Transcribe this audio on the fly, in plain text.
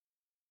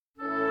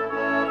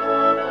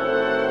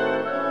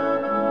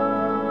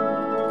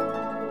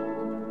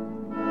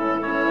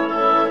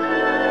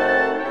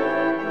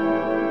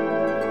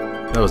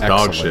was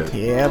dog shit.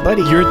 Yeah,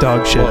 buddy. You're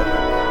dog shit.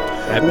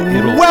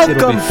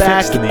 Welcome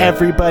back,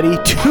 everybody,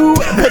 to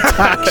the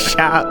Talk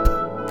Shop.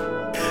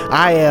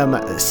 I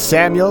am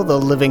Samuel, the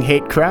living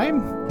hate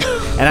crime,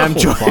 and I'm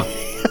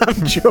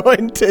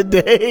joined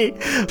today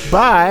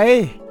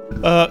by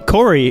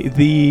Corey,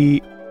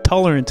 the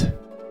tolerant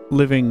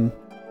living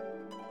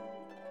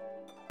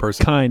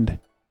person. Kind.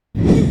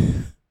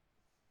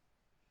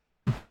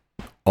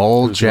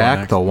 Old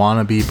Jack, the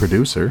wannabe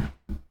producer.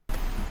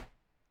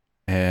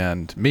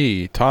 And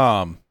me,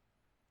 Tom,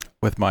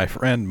 with my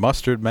friend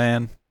Mustard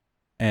Man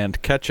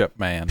and Ketchup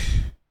Man.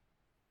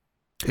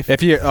 I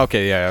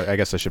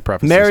guess I should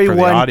preface Marry this for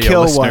the one, audio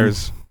kill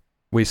listeners. one.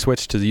 We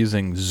switched to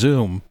using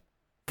Zoom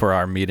for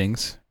our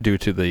meetings due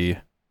to the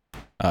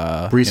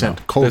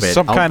recent COVID there's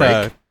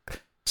outbreak.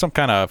 some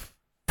kind of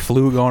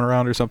flu going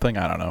around or something.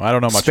 I don't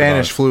know much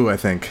Spanish about it. flu, I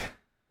think.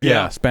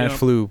 Yeah, Spanish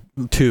flu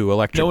 2,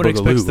 electric No one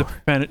expects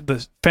boogaloo. the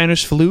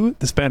Spanish flu.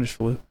 The Spanish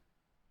flu.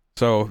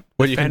 So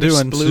what you can do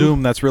in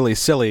Zoom that's really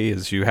silly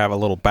is you have a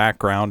little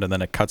background and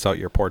then it cuts out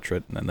your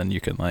portrait and then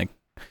you can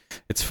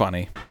it's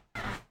funny.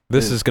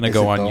 This is going to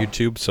go on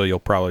YouTube, so you'll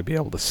probably be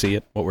able to see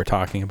it, what we're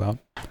talking about.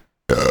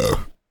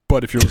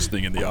 But if you're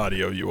listening in the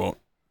audio, you won't.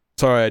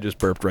 Sorry, I just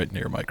burped right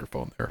near your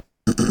microphone there.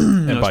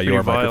 And by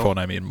your microphone,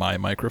 I mean my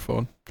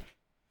microphone.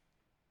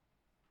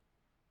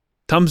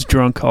 Tom's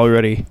drunk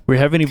already.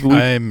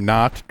 I'm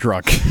not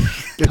drunk.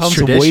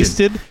 Tom's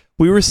wasted.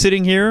 We were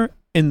sitting here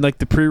in the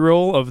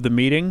pre-roll of the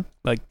meeting,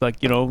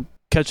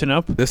 catching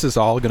up. This is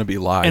all going to be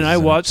live. And I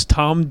watched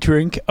Tom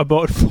drink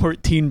about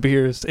 14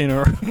 beers in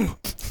our.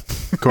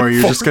 Corey,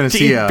 you're just going to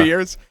see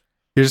beers.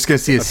 You're just going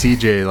to see a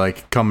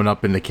CJ coming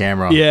up in the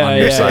camera on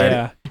your side.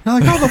 Yeah. You're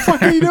like, how the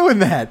fuck are you doing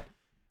that?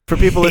 For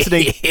people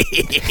listening,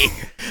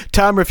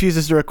 Tom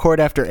refuses to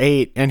record after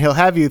 8, and he'll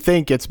have you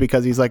think it's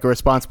because he's a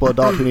responsible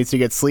adult who needs to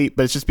get sleep,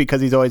 but it's just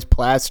because he's always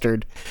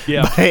plastered by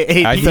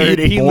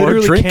 8:30. He More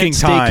literally drinking can't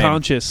stay time.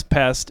 conscious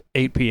past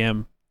 8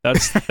 p.m.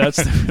 That's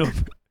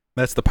the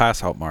That's the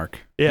pass out mark.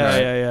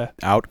 Yeah.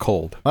 Out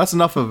cold. That's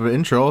enough of an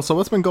intro. So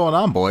what's been going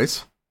on,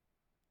 boys?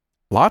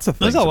 Lots of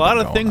things. There's a lot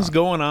of things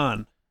going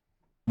on.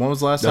 When was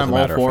the last Doesn't time all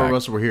matter, four of fact.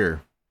 us were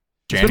here?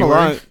 It's been a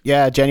long,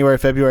 January,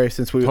 February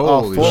since we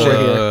all Holy four shit. were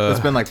here. It's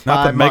been Not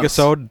 5 the months.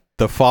 megasode,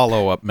 the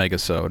follow-up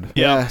megasode.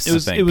 Yeah,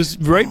 Yes, it was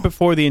right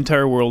before the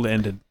entire world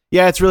ended.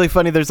 Yeah, it's really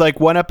funny. There's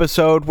one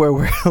episode where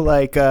we're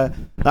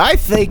I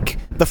think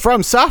the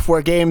From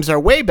Software games are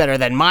way better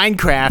than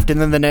Minecraft,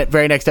 and then the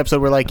very next episode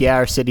we're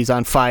our city's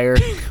on fire.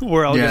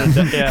 We're all gonna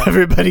die. Yeah.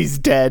 Everybody's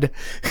dead.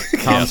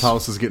 Tom's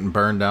house is getting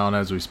burned down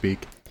as we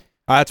speak.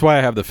 That's why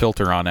I have the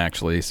filter on,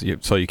 actually,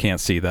 so you can't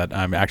see that.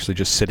 I'm actually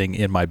just sitting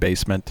in my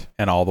basement,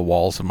 and all the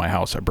walls in my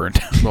house are burned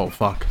down. Oh,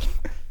 fuck.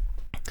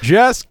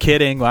 Just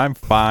kidding. I'm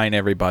fine,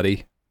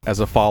 everybody. As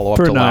a follow-up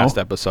For to now. last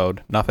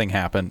episode, nothing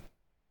happened.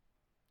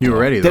 You were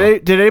ready, though.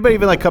 Did anybody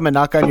even come and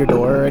knock on your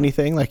door or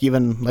anything?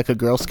 Even a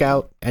Girl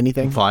Scout?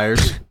 Anything?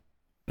 Flyers.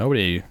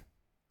 Nobody.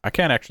 I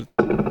can't actually.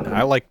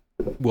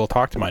 Will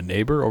talk to my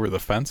neighbor over the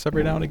fence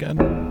every now and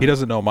again. He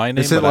doesn't know my name,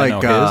 Is it but I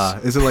know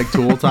his. is it like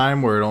Tool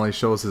Time where it only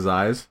shows his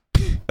eyes?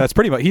 That's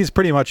pretty much. He's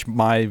pretty much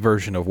my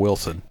version of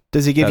Wilson.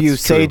 Does he give That's you true.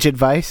 sage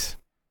advice?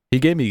 He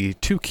gave me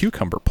 2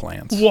 cucumber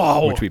plants,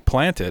 Wow. which we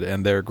planted,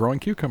 and they're growing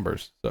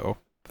cucumbers. So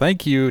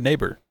thank you,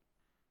 neighbor.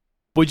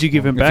 What'd you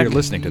give him If back? you're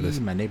listening to this.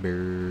 My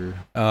neighbor.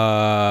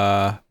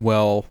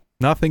 Well,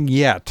 nothing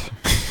yet.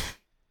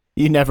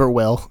 You never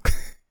will.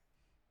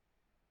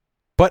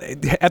 But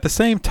at the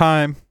same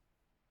time,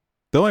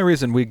 the only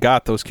reason we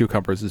got those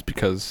cucumbers is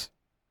because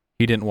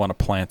he didn't want to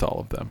plant all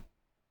of them.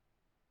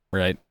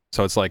 Right?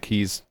 So it's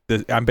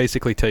I'm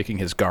basically taking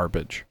his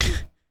garbage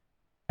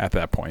at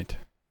that point.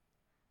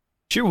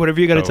 Sure, whatever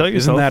you got to So tell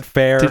yourself. Isn't that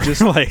fair?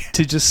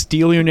 To just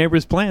steal your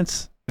neighbor's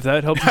plants. If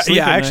that helps you sleep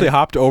yeah, at I actually night.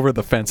 hopped over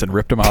the fence and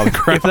ripped them out of the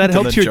ground. If that and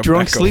helps then your jumped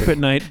drunk back sleep over. at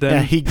night, Yeah,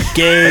 then he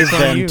gave That's on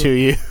them you. to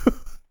you.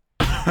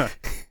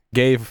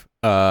 Gave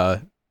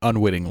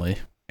unwittingly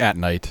at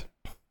night.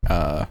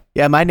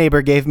 Yeah, my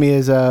neighbor gave me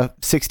his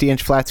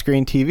 60-inch flat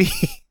screen TV.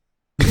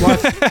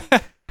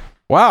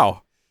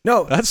 Wow.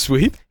 No, That's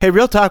sweet. hey,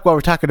 real talk while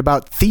we're talking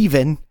about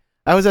thieving.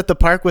 I was at the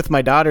park with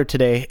my daughter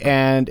today,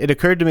 and it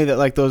occurred to me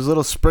that those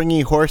little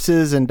springy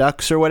horses and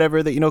ducks or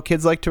whatever that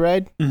kids like to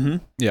ride,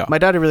 Yeah. my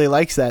daughter really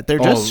likes that. They're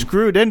just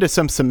screwed into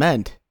some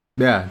cement.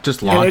 Yeah,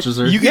 just launches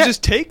her. you can Yeah.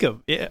 just take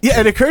them. Yeah. Yeah,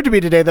 it occurred to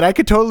me today that I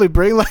could totally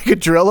bring a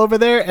drill over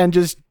there and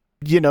just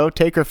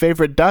take her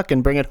favorite duck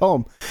and bring it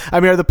home. I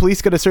mean, are the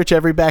police going to search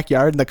every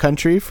backyard in the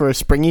country for a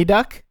springy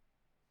duck?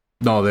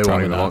 No, they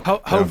won't even not. look. How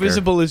They don't care.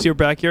 visible is your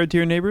backyard to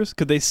your neighbors?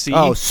 Could they see?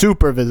 Oh,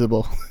 super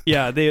visible.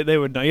 Yeah, they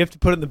would know. You have to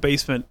put it in the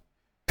basement.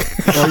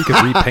 Or you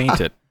could repaint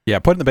it. Yeah,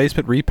 put it in the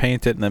basement,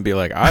 repaint it, and then be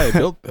like, I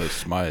built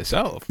this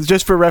myself.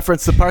 Just for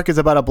reference, the park is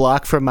about a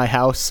block from my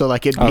house, so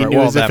it'd be All right, news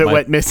well, if that it might-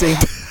 went missing.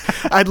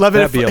 I'd love it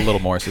That'd if be a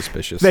little more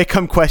suspicious. they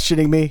come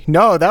questioning me.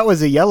 No, that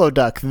was a yellow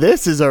duck.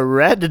 This is a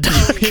red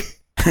duck.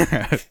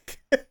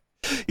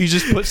 You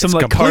just put some It's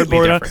completely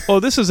cardboard on. different. Oh,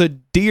 this is a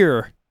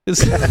deer.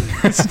 This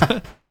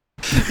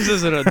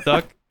isn't a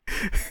duck.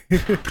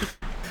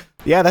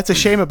 Yeah, that's a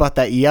shame about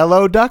that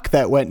yellow duck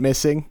that went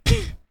missing.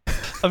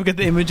 I've got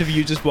the image of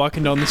you just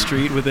walking down the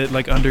street with it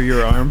like under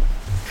your arm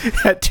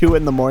at 2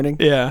 a.m.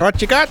 Yeah.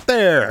 What you got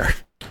there?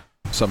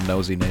 Some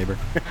nosy neighbor.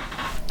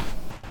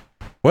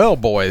 Well,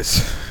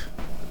 boys,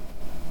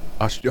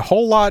 a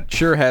whole lot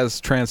sure has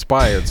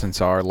transpired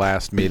since our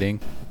last meeting.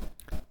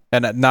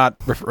 And not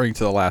referring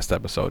to the last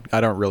episode. I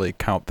don't really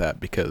count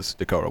that because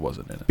Dakota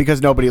wasn't in it. Because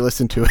nobody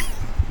listened to it.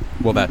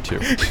 Well, that too.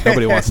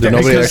 Nobody wants to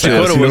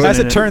listen. As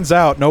it turns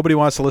out, nobody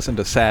wants to listen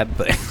to sad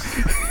things.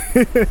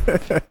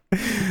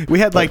 We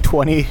had like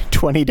 20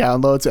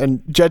 downloads,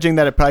 and judging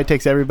that it probably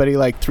takes everybody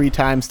like 3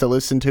 times to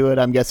listen to it,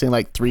 I'm guessing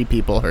like 3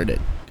 people heard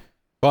it.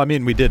 Well, I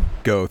mean, we did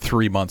go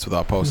 3 months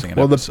without posting an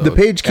episode. Well,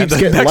 the page keeps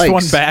getting likes. The next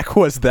one back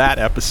was that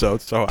episode,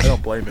 so I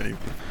don't blame any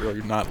for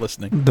you not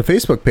listening. The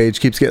Facebook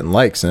page keeps getting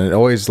likes, and it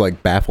always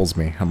like baffles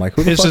me. I'm like,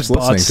 who the fuck's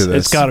listening to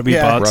this? It's got to be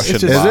bots.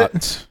 Russian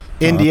bots.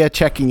 India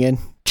checking in.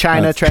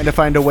 China trying to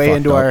find a way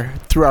into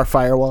through our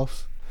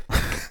firewalls.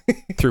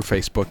 Through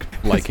Facebook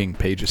liking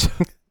pages.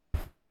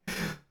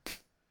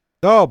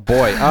 Oh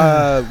boy.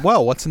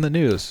 Well, what's in the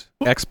news?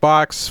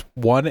 Xbox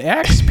One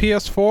X,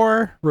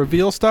 PS4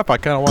 reveal stuff. I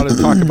kind of wanted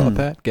to talk about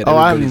that. Get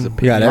everybody's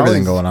opinion. You got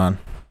everything going on.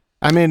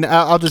 I mean,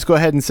 I'll just go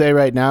ahead and say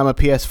right now I'm a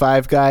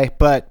PS5 guy,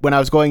 but when I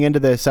was going into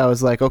this, I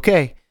was like,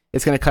 okay,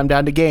 it's going to come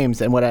down to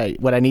games, and what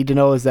I need to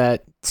know is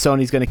that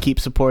Sony's going to keep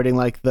supporting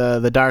like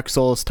the Dark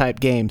Souls type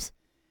games.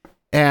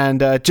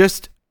 And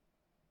just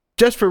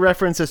for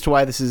reference as to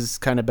why this is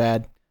kind of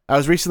bad, I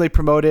was recently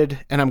promoted,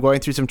 and I'm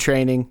going through some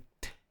training,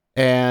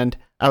 and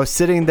I was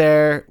sitting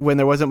there when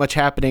there wasn't much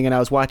happening, and I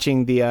was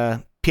watching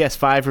the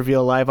PS5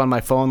 reveal live on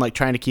my phone, like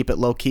trying to keep it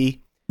low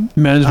key.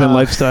 Management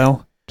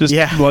lifestyle.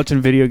 Just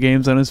watching video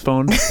games on his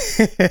phone.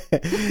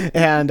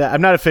 And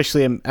I'm not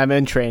officially, I'm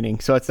in training,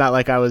 so it's not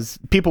like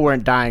people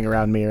weren't dying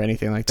around me or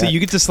anything like that. So you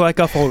get to slack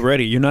off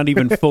already. You're not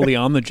even fully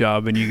on the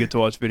job, and you get to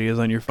watch videos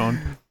on your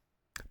phone.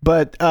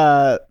 But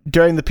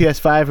during the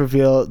PS5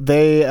 reveal,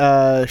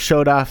 they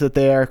showed off that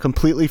they are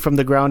completely from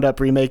the ground up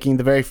remaking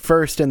the very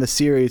first in the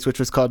series, which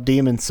was called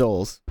Demon's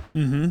Souls.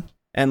 Mm-hmm.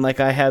 And like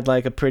I had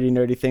like a pretty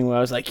nerdy thing where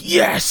I was like,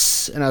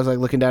 yes! And I was like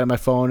looking down at my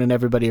phone, and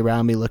everybody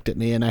around me looked at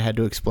me, and I had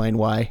to explain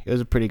why. It was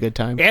a pretty good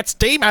time. It's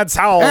Demon's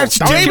Souls! It's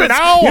Demon's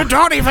Souls! You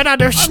don't even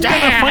understand!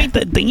 I'm gonna fight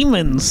the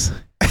demons!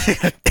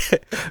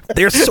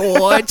 There's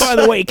swords. By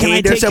the way, can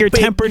I take your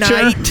temperature?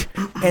 Knight,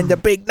 and the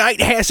big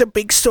knight has a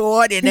big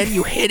sword, and then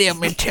you hit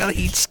him until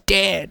he's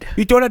dead.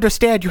 You don't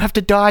understand. You have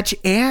to dodge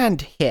and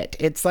hit.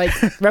 It's like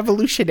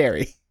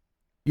revolutionary.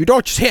 You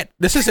don't just hit.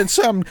 This isn't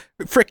some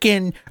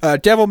freaking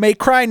Devil May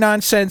Cry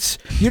nonsense.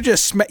 You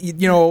just,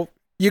 you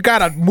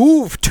gotta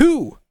move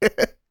too.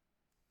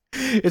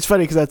 It's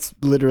funny because that's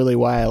literally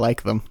why I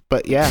like them.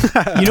 But yeah.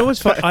 You know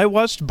what's fun? I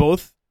watched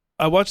both.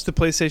 I watched the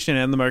PlayStation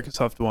and the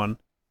Microsoft one.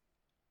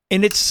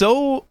 And it's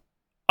so,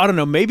 I don't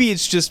know, maybe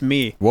it's just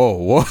me.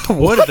 Whoa.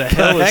 What the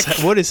hell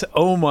is,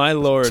 oh my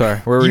lord.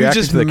 Sorry, we're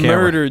reacting to the camera. You just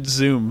murdered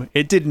Zoom.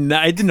 I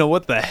didn't know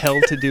what the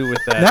hell to do with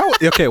that.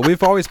 Now, okay,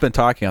 we've always been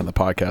talking on the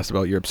podcast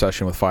about your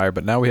obsession with fire,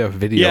 but now we have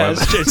video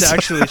evidence. It's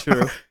actually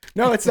true.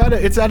 No, it's not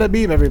a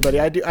meme, everybody.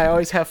 I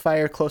always have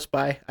fire close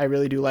by. I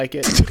really do like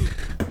it.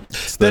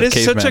 That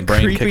is such a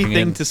creepy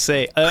thing to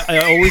say.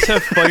 I always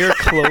have fire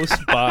close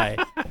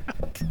by.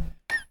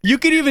 You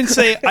could even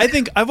say, I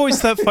think I've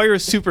always thought fire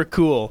is super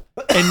cool,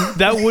 and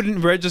that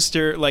wouldn't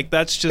register. Like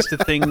that's just a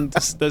thing.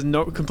 That's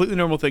completely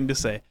normal thing to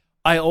say.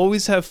 I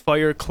always have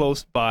fire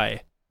close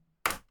by.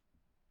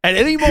 At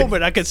any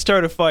moment, I could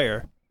start a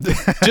fire,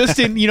 just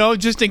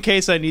in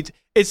case I need to.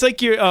 It's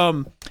like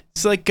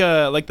it's like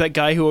that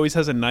guy who always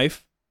has a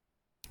knife.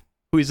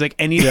 Who's like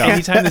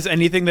anytime there's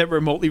anything that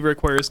remotely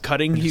requires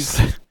cutting, he's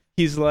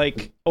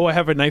like, oh, I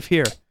have a knife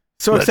here.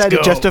 So excited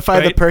to justify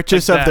the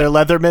purchase of their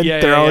Leatherman.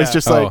 They're always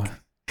just like.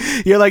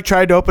 You're like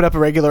trying to open up a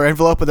regular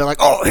envelope, and they're like,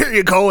 "Oh, here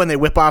you go," and they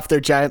whip off their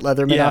giant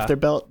Leatherman off their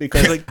belt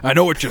because, like, I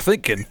know what you're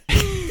thinking.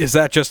 Is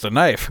that just a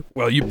knife?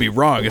 Well, you'd be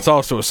wrong. It's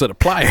also a set of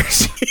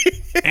pliers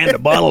and a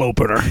bottle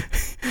opener.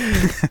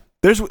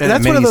 That's one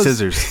of those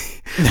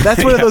scissors.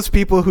 That's one of those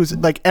people who's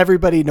like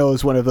everybody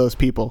knows one of those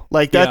people.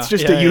 Like that's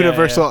just a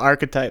universal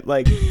archetype.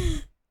 Like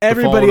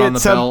everybody on the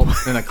belt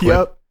and a clip.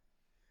 Yep.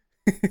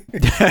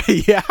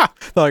 Yeah,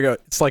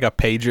 it's like a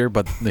pager,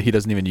 but he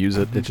doesn't even use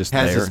it. It's just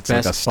has there. his It's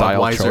best like a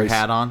style Budweiser choice.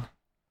 hat on,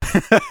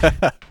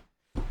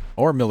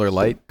 or Miller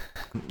Lite.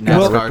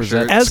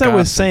 As I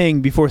was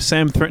saying before,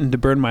 Sam threatened to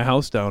burn my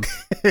house down.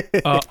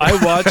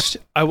 I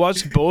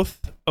watched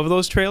both of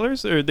those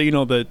trailers, or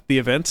the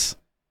events,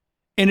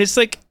 and it's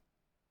like,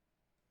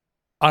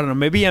 I don't know.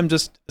 Maybe I'm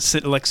just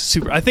like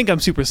super. I think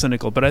I'm super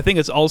cynical, but I think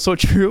it's also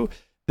true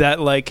that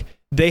like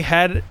they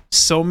had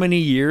so many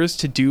years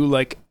to do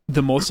like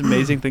the most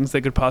amazing things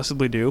they could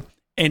possibly do,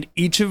 and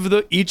each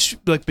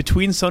like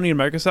between Sony and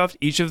Microsoft,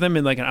 each of them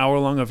in like an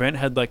hour-long event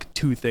had like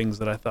 2 things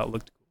that I thought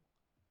looked cool,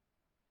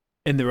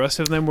 and the rest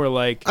of them were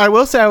like. I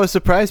will say I was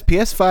surprised.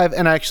 PS5,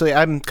 and actually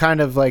I'm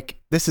kind of like,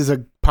 this is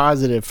a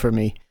positive for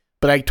me,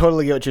 but I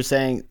totally get what you're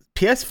saying.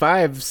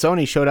 PS5,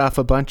 Sony showed off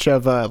a bunch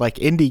of like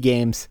indie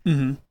games,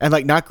 and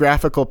like not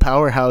graphical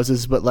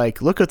powerhouses, but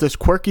like look at this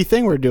quirky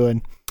thing we're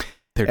doing.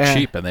 They're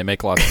cheap and they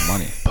make lots of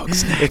money.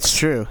 Bugsnax. It's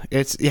true.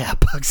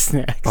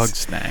 Bugsnax.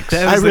 Bugsnax.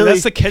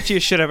 That's the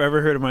catchiest shit I've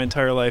ever heard in my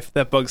entire life.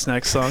 That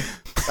Bugsnax song.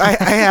 I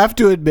have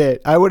to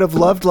admit, I would have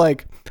loved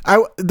like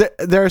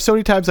there are so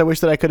many times I wish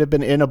that I could have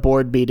been in a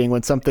board meeting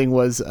when something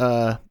was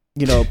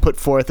put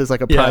forth as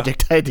like a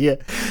project idea,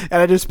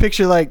 and I just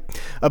picture like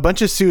a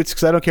bunch of suits,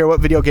 because I don't care what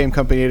video game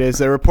company it is,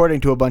 they're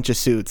reporting to a bunch of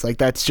suits. Like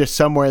that's just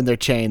somewhere in their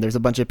chain. There's a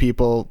bunch of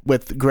people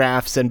with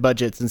graphs and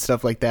budgets and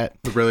stuff like that.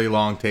 The really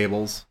long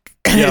tables.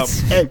 Yeah,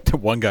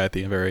 one guy at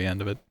the very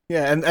end of it.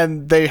 Yeah,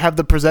 and they have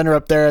the presenter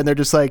up there, and they're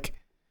just like,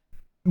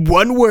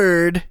 one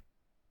word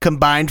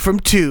combined from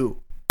two,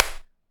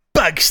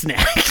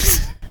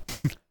 Bugsnax.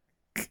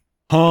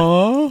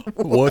 Huh?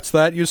 What's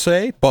that you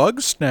say?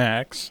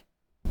 Bugsnax.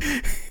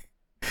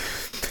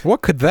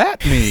 What could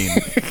that mean?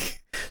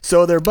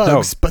 So they're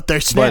bugs, but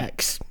they're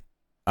snacks.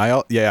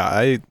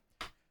 It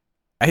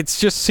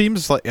just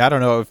seems like, I don't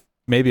know if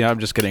maybe I'm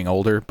just getting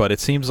older, but it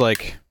seems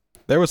like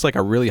there was like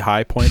a really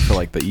high point for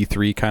like the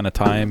E3 kind of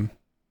time.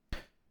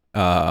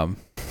 Sam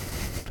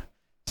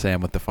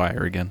with the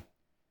fire again.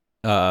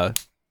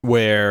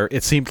 Where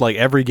it seemed like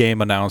every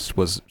game announced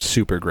was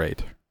super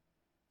great.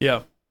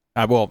 Yeah.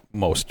 Well,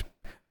 most.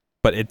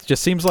 But it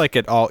just seems like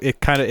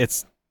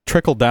it's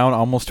trickled down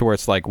almost to where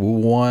it's like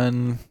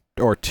one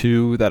or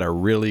two that are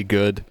really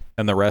good,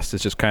 and the rest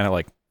is just kind of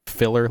like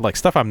filler, like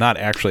stuff I'm not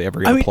actually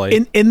ever going to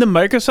play. In the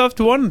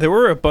Microsoft one, there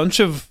were a bunch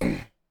of,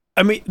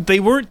 they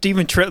weren't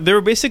even, they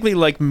were basically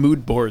like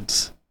mood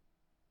boards.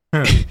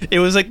 It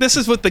was like, this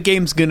is what the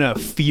game's gonna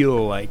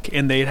feel like,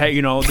 and they had,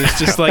 there's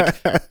just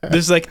like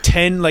there's like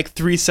 10 like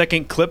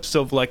 3-second clips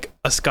of like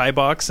a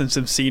skybox and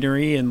some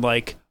scenery and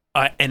like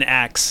an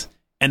axe,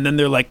 and then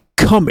they're like,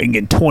 coming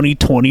in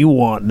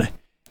 2021,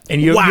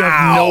 and you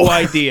have no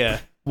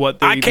idea what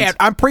they're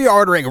I'm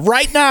pre-ordering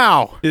right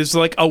now. There's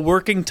like a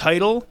working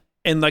title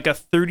and like a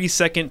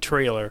 30-second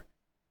trailer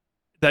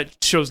that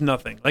shows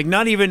nothing, like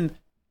not even.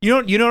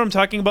 You know what I'm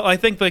talking about? I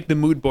think like the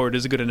mood board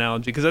is a good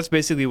analogy, because that's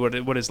basically what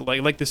it's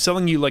like. Like they're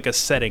selling you like a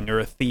setting or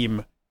a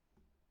theme.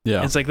 Yeah.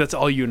 And it's like that's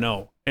all you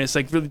know. And it's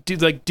like, really,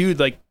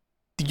 dude,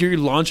 you're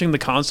launching the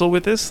console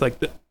with this? Like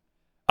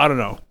I don't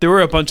know. There were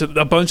a bunch of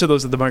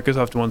those at the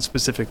Microsoft one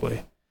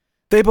specifically.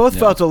 They both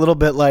felt a little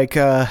bit like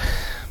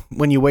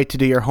when you wait to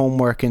do your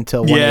homework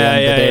until 1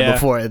 a.m. the day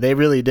before. They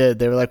really did.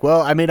 They were like,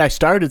 well, I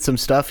started some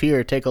stuff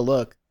here. Take a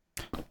look.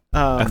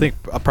 I think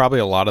probably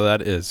a lot of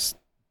that is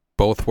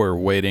both were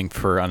waiting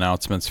for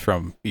announcements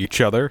from each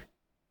other.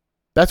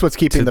 That's what's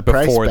keeping the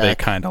price before back. they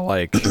kind of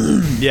like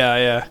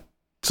yeah.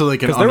 So they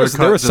can undercut.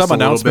 There was some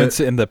announcements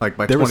bit, in the like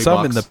there was some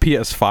 $20. in the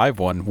PS5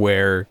 one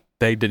where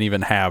they didn't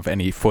even have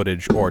any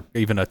footage or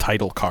even a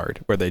title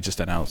card, where they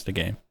just announced a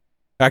game.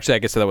 Actually, I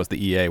guess that was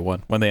the EA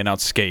one when they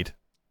announced Skate.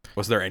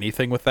 Was there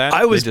anything with that?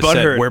 I was they just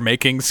butthurt. Said, we're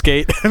making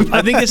Skate.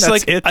 I think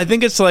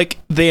it's like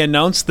they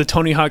announced the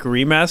Tony Hawk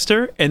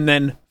remaster, and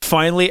then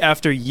finally,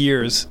 after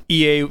years,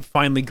 EA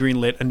finally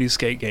greenlit a new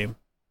Skate game.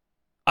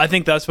 I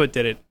think that's what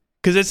did it,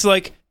 because it's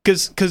like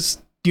because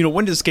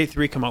when did Skate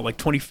 3 come out? Like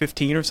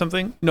 2015 or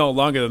something? No,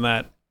 longer than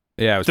that.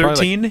 Yeah, it was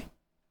 13.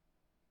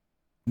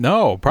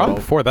 No, probably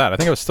before that. I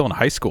think I was still in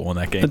high school when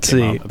that game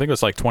came out. I think it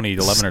was like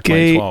 2011 or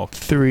 2012.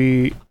 Skate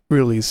 3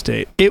 release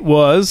date. It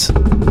was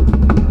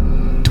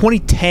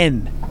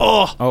 2010.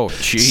 Oh,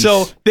 jeez.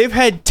 So they've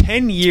had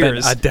 10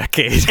 years. A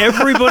decade.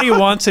 Everybody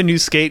wants a new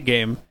Skate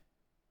game,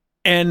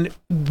 and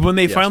when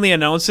they finally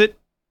announce it,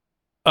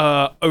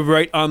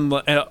 right on.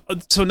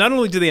 So not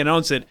only do they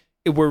announce it,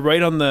 we're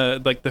right on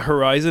the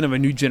horizon of a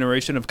new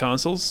generation of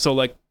consoles. So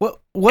like, what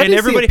is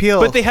everybody, the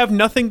appeal? But they have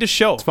nothing to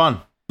show. It's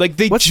fun. Like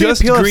they what's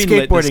just the appeal of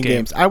greenlit skateboarding this game.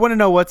 games? I want to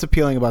know what's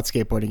appealing about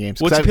skateboarding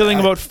games. What's appealing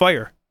about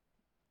Fire?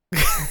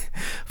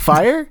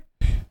 Fire?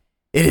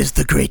 It is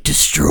the great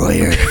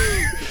destroyer.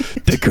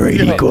 The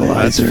great equalizer.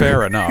 That's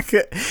fair enough.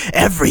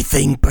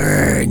 Everything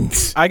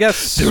burns. I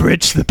guess the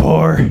rich, the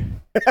poor,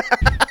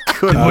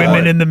 the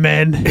women and the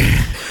men,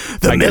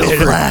 the middle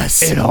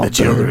class, and all the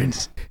children.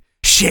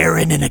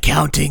 Sharing in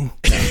accounting.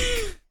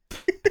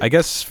 I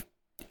guess.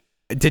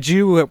 Did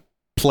you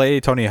play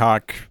Tony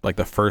Hawk, like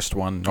the first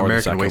one or American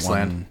the second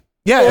Wasteland? one?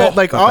 Yeah,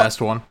 like the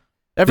best one.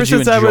 Ever Did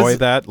since you enjoy I was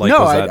that? Like,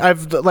 no, was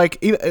I've like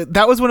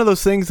that was one of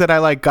those things that I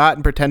like got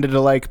and pretended to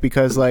like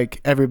because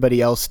like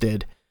everybody else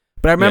did.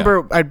 But I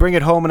remember I'd bring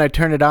it home and I'd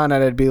turn it on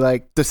and I'd be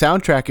like, the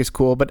soundtrack is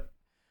cool. But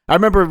I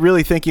remember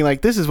really thinking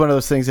like, this is one of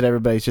those things that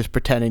everybody's just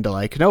pretending to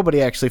like.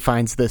 Nobody actually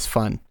finds this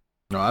fun.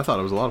 No, I thought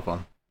it was a lot of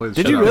fun.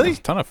 Did you really? It was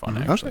a ton of fun,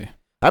 actually. Okay.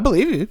 I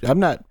believe you.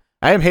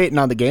 I am hating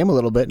on the game a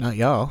little bit, not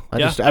y'all.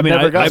 I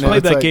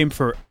played that game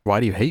for. Why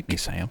do you hate me,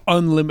 Sam?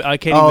 Unlimited. I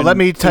can't. Even, let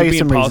me tell you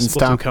some reasons.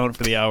 To count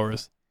for the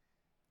hours.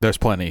 There's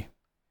plenty.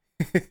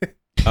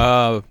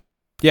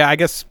 Yeah, I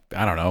guess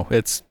I don't know.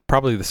 It's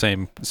probably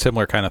the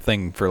similar kind of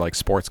thing for like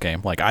sports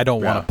game. Like I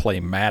don't want to play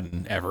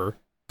Madden ever.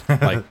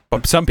 Like,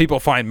 but some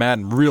people find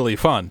Madden really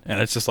fun, and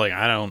it's just like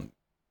I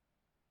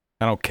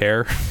don't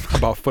care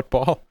about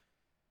football.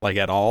 like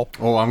at all.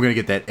 Oh, I'm gonna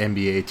get that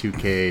NBA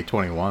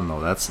 2K21 though.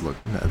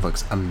 That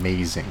looks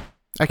amazing.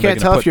 I can't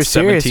tell if you're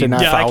serious or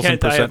not.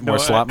 17,000% more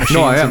slot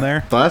machines in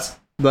there. The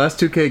last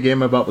 2K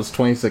game I bought was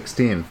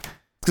 2016.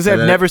 Because I've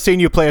never seen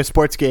you play a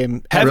sports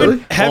game.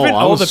 Haven't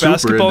all the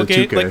basketball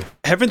games, like,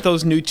 haven't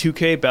those new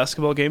 2K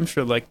basketball games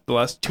for like the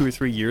last 2 or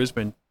 3 years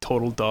been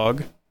total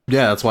dog?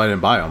 Yeah, that's why I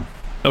didn't buy them.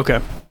 Okay.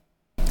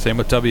 Same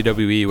with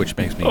WWE, which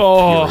makes me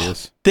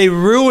furious. They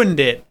ruined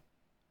it.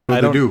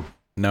 What did they do?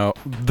 No,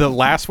 the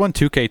last one,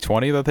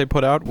 2K20, that they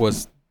put out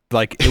was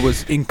like it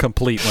was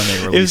incomplete when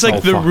they released. It was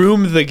like the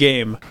Room the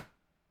game.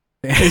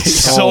 It's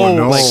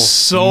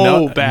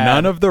so bad.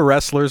 None of the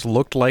wrestlers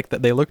looked like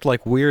that. They looked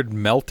like weird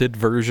melted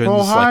versions.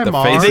 Oh, hi, like the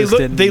Mom.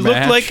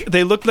 faces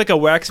They looked like a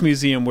wax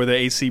museum where the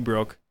AC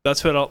broke.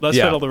 That's what all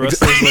the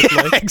wrestlers looked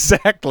like.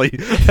 Exactly.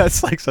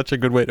 That's like such a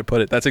good way to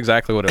put it. That's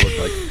exactly what it looked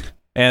like.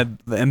 And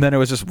then it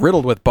was just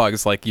riddled with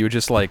bugs. Like you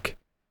just like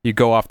you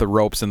go off the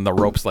ropes and the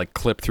ropes like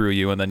clip through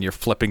you, and then you're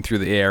flipping through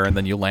the air, and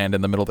then you land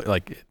in the middle.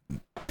 Like,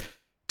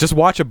 just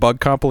watch a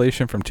bug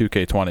compilation from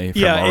 2K20.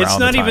 Yeah, it's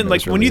not even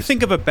like when you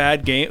think of a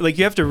bad game, like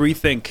you have to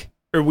rethink,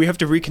 or we have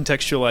to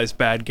recontextualize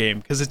bad game,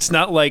 because it's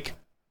not like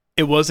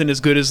it wasn't as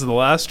good as the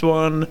last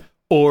one,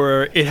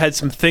 or it had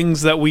some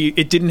things that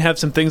it didn't have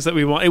some things that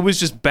we want. It was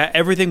just bad.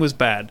 Everything was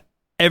bad.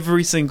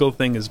 Every single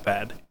thing is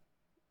bad.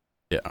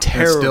 Yeah,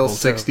 terrible. It's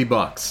still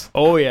 $60.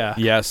 Oh yeah.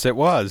 Yes, it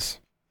was.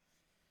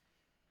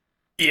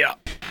 Yeah.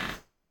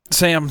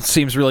 Sam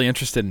seems really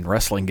interested in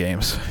wrestling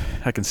games.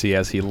 I can see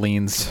as he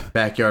leans.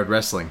 Backyard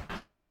wrestling.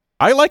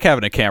 I like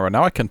having a camera.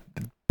 Now I can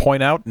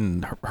point out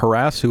and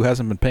harass who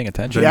hasn't been paying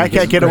attention. Yeah, I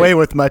can't get away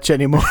with much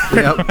anymore.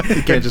 Yep.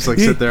 You can't just like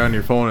sit there on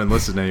your phone and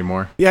listen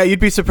anymore. Yeah, you'd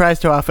be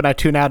surprised how often I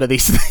tune out of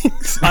these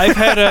things. I've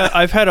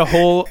had a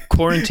whole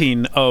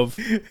quarantine of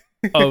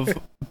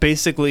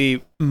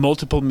basically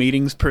multiple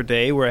meetings per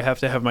day where I have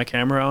to have my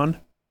camera on.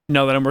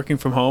 Now that I'm working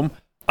from home,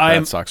 I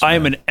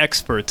am an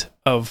expert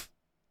of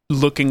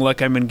looking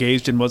like I'm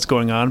engaged in what's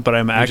going on, but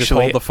I'm actually just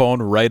hold the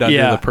phone right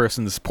under the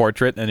person's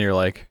portrait, and you're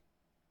like,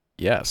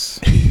 yes.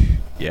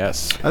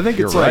 I think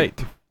it's right.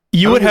 Like,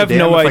 you would have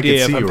no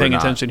idea if I'm paying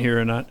attention here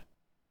or not.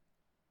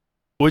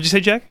 What'd you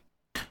say, Jack?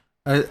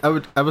 I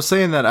was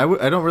saying that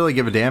I don't really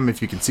give a damn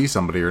if you can see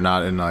somebody or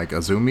not in like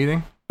a Zoom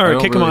meeting. All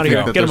right, kick them out of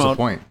here. Get them out.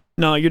 Point.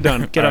 No, you're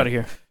done. Get out of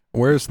here.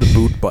 Where's the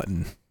boot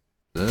button?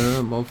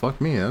 Well, fuck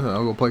me.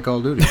 I'll go play Call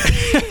of Duty.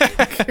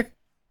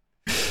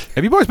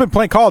 Have you boys been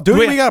playing Call of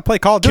Duty? We gotta play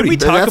Call of Duty. Can we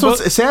talk about?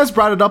 Sam's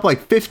brought it up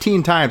like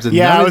 15 times, and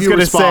yeah, none of you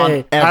respond.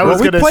 We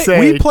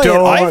play it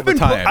all the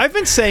time. I've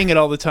been saying it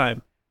all the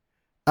time.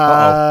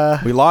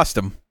 We lost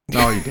him.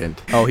 No, you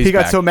didn't. Oh, he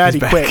got so mad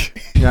he quit.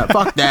 Yeah,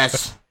 fuck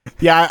this.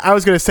 Yeah, I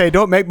was gonna say,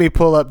 don't make me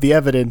pull up the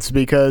evidence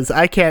because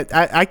I can't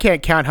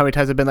count how many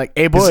times I've been like,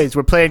 "Hey boys,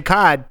 we're playing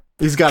COD."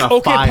 He's got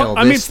a file.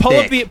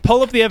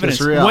 Pull up the evidence.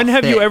 When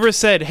have you ever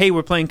said, "Hey,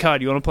 we're playing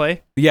COD. You want to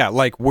play?" Yeah,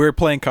 like we're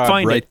playing COD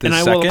Find right it, this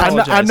and second. I will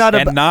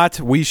apologize.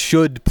 We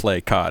should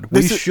play COD.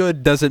 We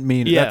should doesn't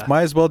mean that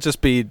might as well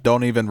just be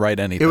don't even write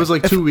anything. It was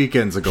like 2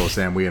 weekends ago,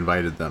 Sam. We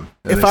invited them.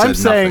 If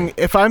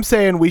I'm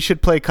saying we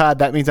should play COD,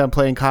 that means I'm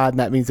playing COD, and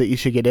that means that you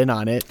should get in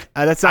on it.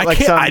 That's not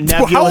some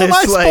nebulous. How am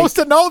I supposed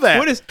to know that?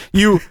 What is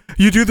you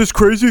do this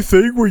crazy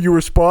thing where you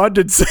respond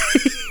and say,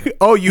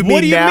 "Oh, you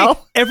mean now?" Mean?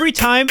 Every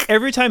time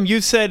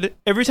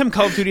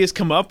Call of Duty has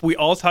come up, we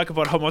all talk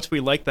about how much we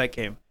like that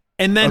game.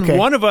 And then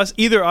one of us,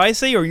 either I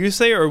say or you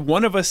say, or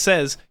one of us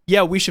says,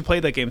 "Yeah, we should play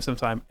that game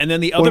sometime." And then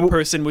the other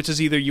person, which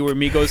is either you or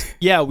me, goes,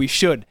 "Yeah, we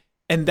should."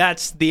 And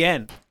that's the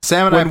end.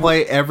 Sam and I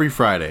play every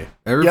Friday.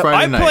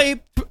 Friday night. I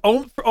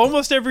play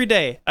almost every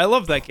day. I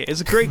love that game. It's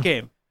a great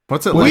game.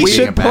 What's it like? We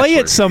should play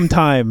it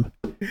sometime.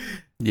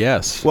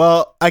 Yes.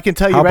 Well, I can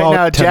tell you right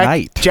now,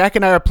 Jack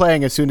and I are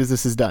playing as soon as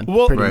this is done.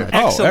 Well,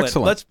 excellent.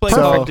 Let's play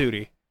Call of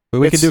Duty.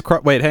 We can do.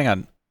 Wait, hang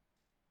on.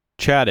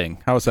 Chatting.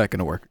 How is that going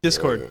to work?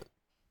 Discord.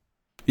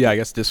 Yeah, I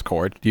guess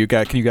Discord. Can you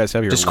guys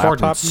have your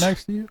laptop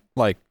next to you?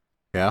 Like,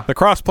 yeah, the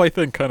crossplay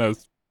thing kind of.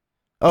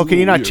 Oh, can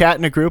you not chat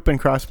in a group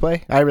and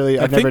crossplay?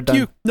 I've never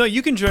done.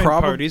 You can join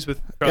parties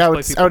with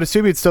crossplay people. I would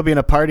assume you'd still be in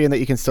a party and that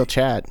you can still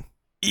chat.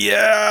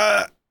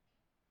 Yeah.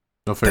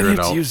 They'll figure it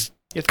out. You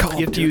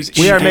have to use.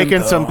 We are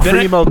making some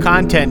primo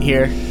content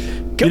here.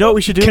 You know what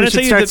we should do? We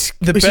should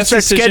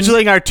start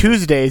scheduling our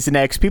Tuesdays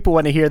next. People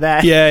want to hear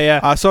that.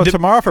 Yeah. So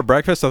tomorrow for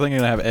breakfast, I think I'm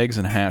going to have eggs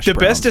and hash browns. The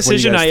best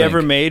decision I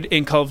ever made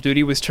in Call of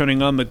Duty was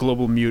turning on the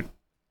global mute.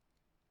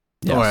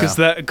 Yeah.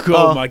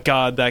 Because my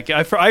God, that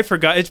I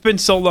forgot. It's been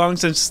so long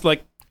since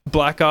like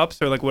Black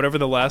Ops or like whatever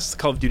the last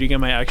Call of Duty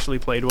game I actually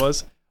played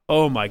was.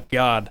 Oh my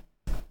God.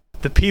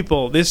 The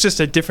people, there's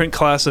just a different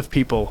class of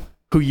people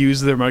who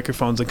use their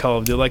microphones in Call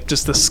of Duty, like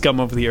just the scum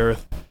of the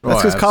earth.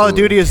 That's because Call of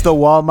Duty is the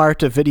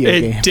Walmart of video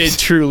games. It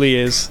truly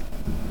is.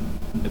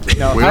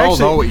 We all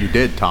know what you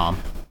did, Tom.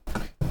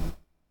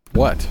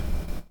 What?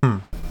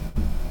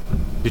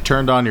 You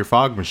turned on your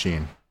fog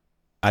machine.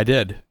 I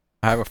did.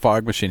 I have a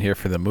fog machine here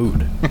for the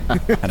mood.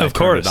 And of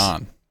course. It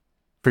on.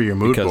 For your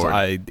mood board.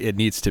 Because it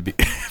needs to be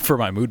for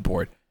my mood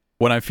board.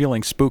 When I'm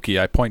feeling spooky,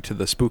 I point to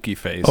the spooky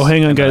face. Oh,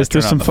 hang on, guys.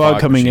 There's some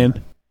fog coming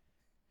in.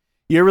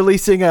 You're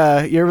releasing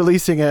a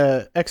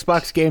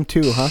Xbox game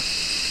too, huh?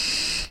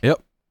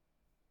 Yep.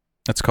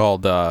 That's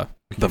called The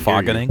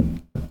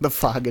Foggening. The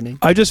Foggening.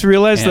 I just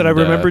realized that I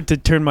remembered to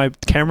turn my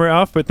camera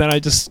off, but then I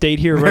just stayed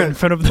here right in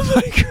front of the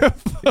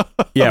microphone.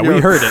 Yeah,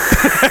 we heard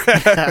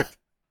it.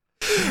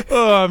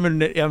 Oh, I'm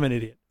an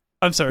idiot.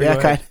 I'm sorry. Yeah,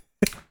 kind.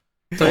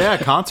 So yeah,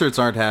 concerts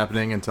aren't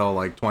happening until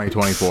like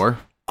 2024.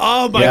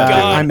 Oh my god,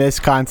 I miss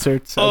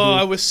concerts.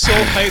 I was so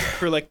hyped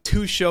for like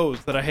 2 shows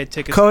that I had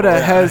tickets Coda,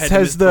 for.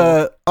 has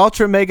the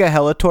Ultra Mega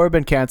Helitour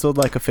been canceled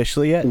like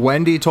officially yet?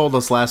 Wendy told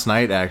us last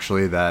night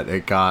actually that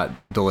it got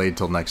delayed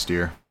till next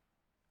year.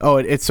 Oh,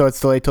 it's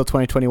delayed till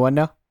 2021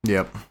 now?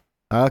 Yep.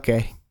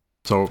 Okay.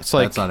 So it's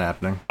like, that's not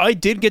happening. I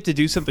did get to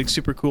do something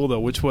super cool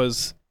though, which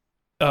was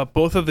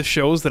both of the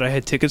shows that I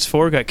had tickets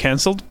for got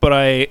canceled,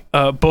 but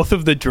both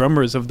of the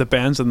drummers of the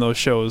bands in those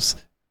shows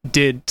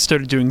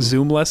started doing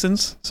Zoom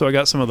lessons, so I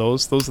got some of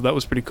those. That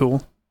was pretty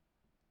cool.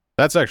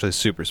 That's actually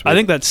super sweet. I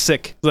think that's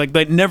sick. Like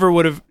that never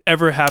would have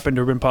ever happened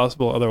or been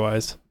possible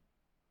otherwise.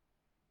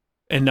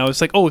 And now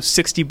it's like,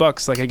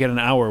 $60. Like I get an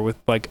hour with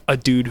like a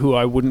dude who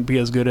I wouldn't be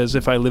as good as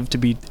if I lived to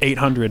be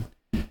 800.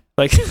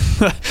 Like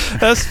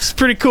that's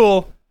pretty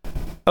cool.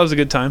 That was a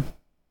good time.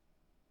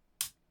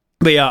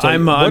 But yeah, so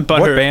I'm what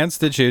bands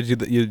did you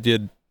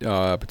did?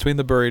 Between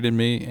the Buried and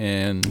Me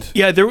and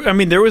there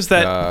was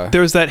that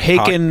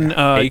Haken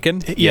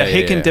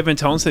Haken Devin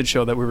Townsend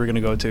show that we were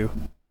gonna go to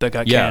that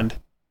got canned.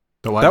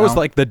 That was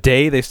like the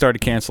day they started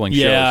canceling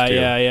shows.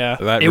 Yeah.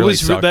 That really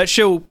sucked. That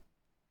show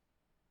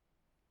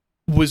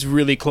was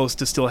really close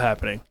to still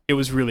happening. It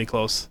was really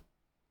close.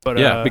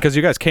 But because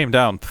you guys came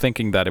down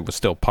thinking that it was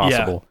still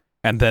possible,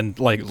 and then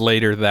like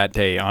later that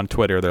day on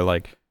Twitter they're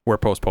like, we're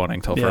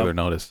postponing till further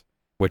notice,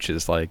 which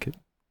is like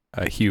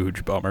a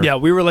huge bummer. Yeah,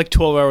 we were like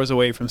 12 hours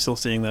away from still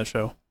seeing that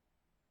show,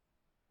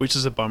 which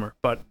is a bummer.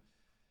 But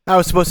I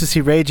was supposed to see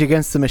Rage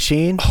Against the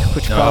Machine,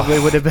 which probably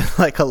would have been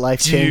like a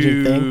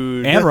life-changing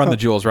thing. And Run the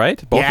Jewels, right?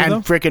 Both of them?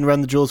 And freaking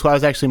Run the Jewels, who I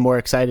was actually more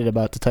excited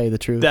about, to tell you the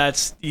truth.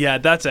 That's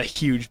a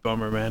huge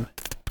bummer, man.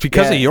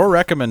 Because of your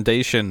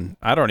recommendation,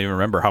 I don't even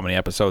remember how many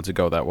episodes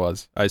ago that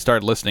was. I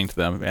started listening to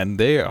them, and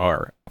they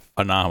are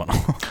phenomenal.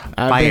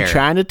 I've been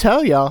trying to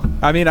tell y'all.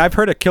 I mean, I've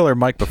heard of Killer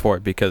Mike before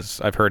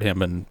because I've heard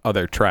him in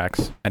other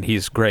tracks, and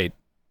he's great.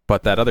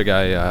 But that other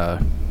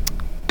guy,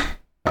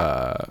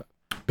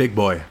 Big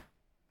Boy.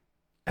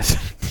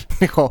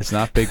 It's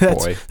not Big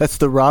Boy. That's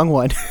the wrong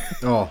one.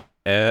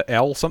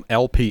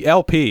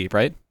 LP,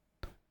 right?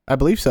 I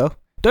believe so.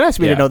 Don't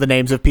ask me to know the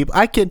names of people.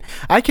 I can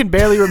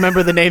barely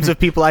remember the names of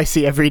people I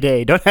see every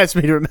day. Don't ask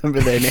me to remember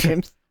their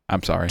names.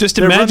 I'm sorry. Just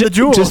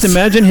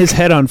imagine his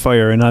head on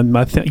fire, and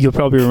you'll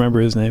probably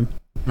remember his name.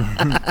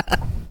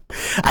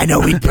 I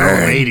know he'd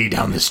burn 80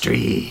 down the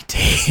street.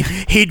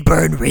 He'd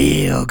burn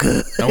real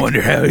good. I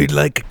wonder how he'd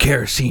like a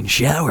kerosene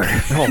shower.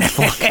 Oh,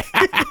 fuck.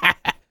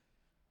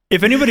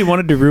 If anybody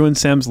wanted to ruin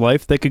Sam's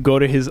life, they could go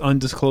to his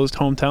undisclosed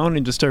hometown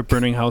and just start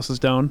burning houses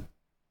down.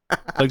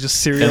 Like just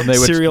serial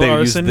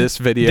arson. Use this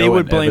video they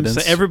would blame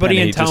evidence, everybody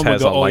in town would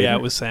go, it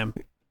was Sam.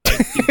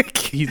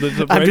 He lives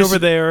right over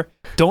there.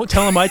 Don't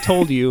tell him I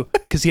told you,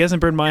 because he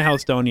hasn't burned my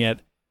house down yet.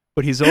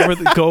 But he's over.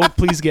 Go,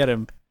 please get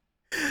him.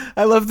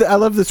 I love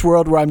this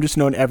world where I'm just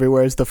known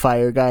everywhere as the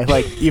fire guy.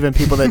 Like even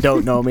people that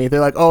don't know me, they're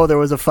like, "Oh, there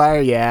was a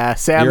fire." Yeah,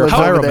 Sam lives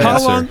over there.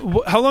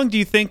 How long do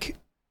you think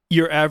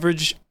your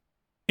average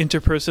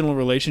interpersonal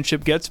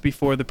relationship gets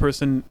before the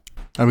person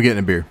I'm getting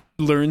a beer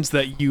learns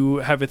that you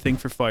have a thing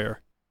for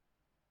fire?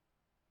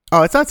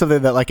 Oh, it's not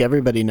something that like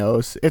everybody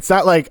knows. It's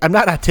not like I'm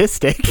not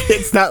autistic.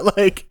 It's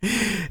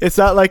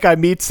not like I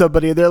meet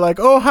somebody and they're like,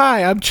 "Oh,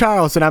 hi, I'm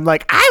Charles," and I'm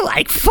like, "I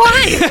like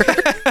fire."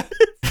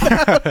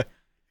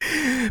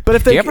 But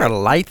if do you ever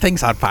light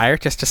things on fire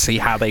just to see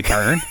how they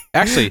burn?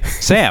 Actually,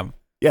 Sam.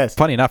 Yes.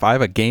 Funny enough, I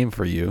have a game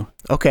for you.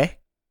 Okay.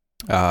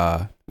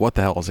 What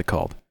the hell is it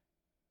called?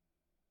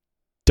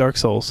 Dark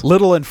Souls.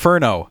 Little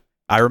Inferno.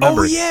 I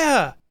remember. Oh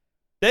yeah,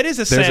 that is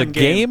a There's Sam a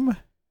game.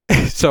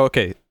 So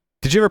okay,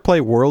 did you ever play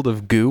World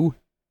of Goo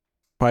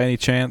by any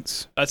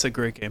chance? That's a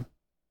great game.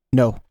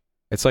 No.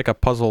 It's like a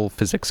puzzle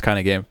physics kind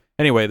of game.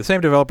 Anyway, the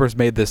same developers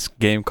made this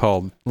game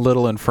called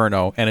Little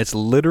Inferno, and it's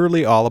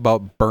literally all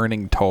about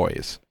burning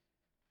toys.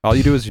 All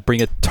you do is you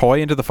bring a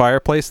toy into the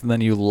fireplace, and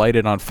then you light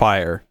it on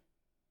fire,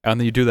 and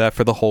then you do that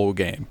for the whole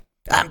game.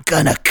 I'm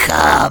gonna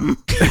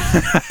come.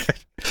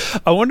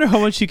 I wonder how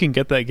much you can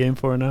get that game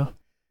for now.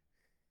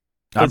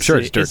 I'm sure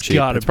it's dirt cheap.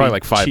 It's probably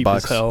like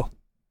 $5.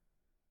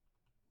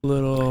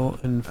 Little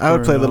Inferno. I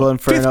would play Little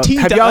Inferno.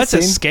 That's a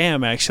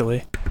scam,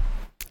 actually.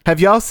 Have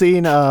y'all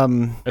seen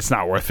It's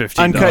not worth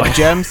 $15. Uncut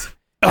Gems?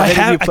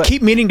 I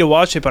keep meaning to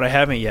watch it, but I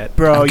haven't yet.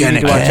 Bro, you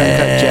need to watch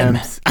Uncut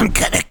Gems. I'm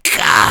gonna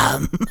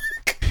come.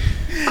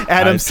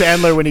 Adam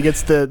Sandler, when he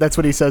gets that's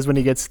what he says when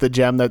he gets the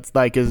gem that's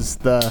like is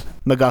the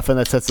MacGuffin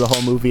that sets the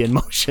whole movie in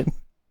motion.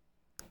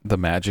 The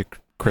magic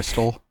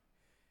crystal.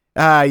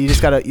 You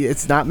just gotta.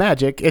 It's not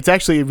magic. It's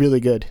actually really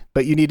good,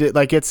 but you need to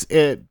like.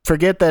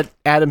 Forget that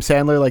Adam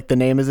Sandler, like the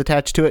name is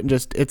attached to it, and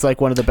just it's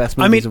like one of the best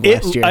movies of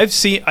last year.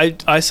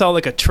 I saw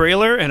like a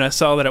trailer, and I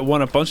saw that it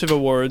won a bunch of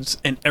awards,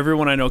 and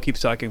everyone I know keeps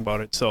talking about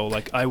it. So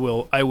like, I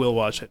will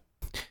watch it.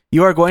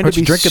 You are going to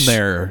be drinking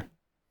there,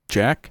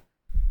 Jack.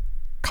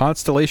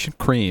 Constellation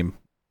Cream.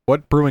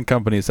 What brewing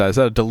company is that? Is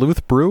that a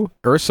Duluth brew?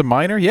 Ursa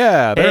Minor?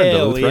 Yeah, they're in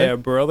Duluth, right? Yeah,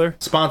 brother.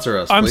 Sponsor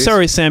us. I'm please.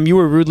 sorry, Sam. You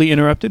were rudely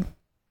interrupted.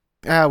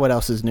 What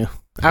else is new?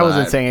 I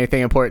wasn't saying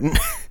anything important.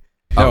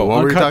 What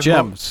were we talking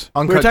Gems.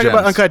 About? We were talking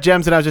about Uncut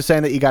Gems, and I was just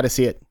saying that you got to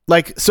see it.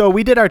 Like, so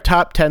we did our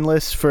top 10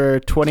 list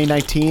for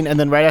 2019, and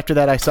then right after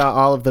that, I saw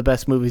all of the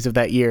best movies of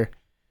that year.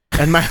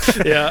 And my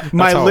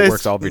my list list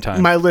works all every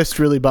time. My list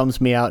really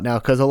bums me out now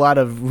because a lot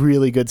of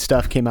really good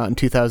stuff came out in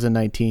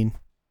 2019.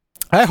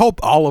 I hope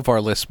all of our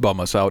lists bum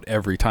us out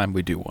every time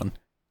we do one.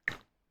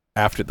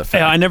 After the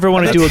fact. Yeah, I never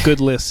want to do a good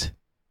list.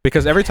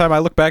 Because every time I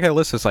look back at a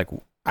list, it's like,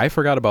 I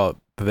forgot about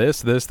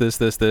this,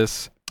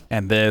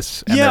 and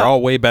they're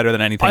all way better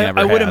than anything I ever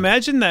had. I would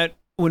imagine that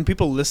when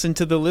people listen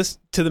to the list,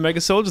 to the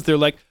Mega Soldiers, they're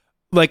like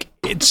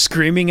it's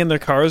screaming in their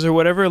cars or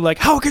whatever, like,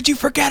 how could you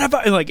forget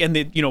about it? Like, and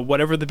they,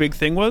 whatever the big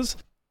thing was.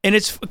 And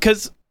it's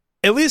because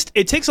at least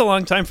it takes a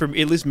long time for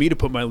at least me to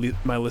put my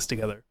list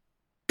together.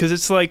 Because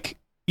it's like,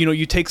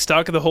 you take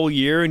stock of the whole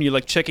year and you're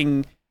like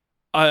checking.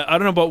 I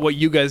don't know about what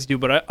you guys do,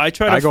 but I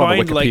try to go find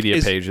on the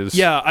Wikipedia pages.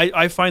 Yeah,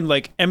 I find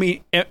like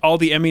all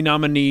the Emmy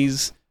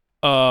nominees,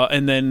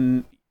 and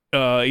then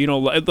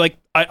like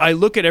I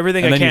look at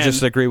everything and I can. And then you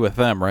just agree with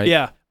them, right?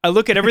 Yeah, I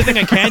look at everything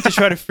I can to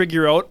try to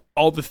figure out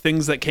all the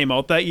things that came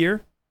out that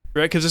year,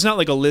 right? Because it's not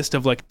like a list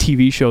of like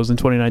TV shows in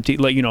 2019.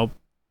 Like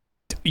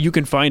you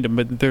can find them,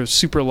 but they're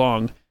super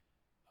long.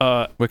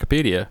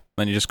 Wikipedia.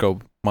 Then you just go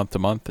month to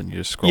month, and you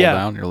just scroll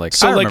down. And you're like,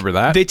 so I remember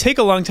that. They take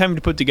a long time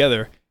to put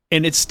together.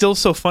 And it's still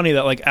so funny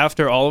that, like,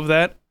 after all of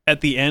that,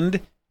 at the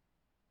end,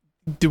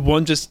 the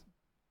one just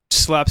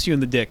slaps you in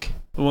the dick.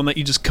 The one that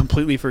you just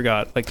completely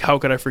forgot. Like, how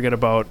could I forget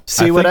about?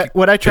 See, what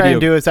I try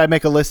and do is I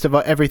make a list of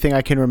everything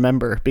I can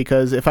remember,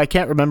 because if I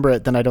can't remember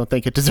it, then I don't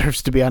think it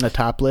deserves to be on a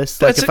top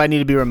list. Like, if I need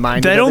to be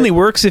reminded that only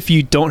works if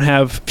you don't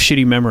have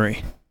shitty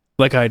memory,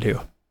 like I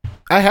do.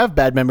 I have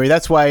bad memory.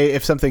 That's why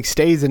if something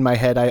stays in my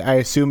head, I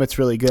assume it's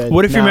really good.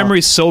 What if your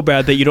memory's so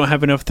bad that you don't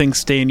have enough things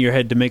stay in your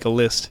head to make a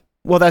list?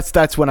 Well,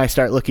 that's when I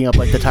start looking up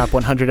like the top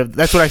 100 of.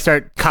 That's when I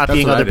start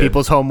copying other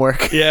people's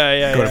homework.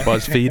 Yeah. Go to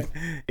BuzzFeed.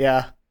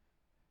 Yeah.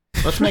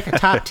 Let's make a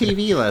top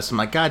TV list. I'm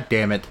like, God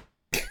damn it,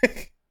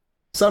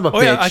 son of a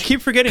bitch. Yeah, I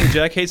keep forgetting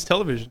Jack hates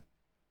television.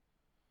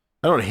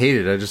 I don't hate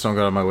it. I just don't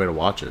go out of my way to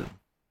watch it.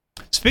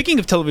 Speaking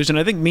of television,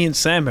 I think me and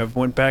Sam have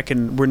went back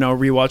and we're now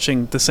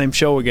rewatching the same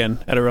show again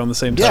at around the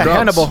same time. Yeah,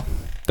 Hannibal.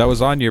 That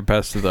was on your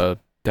best of the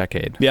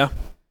decade. Yeah.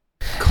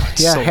 God,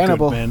 yeah, so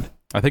Hannibal. Good, man.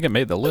 I think it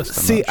made the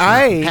list.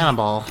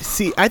 Hannibal.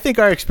 See, I think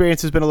our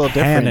experience has been a little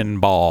different.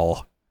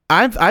 Hannibal.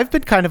 I've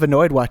been kind of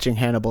annoyed watching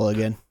Hannibal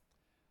again.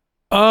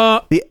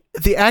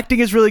 The acting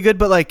is really good,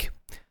 but like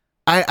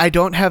I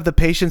don't have the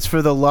patience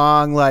for the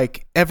long,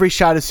 like every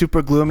shot is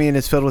super gloomy and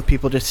is filled with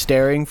people just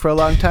staring for a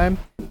long time.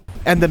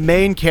 And the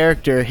main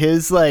character,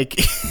 his like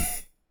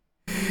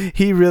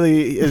he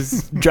really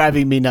is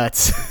driving me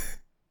nuts.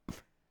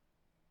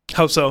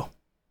 How so?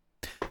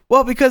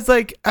 Well, because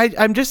like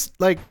I'm just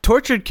like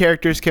tortured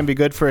characters can be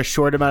good for a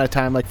short amount of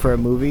time, like for a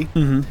movie.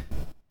 Mm-hmm.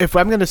 If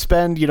I'm gonna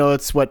spend,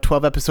 it's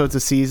 12 episodes a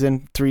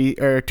season, 2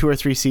 or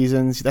 3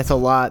 seasons. That's a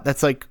lot.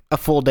 That's like a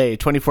full day,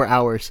 24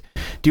 hours.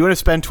 Do you want to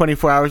spend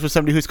 24 hours with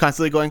somebody who's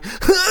constantly going?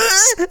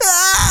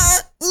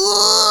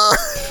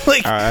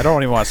 Like, I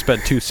don't even want to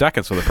spend 2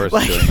 seconds with a person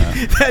like, doing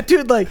that. That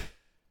dude, like.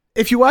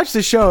 If you watch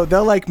the show,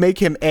 they'll like make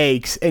him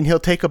eggs, and he'll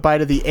take a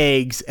bite of the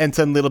eggs, and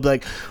suddenly it'll be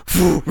like,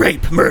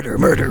 rape, murder,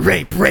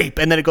 rape,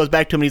 and then it goes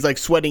back to him, and he's like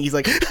sweating. He's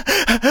like,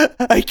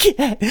 I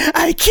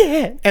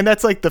can't, and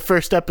that's like the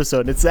first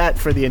episode. It's that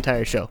for the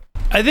entire show.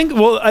 I think.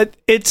 Well, I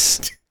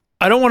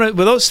don't want to,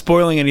 without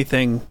spoiling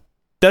anything.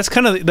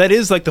 That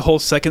is like the whole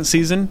second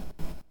season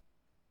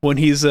when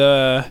he's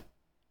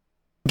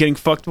getting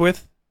fucked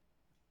with.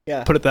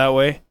 Yeah. Put it that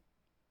way.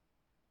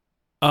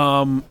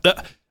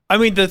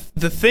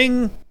 The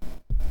thing.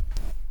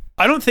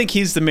 I don't think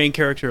he's the main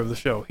character of the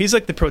show. He's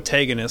like the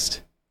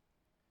protagonist.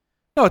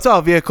 No, it's all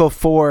a vehicle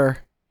for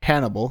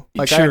Hannibal.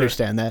 Like, sure. I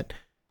understand that.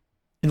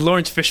 And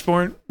Lawrence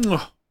Fishburne,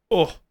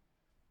 beautiful.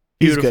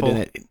 He's good in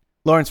it.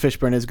 Lawrence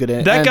Fishburne is good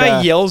in it. That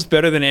guy yells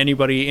better than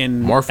anybody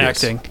in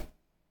Morpheus. acting.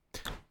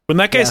 When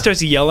that guy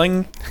starts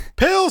yelling,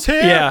 pills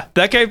here. Yeah,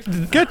 that guy.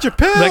 Get your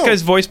pills. That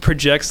guy's voice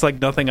projects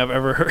like nothing I've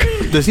ever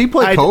heard. Does he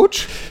play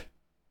Coach?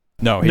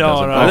 No, he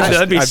doesn't. No,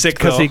 that'd be sick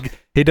because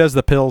he does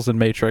the pills in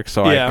Matrix.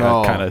 So I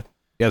kind of.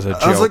 As a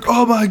joke. I was like,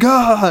 "Oh my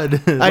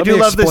god!" I do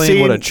love the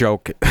scene. What a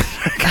joke!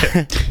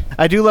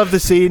 I do love the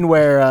scene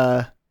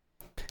where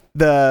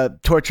the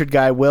tortured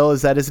guy, Will,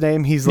 is that his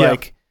name? He's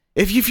like,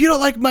 "If you don't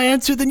like my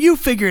answer, then you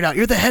figure it out.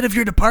 You're the head of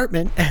your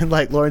department." And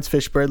like Lawrence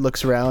Fishburne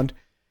looks around,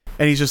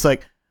 and he's just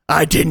like,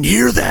 "I didn't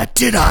hear that,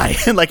 did I?"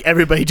 And like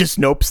everybody just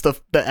nopes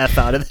the f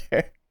out of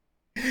there.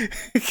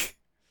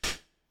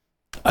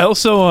 I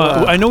also,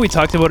 I know we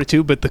talked about it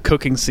too, but the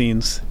cooking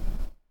scenes.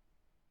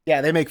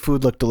 Yeah, they make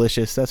food look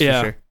delicious. That's for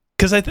sure.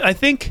 Because I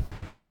think,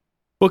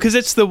 well, because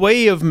it's the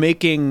way of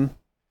making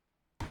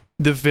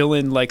the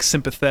villain like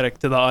sympathetic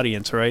to the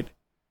audience, right?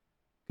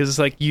 Because it's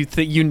like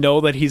you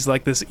know that he's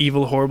like this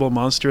evil, horrible,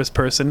 monstrous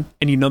person,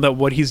 and you know that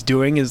what he's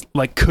doing is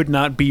like could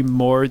not be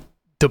more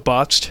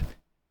debauched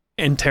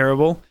and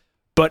terrible.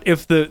 But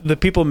if the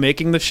people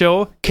making the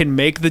show can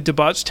make the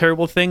debauched,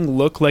 terrible thing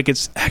look like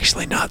it's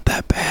actually not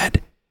that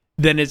bad,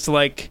 then it's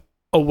like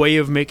a way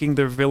of making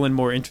their villain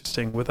more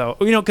interesting without,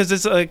 because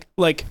it's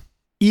like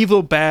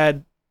evil,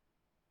 bad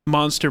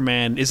monster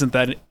man isn't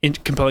that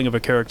compelling of a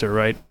character,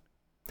 right?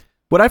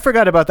 What I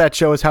forgot about that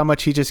show is how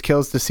much he just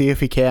kills to see if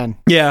he can.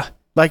 Yeah.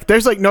 Like,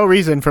 there's like no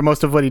reason for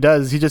most of what he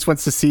does. He just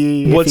wants to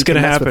see what's going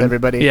to happen with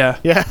everybody. Yeah.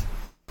 Yeah.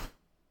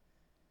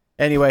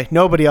 Anyway,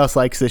 nobody else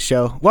likes this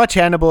show. Watch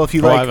Hannibal if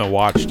you like. I haven't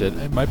watched it.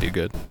 It might be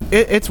good.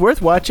 It's worth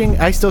watching.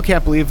 I still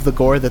can't believe the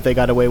gore that they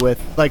got away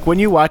with. Like, when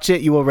you watch it,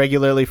 you will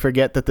regularly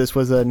forget that this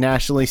was a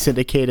nationally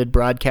syndicated,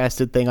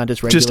 broadcasted thing on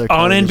just regular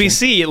television.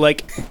 NBC at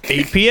like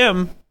 8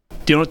 p.m.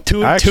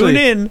 Tune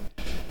in.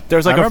 There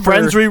was like a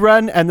Friends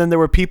rerun, and then there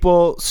were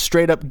people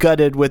straight up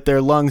gutted with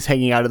their lungs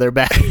hanging out of their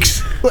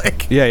backs.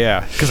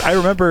 Yeah. Because I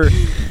remember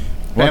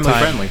family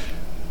friendly.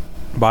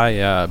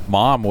 My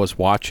mom was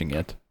watching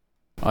it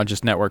on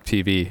just network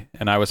TV,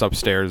 and I was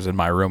upstairs in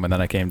my room, and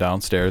then I came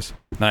downstairs,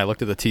 and then I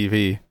looked at the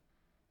TV,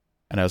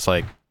 and I was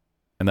like,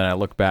 and then I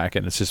looked back,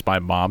 and it's just my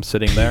mom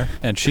sitting there,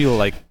 and she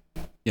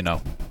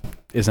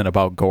isn't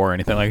about gore or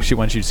anything. Like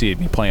when she'd see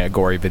me playing a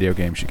gory video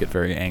game, she'd get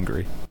very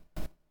angry.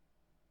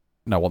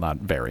 No, well, not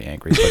very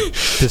angry, but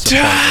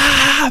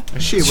disappointed.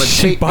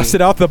 She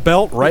busted out the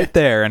belt right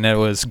there, and it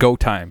was go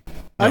time.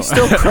 I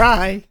still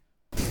cry.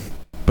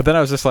 But then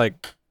I was just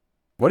like,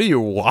 what are you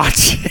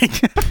watching?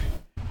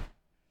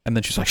 And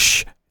then she's like,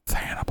 shh, it's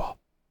Hannibal.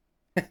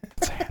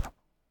 It's Hannibal.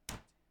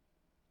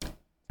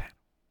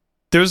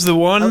 There's the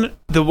one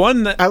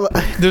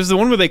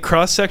where they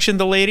cross-sectioned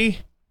the lady.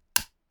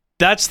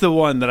 That's the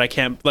one that I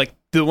can't, like,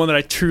 the one that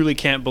I truly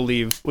can't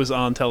believe was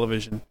on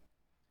television.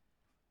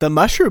 The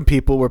mushroom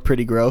people were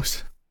pretty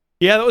gross.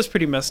 Yeah, that was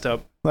pretty messed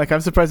up. Like, I'm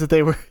surprised that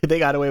they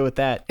got away with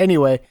that.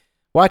 Anyway,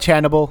 watch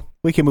Hannibal.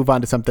 We can move on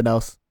to something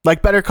else.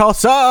 Like Better Call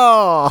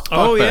Saul.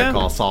 Oh, yeah? Better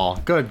Call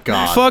Saul. Good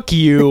God. Fuck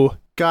you.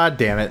 God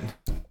damn it.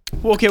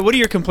 Okay, what are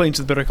your complaints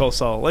with Better Call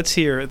Saul? Let's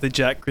hear the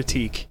Jack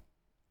critique.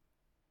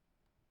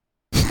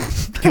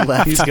 He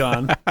left. He's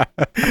gone.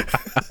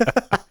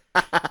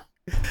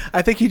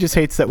 I think he just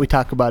hates that we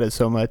talk about it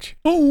so much.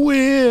 Oh,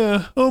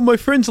 yeah. Oh, my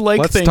friends like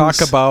things. Let's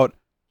talk about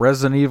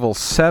Resident Evil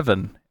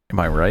 7. Am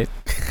I right?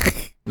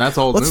 That's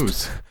old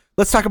news.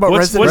 Let's talk about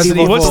Resident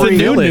Evil 3. What's the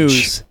new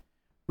news?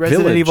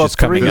 Resident Evil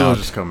 3 Village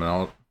is coming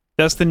out.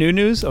 That's the new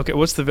news? Okay,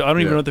 what's the... I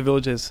don't even know what the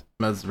Village is.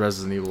 That's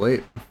Resident Evil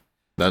 8.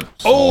 That's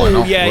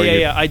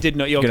yeah. I did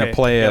know. You're going to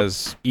play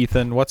as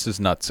Ethan. What's his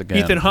nuts again?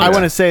 Ethan Hunt. I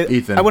want to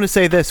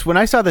say this. When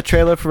I saw the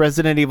trailer for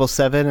Resident Evil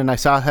 7 and I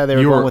saw how they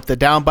were going with the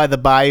down by the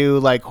bayou,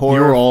 like horror,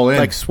 you were all in.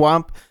 like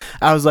swamp,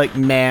 I was like,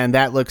 man,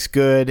 that looks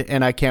good,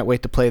 and I can't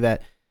wait to play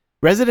that.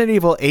 Resident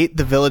Evil 8,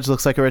 The Village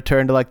looks like a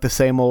return to like the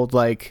same old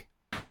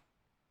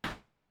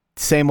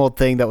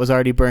thing that was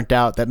already burnt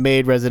out that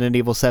made Resident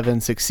Evil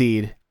 7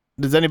 succeed.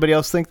 Does anybody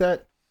else think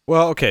that?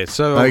 Well, okay,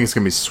 so I think it's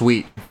going to be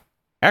sweet.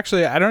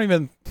 Actually, I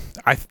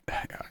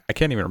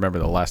can't even remember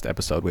the last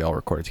episode we all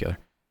recorded together.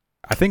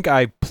 I think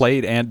I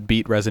played and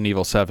beat Resident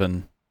Evil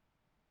 7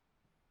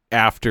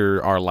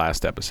 after our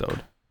last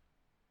episode.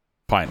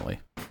 Finally.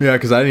 Yeah,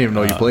 because I didn't even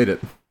know you played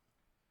it.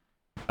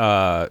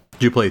 Did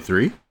you play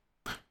 3?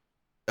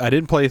 I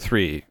didn't play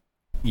 3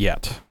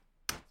 yet.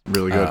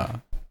 Really good.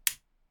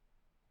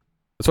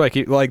 That's why I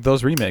keep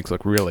those remakes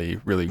look really,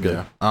 really good.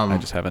 Yeah. I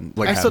just haven't.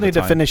 I still need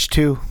to finish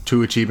 2.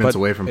 2 achievements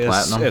away from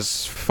platinum.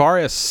 As far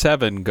as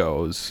 7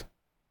 goes,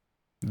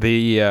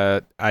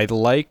 I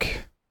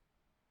like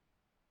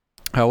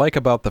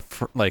about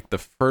the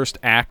first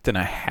act and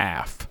a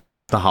half.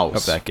 The house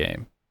of that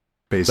game,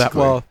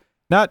 basically.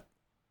 Not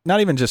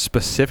even just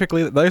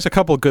specifically. There's a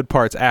couple good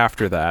parts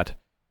after that,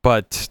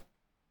 but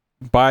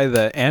by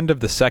the end of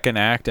the second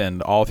act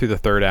and all through the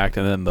third act,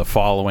 and then the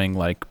following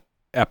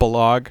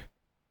epilogue.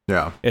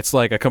 Yeah, it's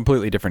like a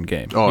completely different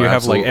game. Oh, you have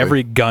absolutely.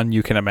 every gun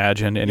you can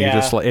imagine, and you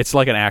just it's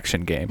like an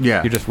action game.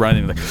 Yeah, you're just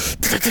running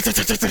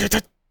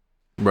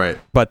right.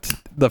 But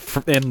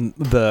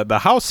the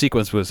house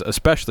sequence was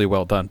especially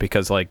well done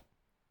because I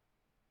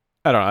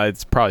don't know,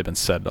 it's probably been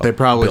said they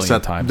probably a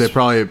billion times. They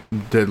probably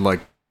did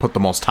put the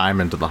most time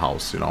into the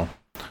house.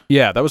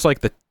 Yeah, that was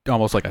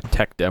almost like a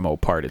tech demo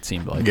part. It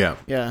seemed like.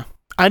 Yeah.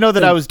 I know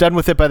that I was done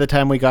with it by the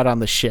time we got on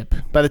the ship.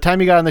 By the time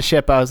you got on the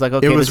ship, I was like,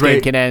 okay, this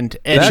game can end.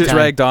 That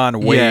dragged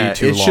on way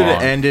too long. It should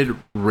have ended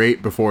right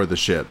before the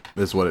ship,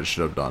 is what it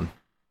should have done.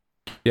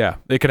 Yeah,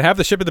 they could have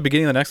the ship at the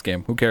beginning of the next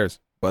game. Who cares?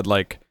 But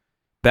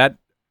that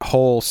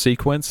whole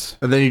sequence.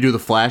 And then you do the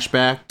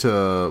flashback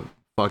to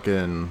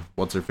fucking,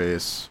 what's her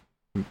face?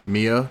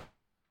 Mia?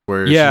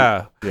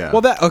 Yeah.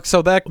 Well, they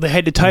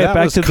had to tie it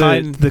back to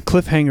the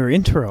cliffhanger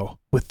intro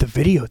with the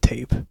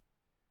videotape.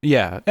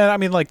 Yeah, and I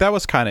mean, like, that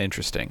was kind of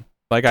interesting.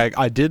 Like,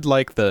 I did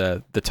like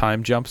the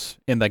time jumps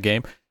in the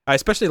game. I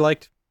especially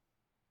liked,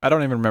 I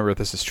don't even remember if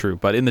this is true,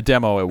 but in the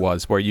demo it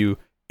was, where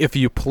if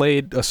you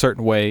played a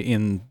certain way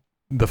in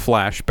the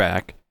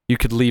flashback, you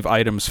could leave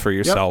items for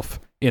yourself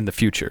in the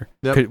future.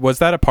 Yep. Was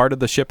that a part of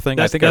the ship thing?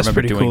 I think I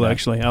remember doing cool, that.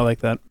 Actually. I like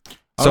that.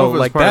 So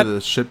like part of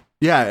the ship.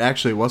 Yeah, it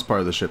actually was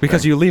part of the ship.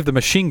 Because you leave the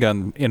machine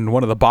gun in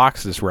one of the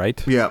boxes,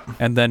 right? Yeah.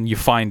 And then you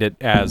find it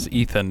as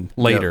Ethan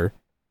later. Yep.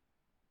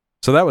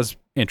 So that was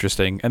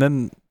interesting. And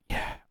then,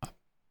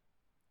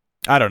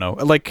 I don't know,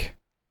 like,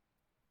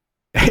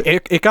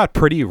 it got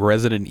pretty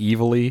Resident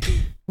Evil-y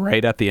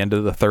right at the end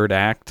of the third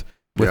act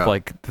with,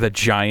 like, the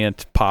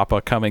giant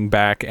Papa coming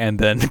back and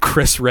then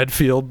Chris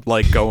Redfield,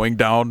 like, going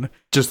down.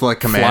 Just like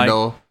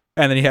Commando. Flying.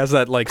 And then he has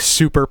that, like,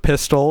 super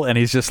pistol, and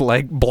he's just,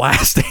 like,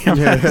 blasting him.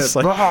 Yeah.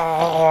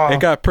 Like,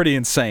 it got pretty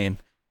insane.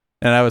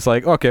 And I was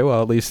like, okay,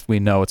 well, at least we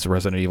know it's a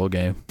Resident Evil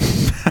game,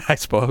 I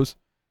suppose.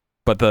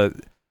 But the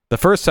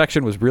first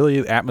section was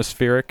really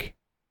atmospheric,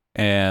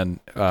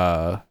 and,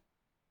 I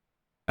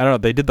don't know,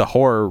 they did the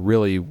horror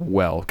really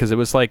well, because it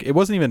was, like, it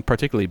wasn't even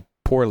particularly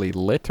poorly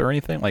lit or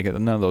anything. Like,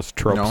 none of those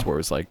tropes where it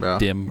was, like,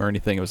 dim or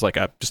anything. It was, like,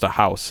 just a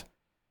house.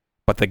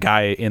 But the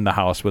guy in the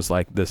house was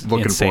like this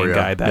insane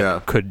guy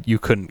that you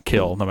couldn't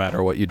kill no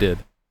matter what you did.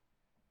 It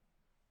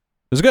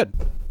was good.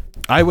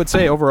 I would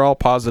say overall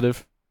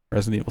positive.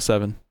 Resident Evil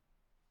 7.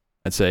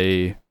 I'd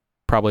say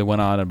probably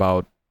went on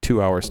about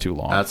 2 hours too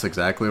long. That's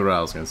exactly what I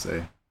was going to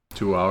say.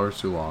 2 hours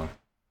too long.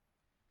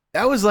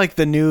 That was like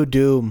the new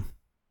Doom.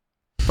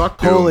 Fuck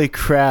Doom. Holy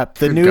crap.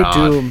 The new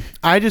Doom.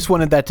 I just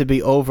wanted that to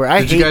be over.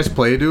 Did you guys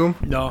play Doom?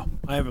 No,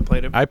 I haven't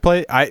played it.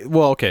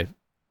 Okay.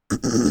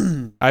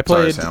 I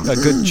played a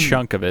good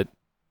chunk of it.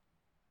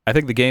 I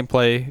think the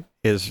gameplay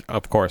is,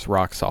 of course,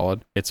 rock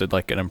solid. It's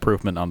like an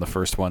improvement on the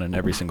first one in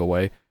every single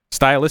way.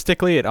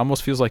 Stylistically, it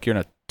almost feels like you're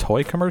in a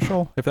toy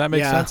commercial, if that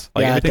makes sense.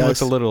 Like, everything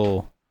looks a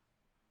little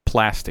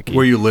plasticky.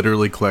 Where you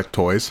literally collect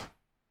toys?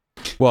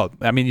 Well,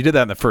 I mean, you did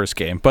that in the first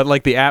game, but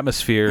like the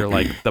atmosphere,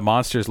 like the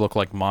monsters look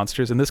like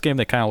monsters. In this game,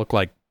 they kind of look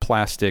like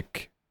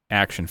plastic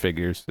action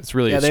figures. It's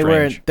really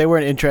strange. They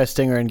weren't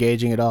interesting or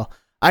engaging at all.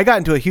 I got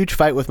into a huge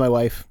fight with my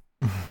wife.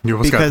 You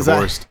almost got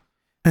divorced.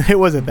 It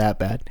wasn't that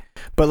bad,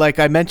 but like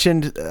I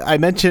mentioned,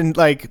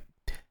 like,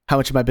 how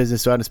much of my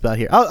business do I want to spill out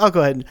here? I'll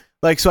go ahead.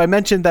 So I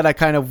mentioned that I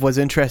kind of was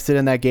interested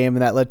in that game,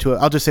 and that led to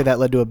I'll just say that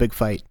led to a big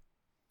fight,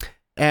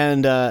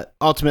 and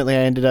ultimately I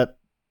ended up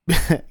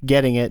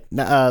getting it,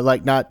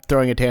 like not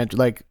throwing a tantrum.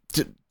 Like,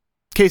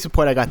 case in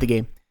point, I got the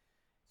game,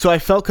 so I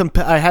felt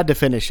I had to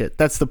finish it.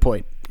 That's the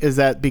point. Is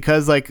that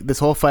because like this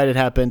whole fight had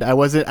happened, I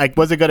wasn't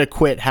gonna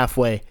quit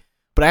halfway,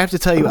 but I have to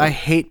tell you, I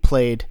hate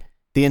played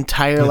the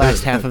entire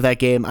last half of that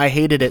game. I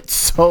hated it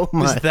so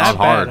much. Is that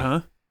bad,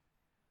 huh?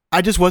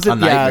 I just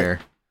wasn't. A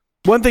nightmare.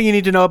 One thing you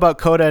need to know about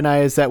Coda and I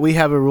is that we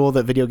have a rule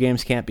that video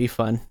games can't be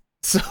fun.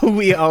 So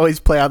we always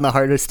play on the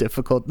hardest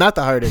difficult. Not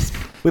the hardest.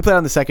 We played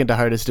on the second to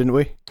hardest, didn't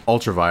we?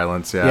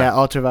 Ultraviolence, yeah. Yeah,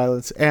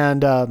 ultraviolence.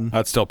 And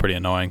that's still pretty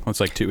annoying. It's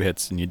like 2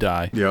 hits and you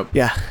die. Yep.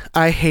 Yeah.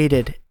 I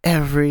hated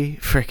every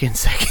freaking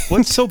second.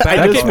 What's so bad?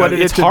 I just wanted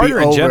it's it to harder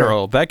be in over.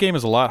 general. That game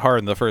is a lot harder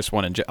than the first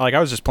one. Like, I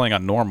was just playing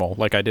on normal,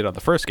 like I did on the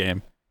first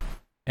game.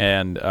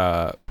 And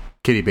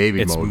kitty baby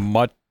it's mode.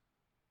 Much.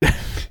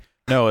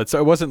 No, it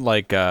wasn't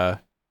like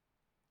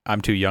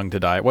I'm too young to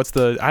die.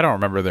 I don't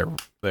remember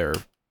their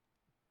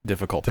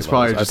difficulty. It's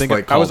probably levels. just I think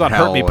like I was on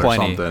Hell Hurt Me or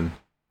Plenty. something.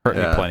 Hurt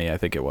Me Plenty, I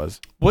think it was.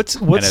 What's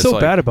so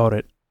bad about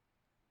it?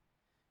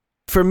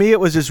 For me, it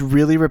was just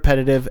really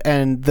repetitive,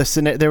 and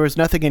there was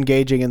nothing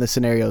engaging in the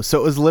scenarios. So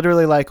it was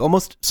literally like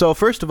almost. So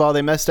first of all,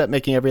 they messed up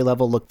making every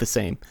level look the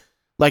same.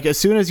 Like, as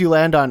soon as you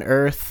land on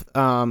Earth,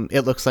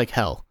 it looks like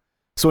hell.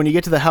 So when you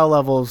get to the hell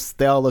levels,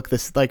 they all look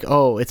like,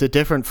 oh, it's a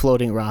different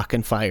floating rock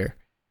and fire.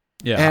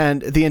 Yeah.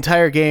 And the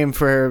entire game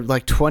for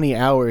like 20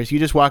 hours, you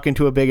just walk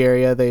into a big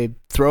area, they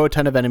throw a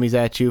ton of enemies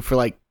at you for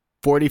like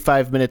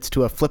 45 minutes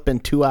to a flippin'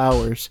 2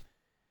 hours.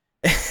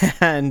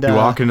 And you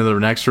walk into the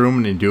next room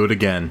and you do it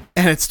again.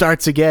 And it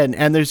starts again.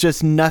 And there's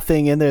just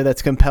nothing in there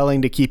that's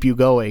compelling to keep you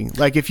going.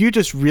 Like, if you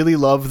just really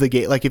love the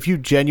game, like if you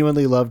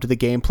genuinely loved the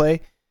gameplay,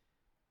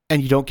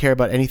 and you don't care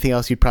about anything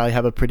else, you'd probably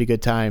have a pretty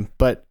good time.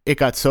 But it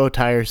got so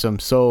tiresome,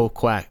 so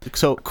quack.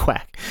 So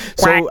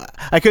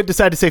I couldn't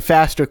decide to say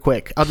fast or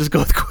quick. I'll just go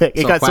with quick.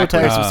 It got so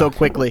tiresome so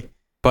quickly.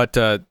 But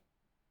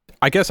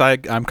I guess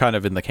I'm kind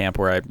of in the camp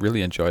where I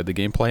really enjoyed the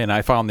gameplay, and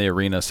I found the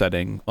arena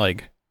setting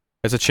like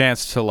as a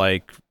chance to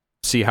like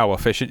see how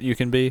efficient you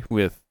can be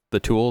with the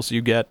tools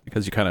you get,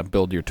 because you kind of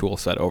build your tool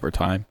set over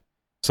time.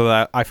 So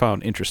that I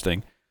found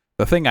interesting.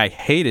 The thing I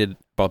hated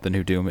about the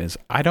new Doom is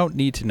I don't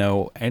need to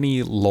know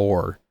any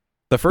lore.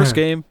 The first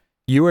game,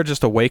 you were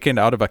just awakened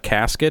out of a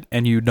casket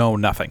and you know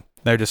nothing.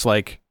 They're just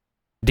like,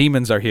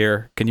 demons are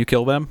here. Can you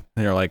kill them?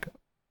 And you're like,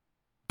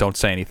 don't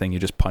say anything. You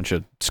just punch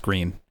a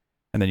screen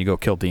and then you go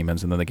kill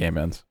demons and then the game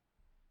ends.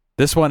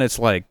 This one, it's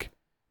like,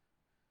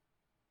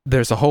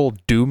 there's a whole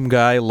Doom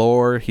guy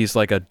lore. He's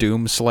like a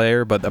Doom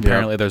Slayer, but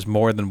apparently there's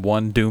more than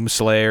one Doom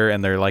Slayer,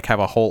 and they're like have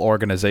a whole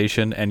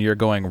organization, and you're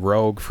going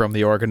rogue from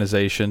the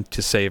organization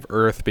to save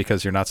Earth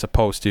because you're not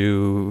supposed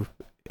to.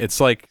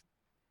 It's like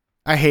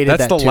I hated that.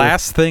 That's the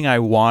last thing I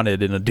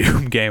wanted in a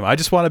Doom game. I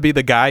just want to be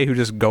the guy who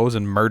just goes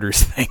and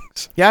murders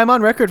things. Yeah, I'm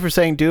on record for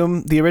saying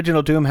Doom, the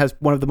original Doom, has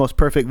one of the most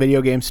perfect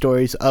video game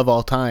stories of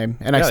all time,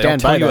 and I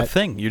stand by that. They don't tell you a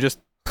thing. You just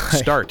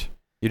start.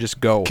 You just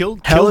go.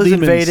 Hell is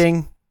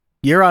invading.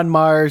 You're on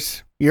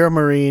Mars. You're a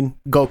Marine.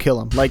 Go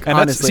kill him. Like, and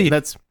honestly,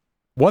 that's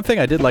one thing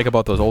I did like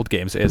about those old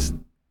games is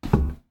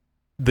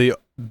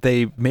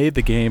they made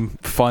the game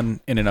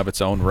fun in and of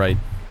its own right.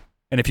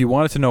 And if you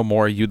wanted to know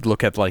more, you'd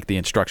look at like the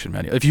instruction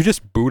manual. If you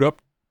just boot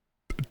up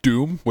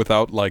Doom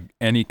without like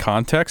any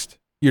context,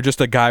 you're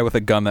just a guy with a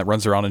gun that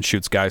runs around and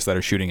shoots guys that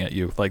are shooting at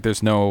you. Like,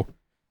 there's no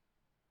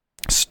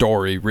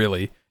story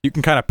really. You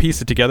can kind of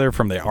piece it together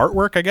from the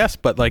artwork, I guess,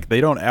 but like they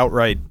don't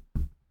outright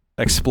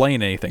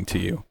explain anything to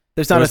you.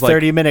 There's not a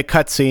 30-minute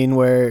cutscene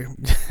where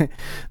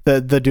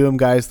the Doom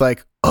guy's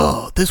like,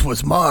 "Oh, this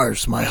was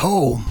Mars, my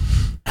home.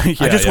 I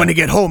just want to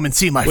get home and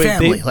see my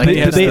family."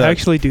 Did they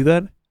actually do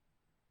that?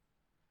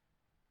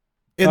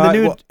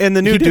 In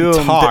the new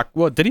Doom, talk.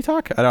 Well, did he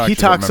talk? I don't. He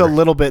talks a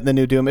little bit in the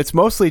new Doom. It's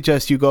mostly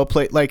just you go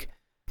play. Like,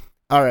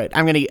 all right,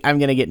 I'm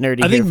gonna get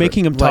nerdy. I think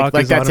making him talk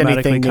is that's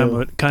automatically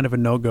kind of a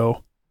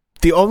no-go.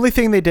 The only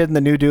thing they did in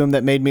the new Doom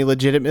that made me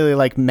legitimately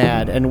like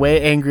mad and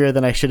way angrier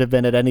than I should have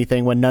been at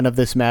anything when none of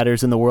this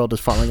matters and the world is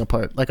falling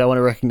apart. Like, I want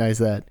to recognize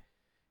that.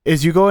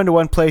 Is you go into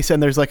one place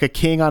and there's like a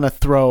king on a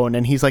throne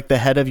and he's like the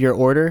head of your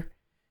order,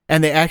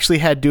 and they actually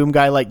had Doom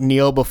guy like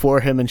kneel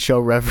before him and show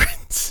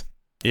reverence.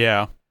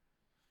 Yeah.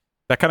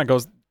 That kind of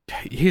goes.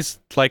 He's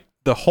like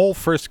the whole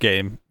first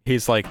game.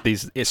 He's like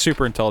these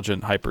super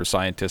intelligent hyper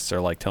scientists are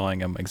like telling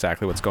him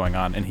exactly what's going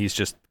on, and he's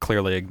just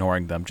clearly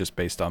ignoring them just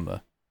based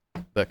on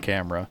the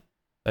camera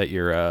that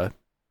you're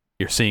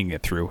seeing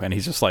it through, and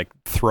he's just like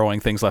throwing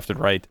things left and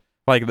right.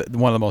 Like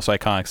one of the most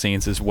iconic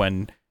scenes is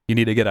when you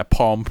need to get a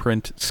palm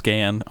print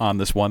scan on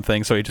this one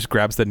thing, so he just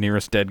grabs the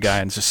nearest dead guy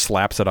and just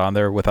slaps it on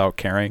there without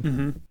caring.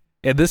 Mm-hmm.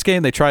 In this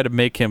game, they try to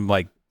make him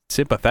like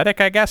sympathetic,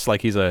 I guess,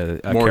 like he's a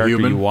character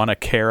human. You want to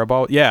care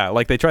about. Yeah,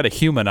 like they try to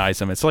humanize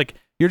him. It's like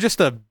you're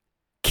just a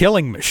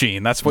killing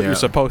machine. That's what you're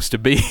supposed to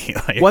be.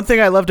 Like, one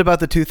thing I loved about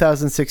the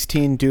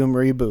 2016 Doom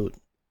reboot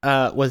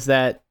was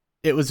that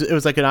it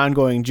was like an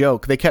ongoing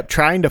joke. They kept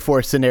trying to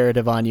force the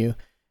narrative on you,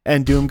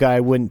 and Doom guy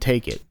wouldn't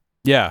take it.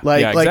 Yeah,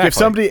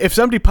 exactly. if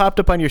somebody popped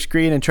up on your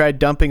screen and tried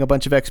dumping a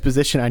bunch of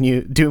exposition on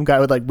you, Doom guy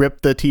would like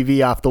rip the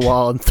TV off the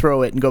wall and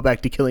throw it and go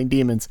back to killing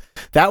demons.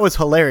 That was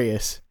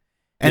hilarious.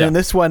 And in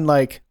this one,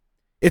 like,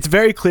 it's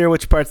very clear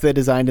which parts they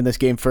designed in this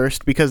game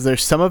first, because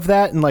there's some of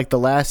that in like the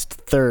last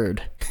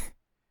third.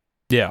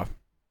 Yeah.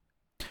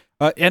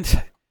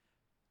 And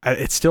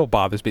it still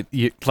bothers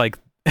me.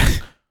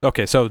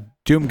 Okay, so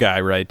Doom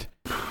guy, right?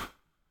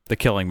 The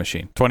killing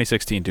machine.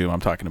 2016 Doom I'm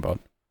talking about.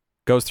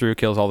 Goes through,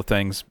 kills all the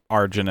things,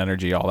 Argent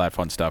energy, all that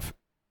fun stuff.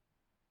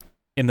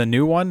 In the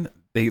new one,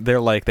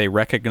 they're like, they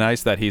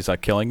recognize that he's a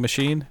killing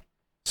machine.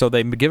 So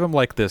they give him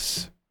like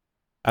this,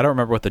 I don't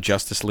remember what the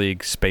Justice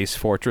League Space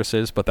Fortress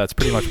is, but that's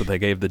pretty much what they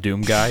gave the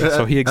Doom guy.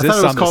 So he exists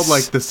on this... I thought it was called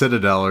like the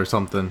Citadel or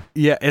something.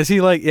 Yeah, is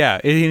he like... Yeah,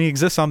 he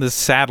exists on this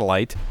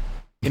satellite,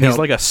 and he's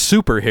like a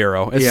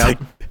superhero. It's like,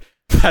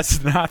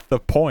 that's not the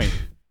point.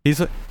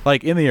 He's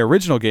like, in the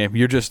original game,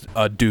 you're just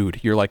a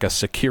dude. You're like a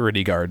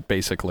security guard,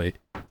 basically,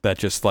 that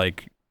just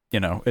like, you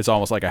know, it's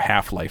almost like a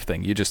Half-Life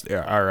thing. You just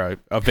are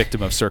a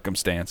victim of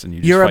circumstance,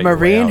 and you're a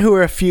Marine who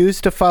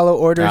refused to follow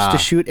orders to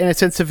shoot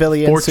innocent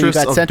civilians. Fortress,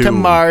 so you got sent to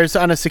Mars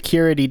on a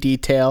security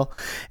detail,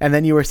 and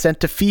then you were sent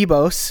to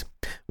Phobos,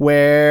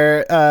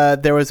 where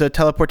there was a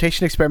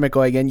teleportation experiment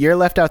going in. You're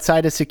left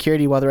outside as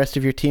security while the rest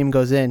of your team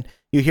goes in.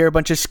 You hear a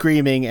bunch of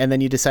screaming, and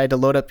then you decide to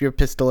load up your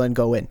pistol and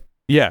go in.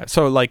 Yeah,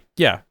 so like,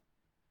 yeah,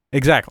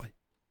 exactly.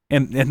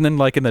 And then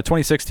like in the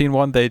 2016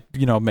 one, they,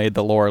 you know, made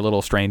the lore a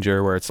little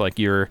stranger, where it's like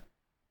you're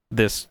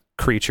this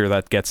creature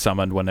that gets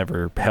summoned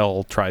whenever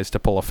hell tries to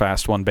pull a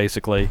fast one,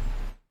 basically.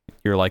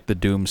 You're like the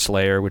Doom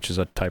Slayer, which is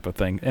a type of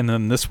thing. And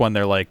then this one,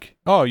 they're like,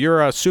 oh,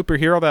 you're a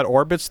superhero that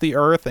orbits the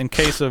Earth in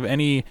case of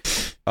any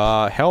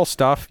hell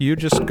stuff. You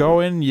just go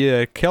in,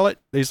 you kill it.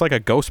 He's like a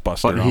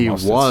Ghostbuster. But he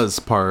was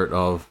part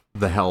of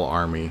the Hell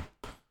Army.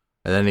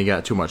 And then he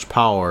got too much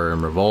power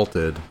and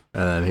revolted.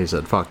 And then he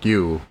said, fuck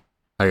you.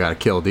 I gotta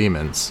kill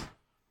demons.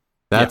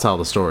 That's how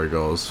the story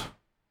goes.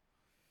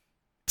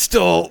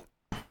 Still...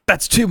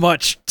 That's too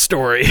much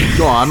story.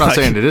 No, I'm not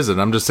saying it isn't.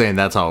 I'm just saying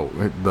that's how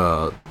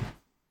the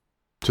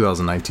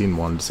 2019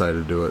 one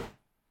decided to do it.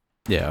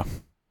 Yeah.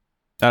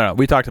 I don't know.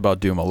 We talked about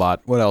Doom a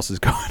lot. What else is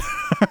going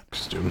on?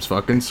 Doom's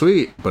fucking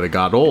sweet, but it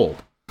got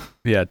old.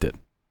 Yeah, it did.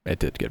 It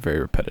did get very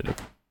repetitive.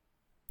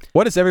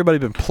 What has everybody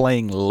been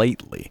playing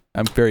lately?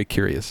 I'm very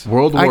curious.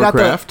 World of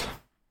Warcraft.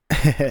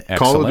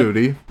 Call of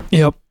Duty.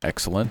 Yep.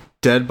 Excellent.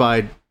 Dead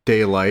by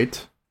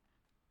Daylight.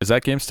 Is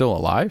that game still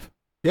alive?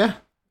 Yeah.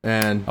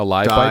 And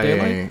Alive by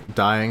Daylight?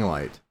 Dying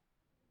Light.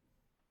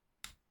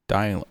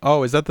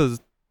 Oh, is that the...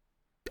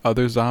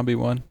 other zombie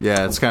one?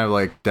 Yeah, it's kind of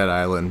like Dead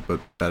Island, but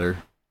better.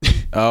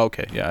 Oh,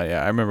 okay. Yeah.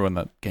 I remember when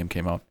that game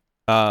came out.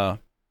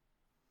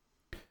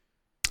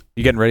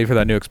 You getting ready for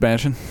that new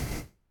expansion?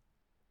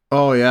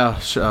 Oh, yeah.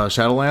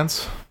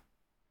 Shadowlands?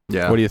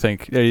 Yeah. What do you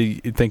think?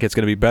 You think it's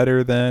going to be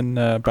better than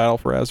Battle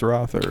for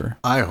Azeroth? Or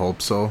I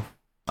hope so.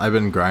 I've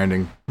been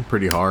grinding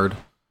pretty hard,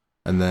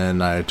 and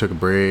then I took a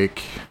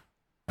break,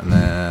 and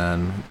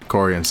then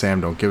Corey and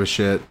Sam don't give a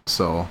shit,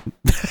 so...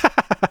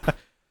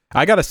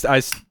 I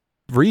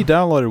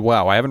re-downloaded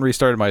WoW. I haven't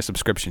restarted my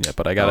subscription yet,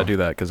 but I got to do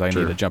that because I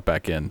need to jump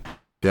back in.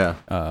 Yeah.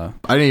 I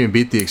didn't even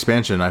beat the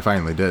expansion. I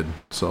finally did.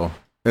 So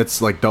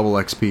it's like double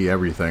XP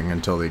everything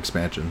until the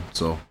expansion.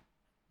 So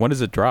when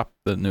does it drop,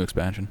 the new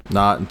expansion?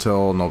 Not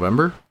until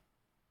November.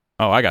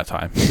 Oh, I got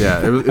time.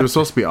 Yeah, it was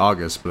supposed to be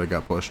August, but it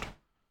got pushed.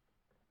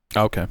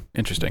 Okay,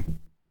 interesting.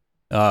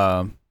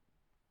 I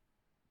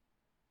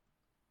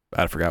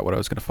forgot what I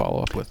was going to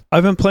follow up with.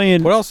 I've been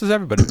playing... What else is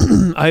everybody?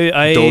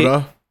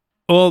 Dota.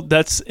 Well,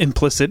 that's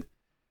implicit.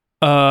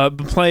 Been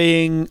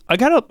playing... I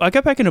got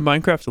back into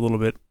Minecraft a little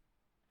bit.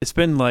 It's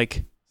been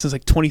since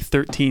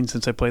 2013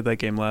 since I played that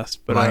game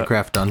last. But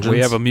Minecraft Dungeons. We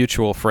have a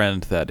mutual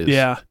friend that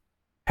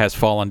has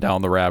fallen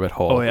down the rabbit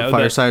hole. Oh, yeah.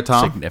 Fireside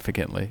Tom?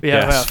 Significantly.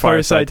 Yeah, yes,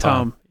 Fireside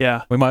Tom.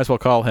 Yeah. We might as well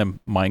call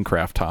him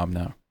Minecraft Tom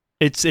now.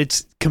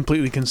 It's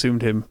completely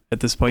consumed him at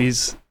this point.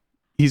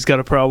 He's got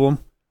a problem.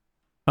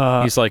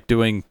 He's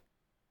doing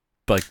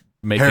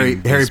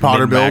making Harry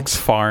Potter builds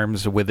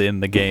farms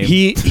within the game.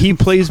 He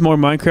plays more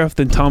Minecraft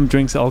than Tom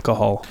drinks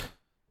alcohol.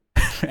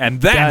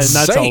 And that's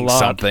saying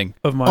something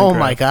of Minecraft. Oh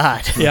my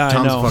god! Yeah,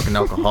 Tom's I know. Fucking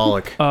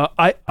alcoholic.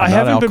 I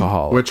haven't been.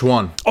 Which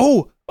one?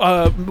 Oh,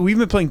 we've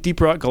been playing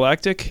Deep Rock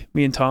Galactic.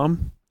 Me and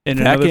Tom and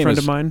another friend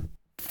of mine.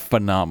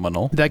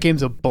 Phenomenal. That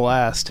game's a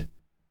blast.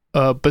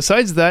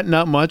 Besides that,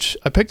 not much.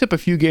 I picked up a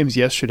few games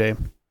yesterday.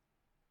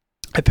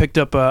 I picked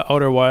up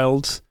Outer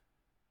Wilds,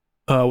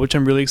 which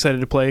I'm really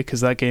excited to play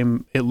because that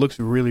game, it looks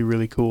really,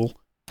 really cool.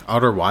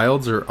 Outer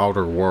Wilds or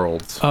Outer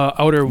Worlds?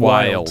 Outer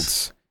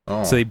Wilds.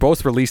 Oh. So they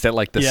both released at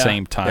the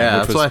same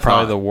time, which was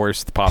probably the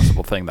worst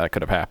possible thing that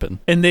could have happened.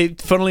 And they,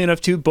 funnily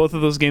enough, too, both of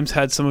those games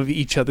had some of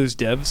each other's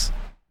devs.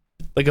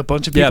 A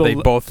bunch of people. Yeah,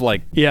 they both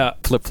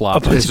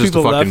flip-flopped. It's just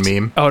a fucking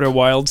meme. Outer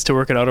Wilds to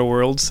work at Outer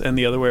Worlds and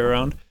the other way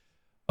around.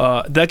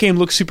 That game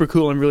looks super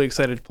cool. I'm really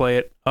excited to play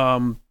it.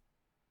 I'll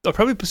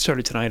probably start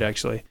it tonight,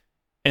 actually.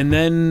 And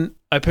then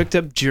I picked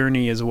up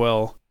Journey as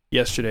well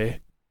yesterday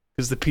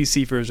because the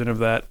PC version of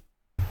that.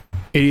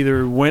 It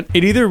either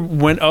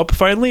went up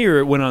finally or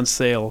it went on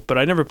sale, but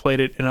I never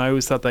played it, and I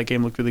always thought that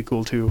game looked really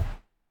cool too.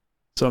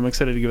 So I'm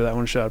excited to give that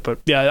one a shot. But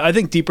yeah, I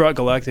think Deep Rock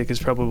Galactic is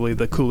probably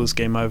the coolest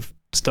game I've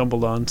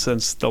stumbled on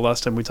since the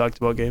last time we talked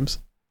about games.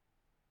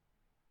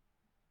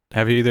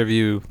 Have either of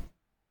you...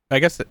 I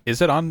guess,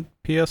 is it on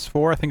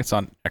PS4? I think it's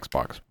on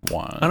Xbox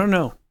One. I don't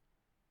know.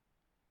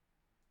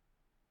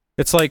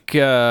 It's like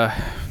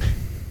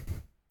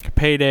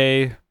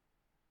Payday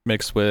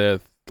mixed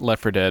with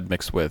Left 4 Dead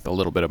mixed with a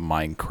little bit of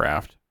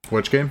Minecraft.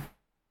 Which game?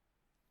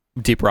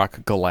 Deep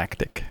Rock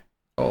Galactic.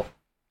 Oh.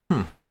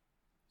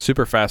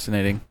 Super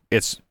fascinating.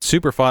 It's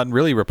super fun,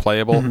 really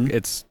replayable.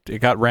 Mm-hmm. It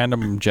got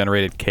random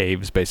generated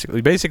caves, basically.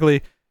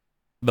 Basically,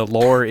 the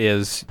lore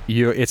is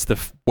it's the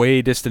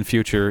way distant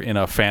future in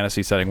a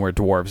fantasy setting where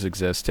dwarves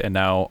exist, and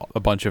now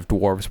a bunch of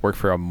dwarves work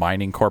for a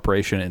mining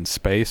corporation in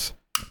space,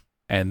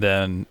 and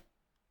then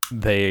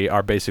they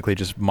are basically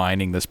just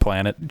mining this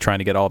planet, trying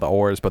to get all the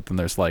ores, but then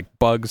there's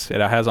bugs. It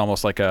has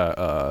almost like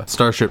a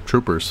Starship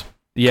Troopers.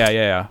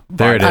 Yeah.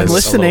 There it is. I'm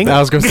listening.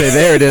 I was going to say,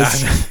 there it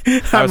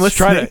is. I was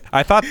trying to.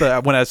 I thought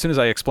that as soon as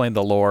I explained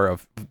the lore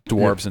of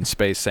dwarves in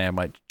space, Sam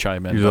might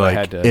chime in. You're I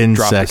had to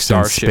drop the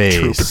Starship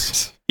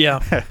Troopers.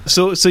 Yeah.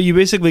 So you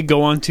basically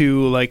go on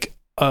to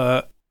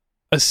a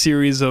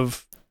series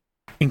of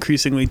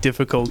increasingly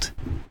difficult,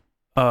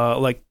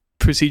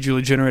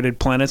 procedurally generated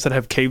planets that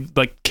have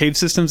cave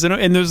systems in it,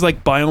 and there's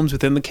biomes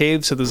within the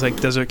caves. So there's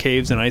desert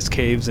caves and ice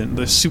caves, and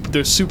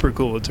they're super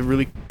cool. It's a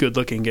really good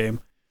looking game.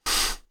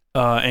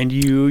 And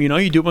you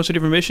do a bunch of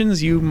different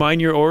missions. You mine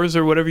your ores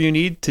or whatever you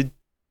need to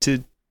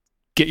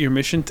get your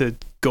mission to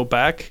go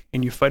back,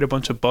 and you fight a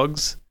bunch of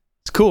bugs.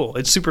 It's cool.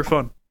 It's super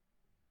fun.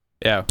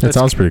 Yeah, it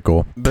sounds pretty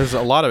cool. There's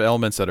a lot of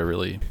elements that are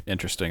really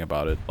interesting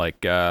about it.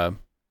 The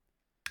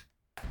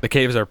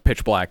caves are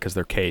pitch black because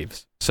they're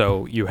caves.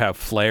 So you have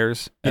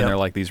flares, and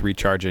they're these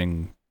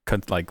recharging,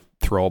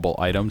 throwable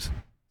items.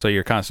 So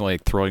you're constantly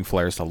throwing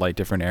flares to light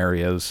different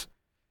areas.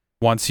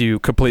 Once you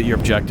complete your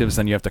objectives,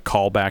 then you have to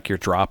call back your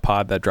drop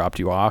pod that dropped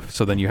you off.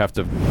 So then you have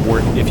to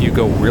work. If you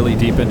go really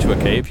deep into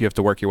a cave, you have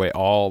to work your way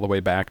all the way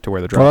back to where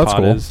the drop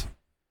pod is.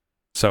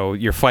 So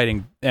you're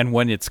fighting, and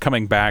when it's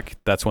coming back,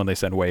 that's when they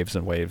send waves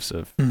and waves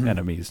of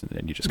enemies,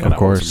 and you just kind of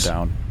hold them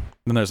down. And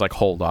then there's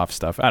hold off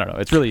stuff. I don't know.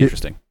 It's really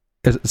interesting.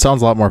 It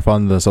sounds a lot more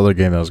fun than this other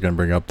game that I was going to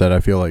bring up that I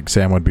feel like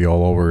Sam would be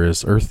all over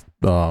is Earth.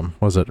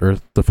 Was it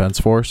Earth Defense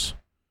Force?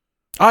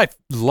 I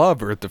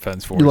love Earth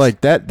Defense Force. You're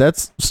like that.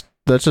 That's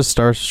just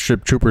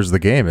Starship Troopers, the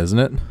game, isn't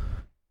it?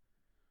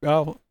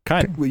 Oh,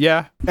 kind of.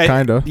 Yeah.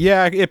 Kind of.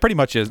 Yeah, it pretty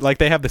much is.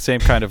 They have the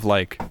same kind of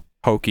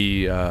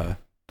hokey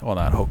well,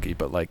 not hokey,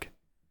 but like,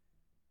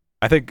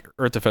 I think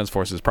Earth Defense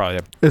Force is probably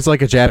it's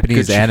like a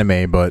Japanese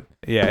anime, but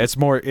yeah,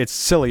 it's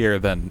sillier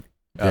than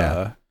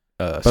but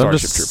Starship I'm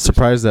just Troopers.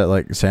 surprised that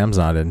like Sam's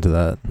not into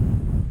that.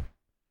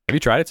 Have you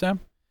tried it, Sam?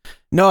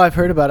 No, I've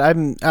heard about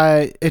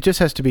it. It just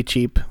has to be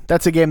cheap.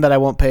 That's a game that I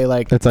won't pay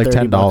like it's like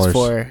 $10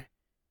 for.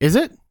 Is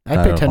it?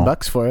 I'd pay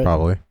 $10 for it.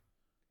 Probably.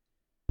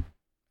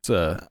 It's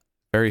a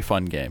very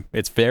fun game.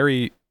 It's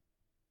very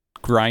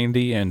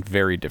grindy and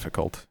very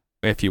difficult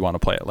if you want to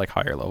play at like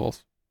higher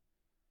levels,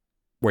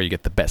 where you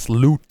get the best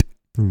loot.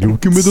 Give me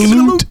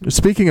the loot.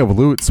 Speaking of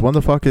loots, when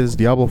the fuck is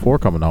Diablo 4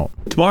 coming out?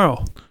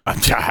 Tomorrow.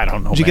 I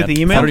don't know. Did you get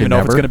the email? I don't even know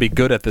if it's going to be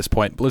good at this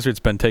point. Blizzard's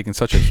been taking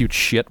such a huge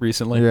shit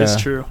recently. Yeah.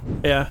 It's true.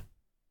 Yeah.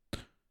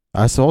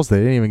 I suppose they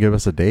didn't even give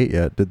us a date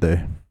yet, did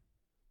they?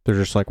 They're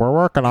just like, we're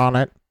working on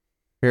it.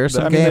 Here's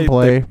some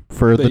gameplay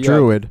for the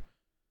Druid.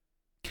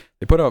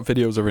 They put out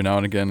videos every now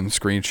and again and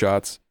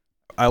screenshots.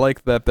 I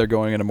like that they're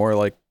going in a more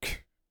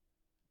like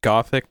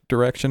gothic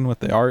direction with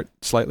the art,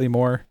 slightly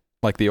more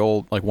like the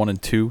old like 1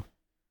 and 2.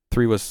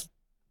 3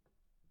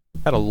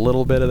 had a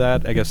little bit of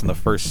that, I guess, in the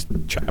first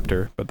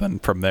chapter, but then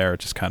from there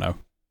it just kind of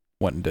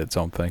went and did its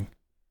own thing.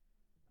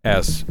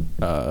 As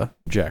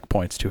Jack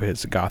points to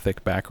his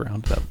gothic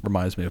background, that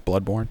reminds me of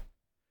Bloodborne.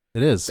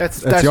 It is.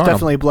 That's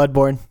definitely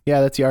Bloodborne.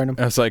 Yeah, that's Yharnam.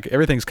 It's like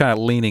everything's kind of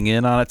leaning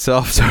in on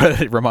itself, so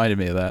it reminded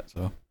me of that.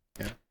 So,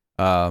 yeah.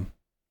 I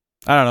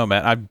don't know,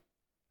 man.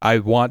 I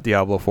want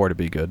Diablo 4 to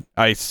be good.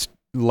 I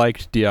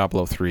liked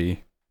Diablo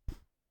 3.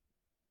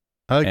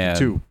 I like it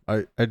too.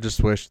 I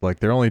just wish like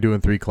they're only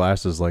doing 3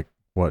 classes. Like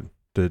what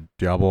did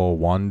Diablo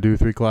 1 do?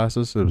 3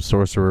 classes? It was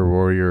Sorcerer,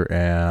 Warrior,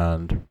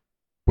 and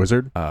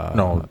Wizard.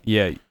 No,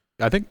 yeah,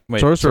 I think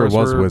Sorcerer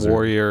was Wizard,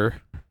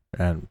 Warrior,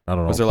 and I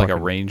don't know. Was there like a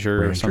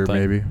Ranger or something?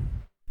 Maybe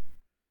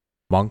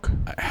Monk.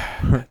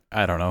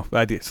 I don't know.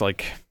 It's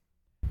like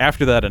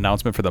after that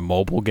announcement for the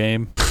mobile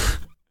game,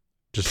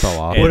 just fell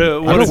off. What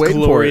a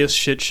glorious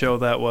shit show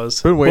that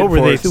was. What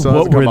were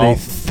they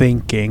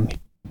thinking?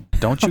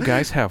 Don't you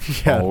guys have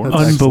phones?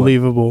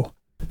 Unbelievable.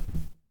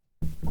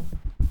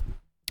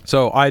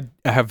 So I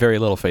have very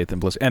little faith in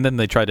Blizzard. And then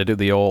they tried to do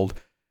the old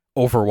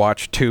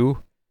Overwatch 2.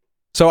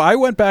 So I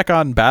went back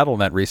on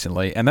Battle.net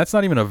recently, and that's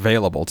not even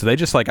available. Do they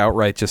just like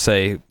outright just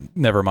say,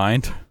 never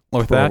mind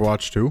with that?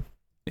 Overwatch 2?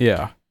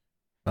 Yeah.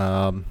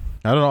 I don't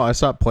know. I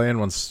stopped playing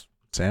once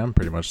Sam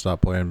pretty much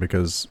stopped playing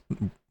because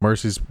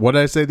Mercy's... What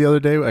did I say the other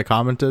day? I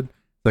commented,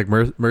 like,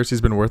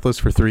 Mercy's been worthless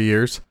for 3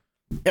 years.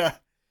 Yeah.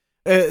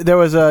 There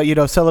was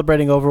a,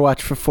 celebrating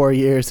Overwatch for 4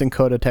 years, and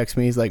Coda texts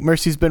me. He's like,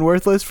 Mercy's been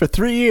worthless for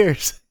 3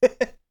 years.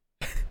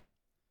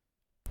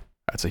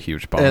 That's a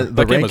huge bummer.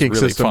 The ranking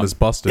system is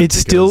busted.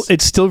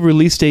 It's still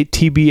release date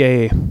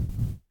TBA.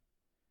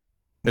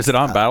 Is it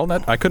on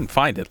Battle.net? I couldn't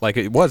find it. Like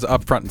it was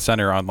up front and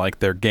center on like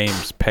their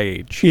games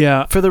page.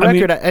 Yeah. For the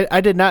record,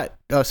 I did not.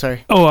 Oh,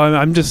 sorry. Oh,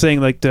 I'm just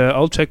saying. Like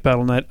I'll check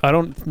Battle.net. I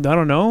don't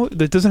know.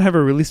 That doesn't have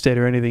a release date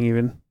or anything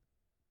even.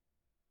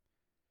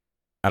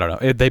 I don't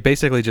know. They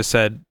basically just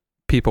said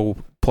people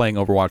playing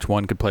Overwatch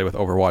 1 could play with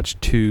Overwatch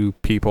 2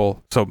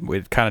 people. So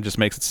it kind of just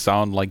makes it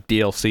sound like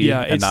DLC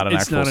and not an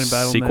actual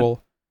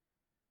sequel.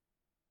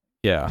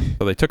 Yeah,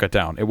 so they took it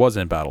down. It was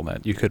in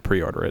Battle.net. You could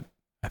pre-order it,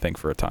 I think,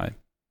 for a time.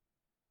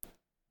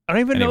 I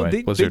don't even know.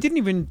 They didn't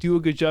even do a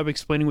good job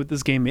explaining what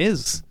this game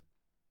is.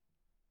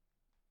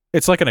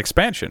 It's like an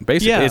expansion.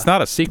 Basically, yeah. It's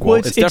not a sequel. Well,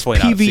 it's definitely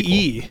PvE. Not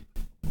a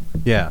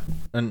sequel. Yeah.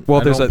 And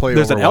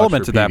there's an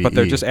element to that, but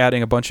they're just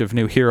adding a bunch of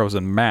new heroes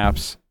and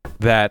maps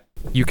that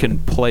you can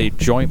play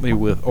jointly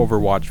with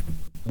Overwatch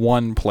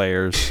 1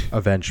 players.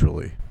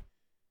 Eventually.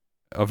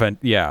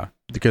 Yeah.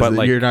 Because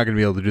you're not going to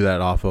be able to do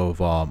that off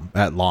of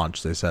at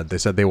launch. They said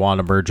they want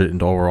to merge it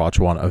into Overwatch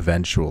 1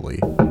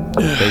 eventually.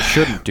 They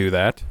shouldn't do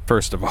that.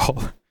 First of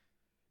all,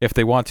 if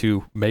they want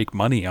to make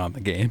money on the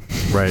game,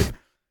 right?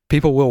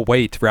 People will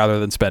wait rather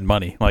than spend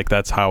money. Like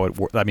that's how it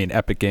works. I mean,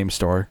 Epic Game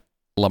Store,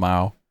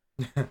 Lamau.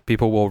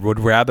 People would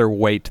rather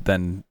wait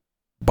than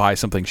buy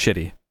something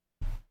shitty.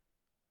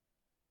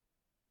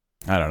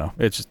 I don't know.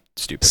 It's just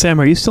stupid. Sam,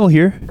 are you still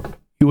here?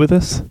 You with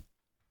us?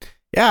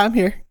 Yeah, I'm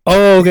here.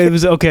 Oh, okay. It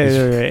was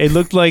okay. It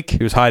looked like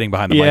he was hiding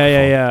behind the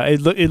microphone. Yeah.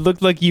 It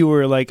looked like you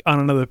were like on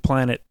another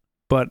planet,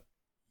 but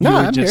you were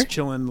I'm just here.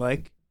 chilling.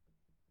 Like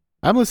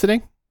I'm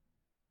listening.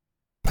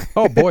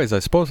 Oh, boys, I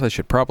suppose I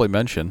should probably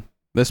mention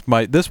this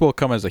will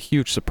come as a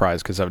huge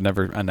surprise because I've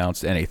never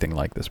announced anything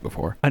like this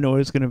before. I know what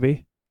it's going to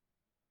be.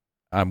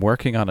 I'm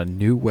working on a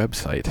new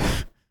website.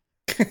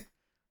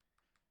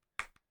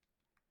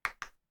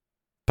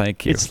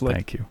 Thank you. It's slick.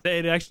 Thank you.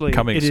 It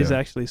is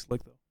actually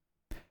slick though.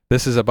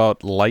 This is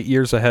about light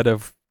years ahead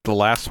of the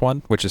last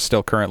one, which is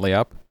still currently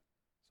up.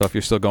 So if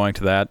you're still going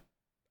to that,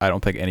 I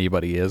don't think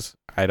anybody is.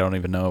 I don't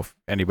even know if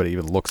anybody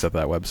even looks at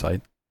that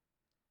website.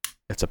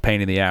 It's a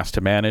pain in the ass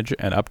to manage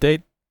and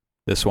update.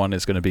 This one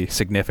is going to be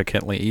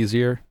significantly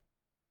easier.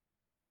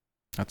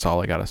 That's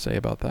all I got to say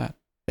about that.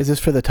 Is this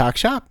for the talk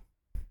shop?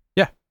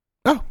 Yeah.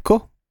 Oh,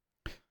 cool.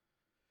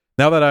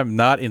 Now that I'm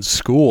not in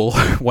school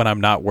when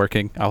I'm not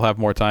working, I'll have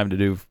more time to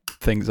do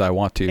things I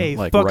want to, hey,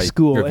 like fuck write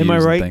school. reviews Am I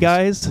and right, things.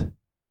 guys?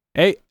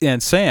 Hey,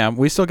 and Sam,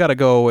 we still got to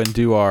go and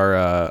do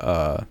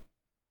our.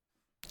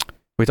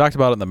 We talked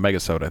about it in the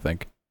Megasode, I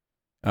think,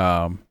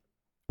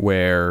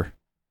 where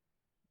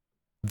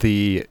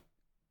the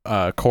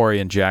Corey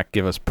and Jack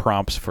give us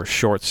prompts for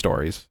short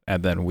stories,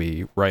 and then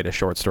we write a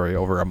short story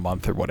over a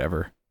month or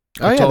whatever.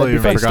 Oh yeah, totally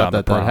that'd be fun.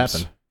 forgot that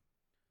happened.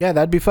 Yeah,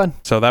 that'd be fun.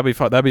 So that'd be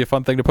fun. That'd be a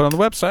fun thing to put on the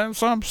website.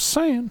 So I'm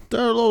saying,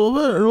 a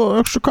little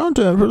extra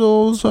content for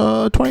those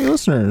 20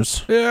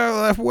 listeners.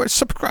 Yeah,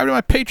 subscribe to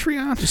my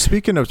Patreon.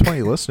 Speaking of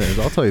 20 listeners,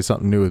 I'll tell you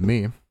something new with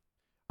me.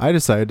 I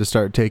decided to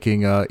start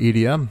taking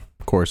EDM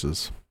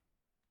courses,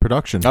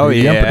 production. Oh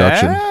EDM yeah,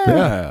 production.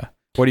 Yeah.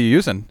 What are you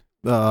using?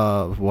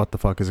 What the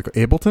fuck is it called?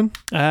 Ableton?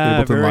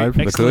 Ableton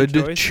Live.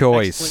 Good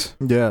choice.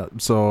 Yeah,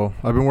 so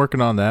I've been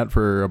working on that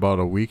for about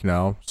a week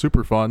now.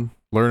 Super fun.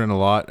 Learning a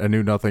lot. I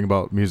knew nothing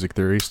about music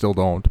theory, still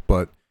don't,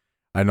 but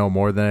I know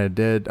more than I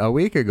did a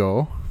week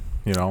ago.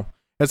 You know,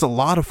 it's a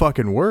lot of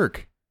fucking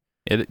work.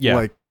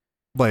 Yeah.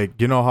 Like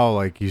you know how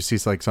like you see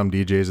like some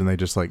DJs and they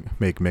just like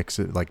make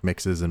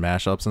mixes and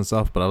mashups and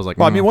stuff. But I was like,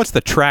 well, I mean, once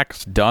the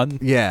track's done,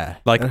 yeah,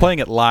 like playing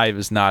it live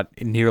is not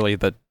nearly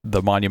the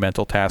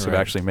monumental task of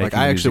actually making.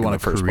 Like I actually want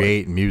to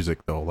create place. music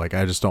though. Like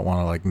I just don't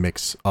want to like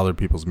mix other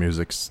people's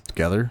musics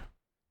together.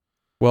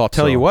 Well, I'll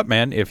tell you what,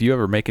 man. If you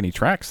ever make any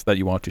tracks that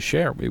you want to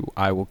share,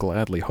 I will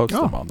gladly host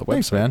them on the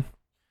website. Thanks,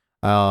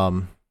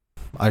 man.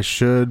 I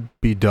should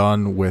be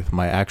done with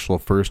my actual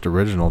first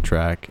original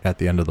track at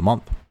the end of the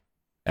month.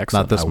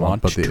 Excellent. Not this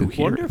month, but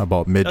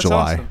about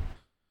mid-July. Awesome.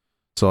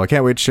 So I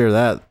can't wait to share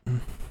that.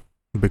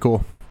 It'd be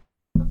cool.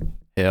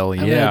 Hell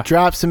yeah. I'm gonna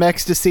drop some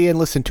ecstasy and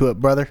listen to it,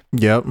 brother.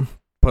 Yep.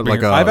 Put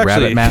like a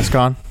rabbit mask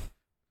on.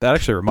 That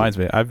actually reminds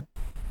me.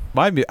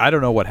 I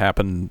don't know what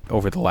happened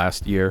over the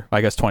last year.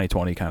 I guess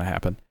 2020 kind of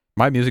happened.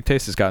 My music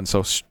taste has gotten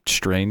so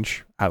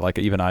strange. I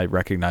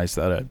recognize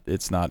that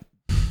it's not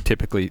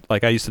typically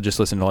like I used to just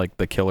listen to like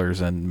The Killers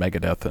and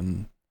Megadeth,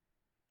 and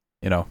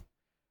you know,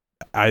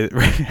 I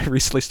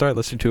recently started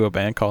listening to a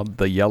band called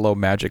the Yellow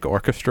Magic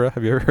Orchestra.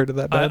 Have you ever heard of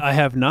that band? I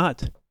have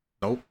not.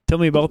 Nope. Tell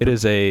me about it.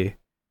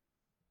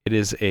 It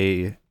is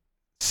a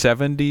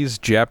 70s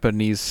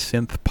Japanese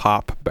synth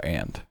pop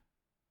band.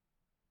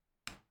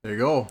 There you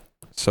go.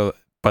 So.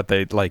 But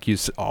they like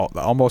use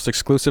almost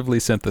exclusively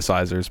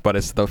synthesizers, but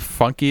it's the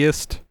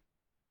funkiest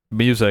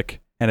music,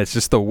 and it's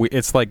just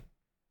it's like.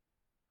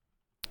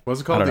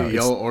 What's it called? The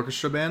Yellow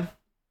Orchestra Band?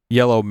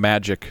 Yellow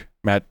Magic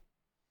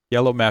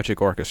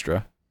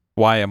Orchestra,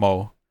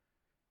 YMO.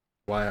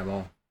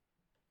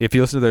 If you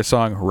listen to their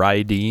song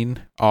Rydeen,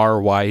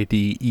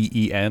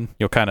 Rydeen,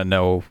 you'll kind of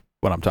know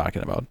what I'm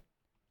talking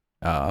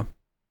about.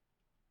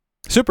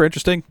 Super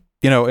interesting,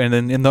 you know. And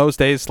in those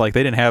days, like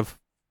they didn't have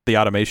the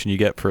automation you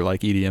get for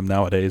like EDM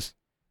nowadays,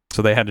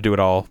 so they had to do it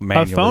all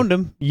manually. I found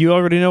him. You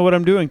already know what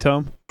I'm doing,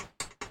 Tom.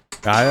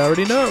 I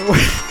already know.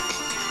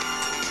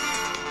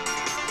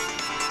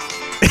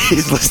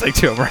 He's listening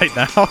to him right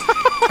now.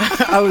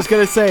 I was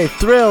gonna say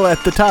Thrill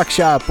at the Talk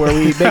Shop, where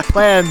we make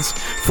plans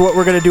for what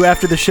we're gonna do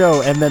after the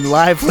show, and then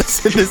live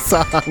listen to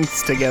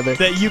songs together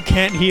that you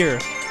can't hear.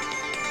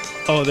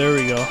 Oh, there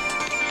we go.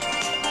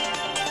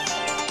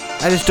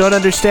 I just don't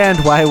understand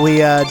why we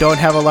don't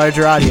have a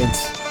larger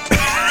audience.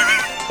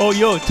 Oh,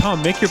 yo,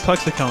 Tom, make your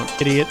Plex account,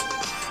 idiot.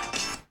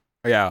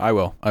 Yeah, I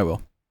will.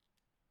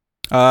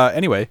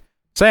 Anyway,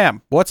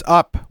 Sam, what's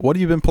up? What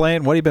have you been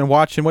playing? What have you been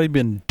watching? What have you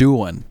been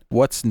doing?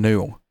 What's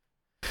new?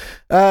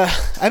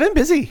 I've been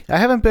busy.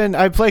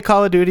 I play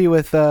Call of Duty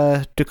with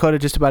Dakota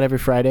just about every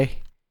Friday.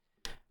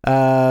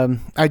 I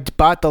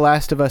bought The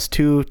Last of Us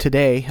 2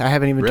 today. I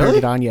haven't even turned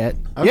it on yet.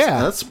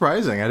 That's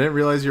surprising. I didn't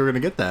realize you were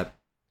going to get that.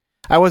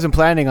 I wasn't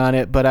planning on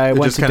it, but I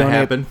went to donate.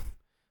 Happened.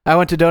 I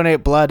went to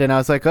donate blood, and I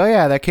was like, oh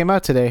yeah, that came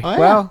out today. Oh, yeah.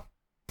 Well,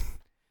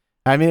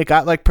 I mean, it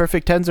got like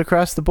perfect 10s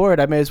across the board.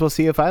 I may as well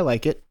see if I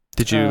like it.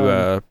 Did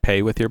you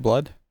pay with your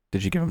blood?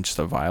 Did you give him just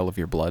a vial of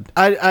your blood?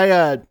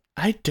 I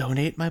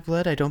donate my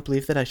blood. I don't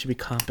believe that I should be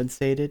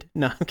compensated.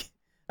 No.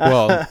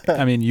 Well,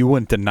 I mean, you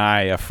wouldn't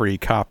deny a free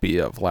copy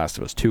of Last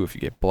of Us 2 if you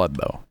get blood,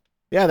 though.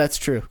 Yeah, that's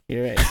true.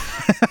 You're right.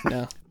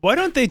 No. Why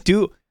don't they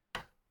do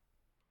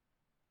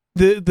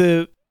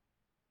the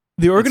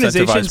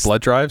organizations incentivized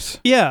blood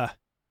drives? Yeah.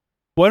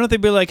 Why don't they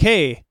be like,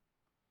 hey,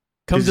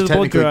 come to the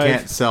blood drive?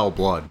 Can't sell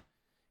blood.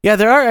 Yeah,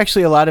 there are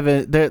actually a lot of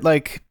it.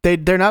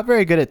 They're not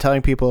very good at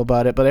telling people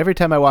about it, but every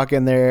time I walk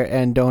in there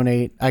and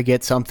donate, I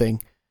get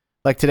something.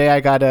 Like today,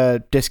 I got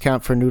a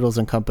discount for Noodles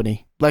and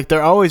Company. Like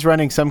they're always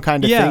running some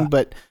kind of thing,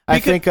 but I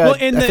think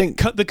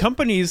the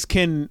companies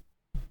can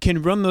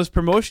run those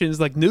promotions.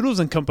 Like Noodles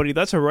and Company,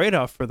 that's a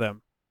write-off for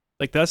them.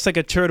 Like that's like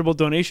a charitable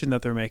donation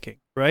that they're making,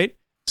 right?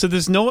 So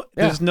there's no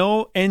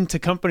end to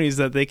companies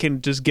that they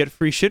can just get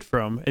free shit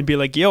from and be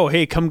like, yo,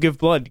 hey, come give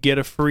blood, get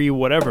a free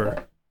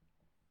whatever.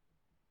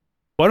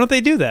 Why don't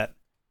they do that?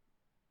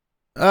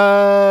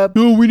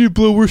 No, we need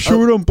blood. We're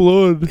short on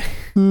blood.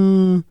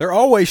 They're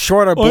always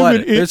short on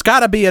blood. There's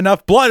got to be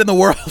enough blood in the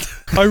world.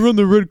 I run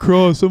the Red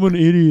Cross. I'm an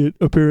idiot,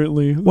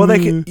 apparently. Well, they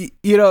can,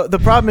 the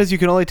problem is you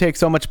can only take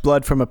so much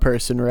blood from a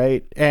person,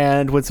 right?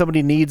 And when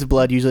somebody needs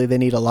blood, usually they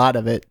need a lot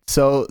of it.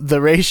 So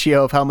the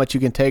ratio of how much you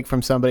can take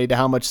from somebody to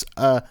how much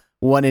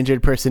one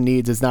injured person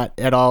needs is not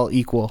at all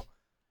equal.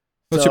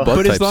 What's your blood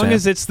but type, as long Sam?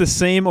 as it's the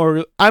same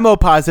or... I'm O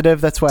positive,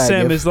 that's why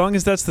Sam, as long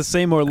as that's the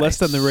same or less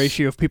than the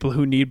ratio of people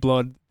who need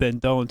blood than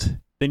don't,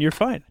 then you're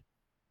fine.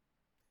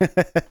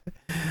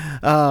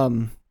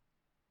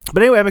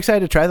 But anyway, I'm excited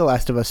to try The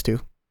Last of Us 2.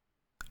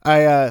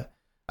 I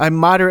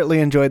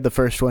moderately enjoyed the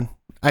first one.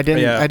 I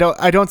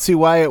don't see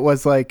why it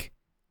was like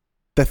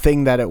the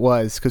thing that it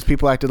was, because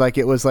people acted like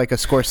it was like a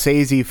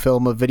Scorsese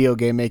film of video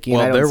game making.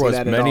 Well, and I don't there see was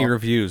that at many all.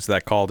 reviews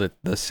that called it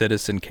the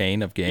Citizen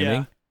Kane of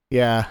gaming.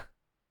 Yeah.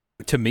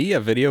 To me, a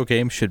video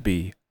game should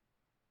be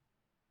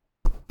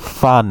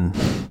fun.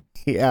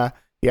 Yeah.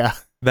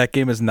 That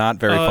game is not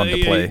very fun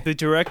to play. The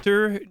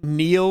director,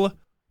 Neil,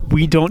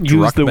 we don't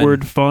use the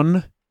word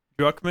fun,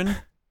 Druckmann.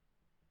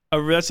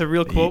 That's a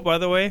real quote, by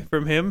the way,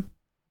 from him.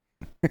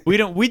 We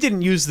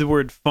didn't use the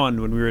word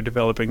fun when we were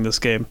developing this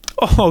game.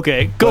 Oh,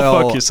 okay,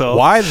 fuck yourself.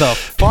 Why the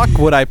fuck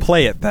would I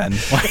play it then?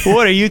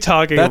 What are you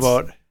talking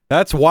about?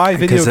 That's why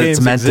video games exist.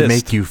 It's meant to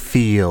make you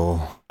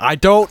feel. I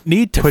don't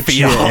need to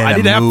feel. I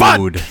need to have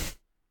fun.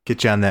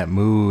 Get you on that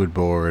mood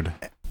board.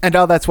 And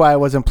that's why I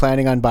wasn't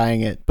planning on buying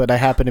it, but I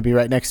happened to be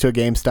right next to a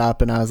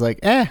GameStop, and I was like,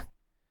 I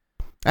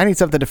need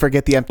something to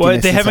forget the emptiness.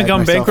 What, they haven't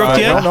gone bankrupt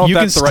yet? You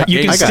can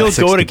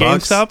still go to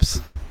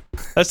GameStops?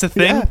 That's the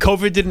thing? Yeah.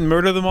 COVID didn't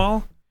murder them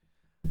all?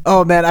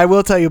 Oh, man, I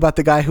will tell you about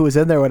the guy who was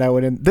in there when I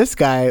went in. This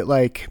guy,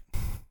 like,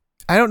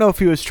 I don't know if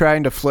he was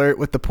trying to flirt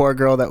with the poor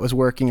girl that was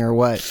working or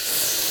what,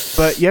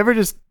 but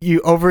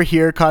you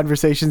overhear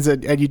conversations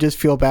and you just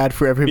feel bad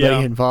for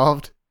everybody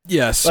involved.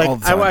 Yes, like, all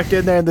the time. I walked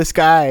in there and this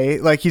guy,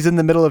 like, he's in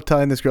the middle of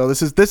telling this girl,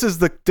 this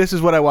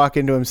is what I walk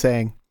into him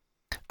saying.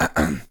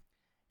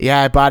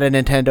 Yeah, I bought a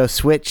Nintendo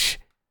Switch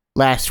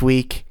last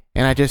week,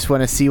 and I just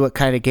want to see what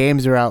kind of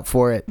games are out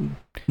for it. And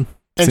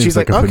Seems she's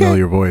like, a okay.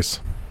 familiar voice.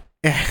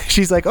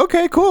 She's like,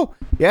 okay, cool.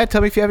 Yeah,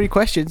 tell me if you have any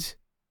questions.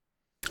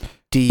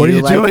 Do What are you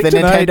you like doing the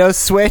tonight? Nintendo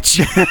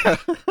Switch?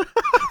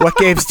 What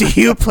games do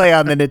you play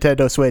on the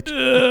Nintendo Switch?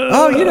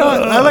 Oh,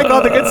 I like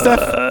all the good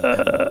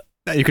stuff.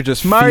 You could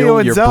just Mario feel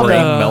and your Zelda.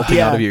 brain melting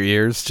Yeah. out of your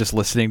ears just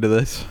listening to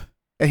this.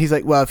 And he's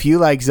like, well, if you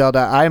like Zelda,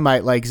 I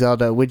might like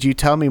Zelda. Would you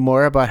tell me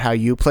more about how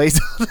you play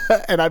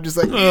Zelda? And I'm just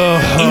like, In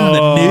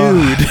the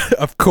nude,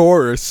 of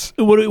course.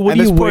 What do And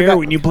this you poor wear guy-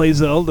 when you play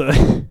Zelda?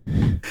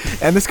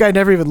 and this guy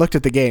never even looked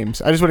at the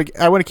games. I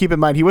want to keep in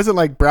mind, he wasn't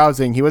like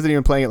browsing. He wasn't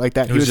even playing it like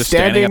that. He was just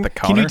standing at the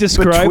counter. Can you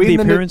describe Between the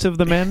the appearance of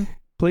the man,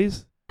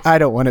 please? I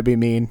don't want to be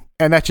mean.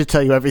 And that should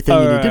tell you everything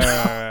you need to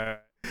know.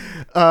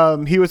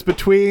 He was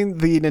between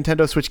the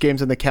Nintendo Switch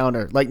games and the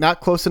counter, like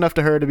not close enough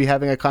to her to be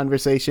having a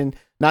conversation,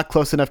 not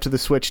close enough to the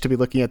Switch to be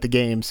looking at the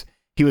games.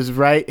 He was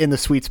right in the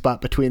sweet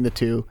spot between the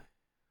two,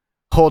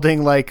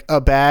 holding like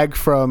a bag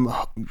from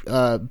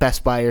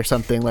Best Buy or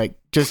something,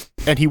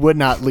 and he would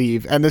not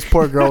leave. And this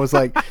poor girl was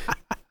like,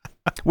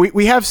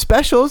 we have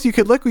specials. You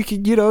could look, we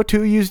could,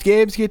 2 used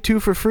games, get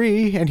 2 for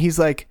free. And he's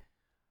like,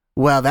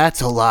 well,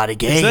 that's a lot of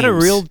games. Is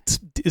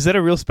that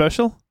a real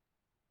special?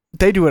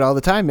 They do it all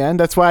the time, man.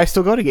 That's why I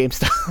still go to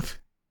GameStop.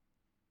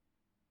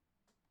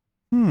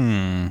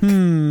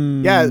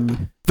 Yeah,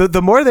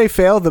 the more they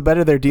fail, the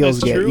better their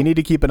deals get. You need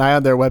to keep an eye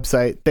on their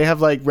website. They have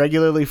like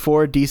regularly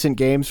 4 decent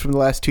games from the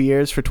last 2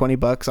 years for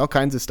 $20, all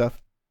kinds of stuff.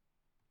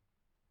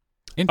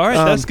 All right,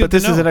 that's good. But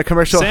this isn't a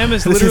commercial. Sam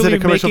is this literally isn't a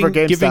commercial for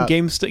giving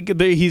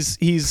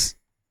GameStop.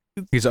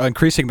 He's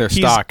increasing their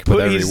stock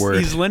with every word.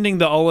 He's lending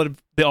the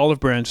olive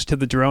branch to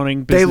the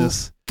drowning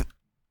business.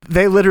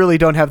 They literally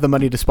don't have the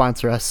money to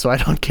sponsor us, so I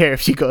don't care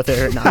if you go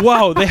there or not.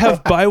 Wow, they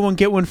have buy one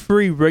get one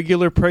free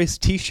regular price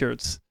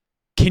T-shirts.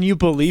 Can you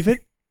believe it?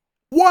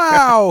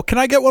 Wow! Can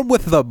I get one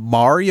with the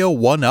Mario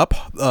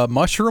 1-Up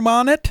mushroom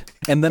on it,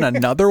 and then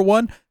another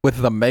one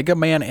with the Mega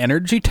Man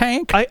energy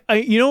tank? I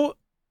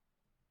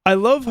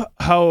love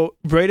how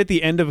right at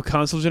the end of a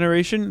console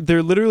generation,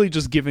 they're literally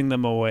just giving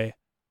them away.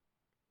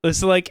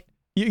 It's like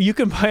you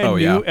can buy a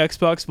new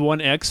Xbox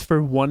One X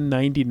for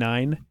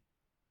 $199.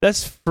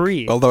 That's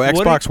free. Although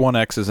Xbox One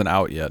X isn't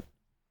out yet.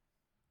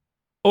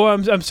 Oh,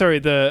 I'm sorry.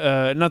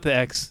 The not the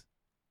X.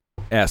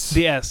 S.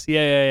 The S.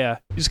 Yeah.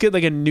 You just get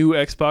like a new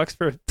Xbox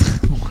for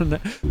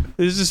one.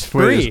 This is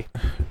free.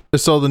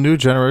 So the new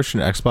generation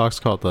Xbox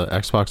called the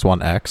Xbox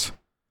One X.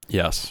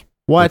 Yes.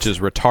 What? Which is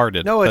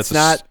retarded. No, it's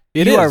not.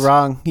 You are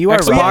wrong. You are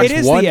Xbox wrong. It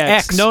is One the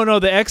X. X. No,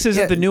 the X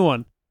isn't the new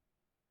one.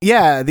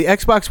 Yeah, the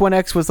Xbox One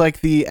X was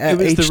like the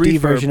was the HD refurb.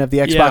 version of the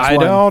Xbox Yeah,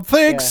 One. I don't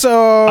think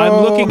so.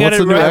 I'm looking at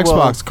What's it the new right.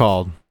 Xbox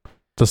called?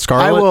 The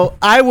Scarlet?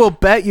 I will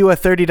bet you a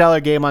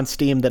 $30 game on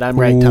Steam that I'm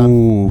right, Tom.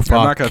 Ooh, I'm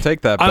fuck. not going to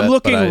take that bet. I'm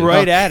looking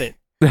right at it.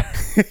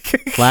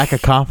 Lack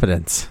of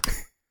confidence.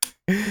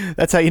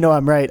 That's how you know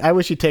I'm right. I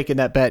wish you'd taken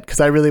that bet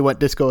because I really want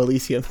Disco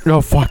Elysium.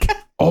 Oh, fuck.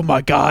 Oh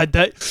my God,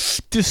 that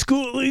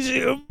Disco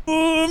Elysium!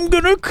 I'm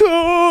gonna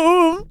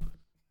come.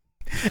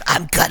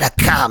 I'm gonna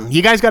come.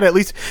 You guys got to at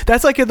least.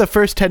 That's like in the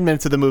first 10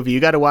 minutes of the movie. You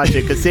got to watch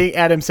it because seeing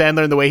Adam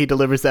Sandler and the way he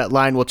delivers that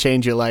line will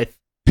change your life.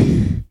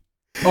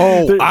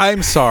 Oh,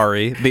 I'm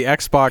sorry. The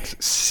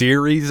Xbox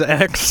Series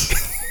X.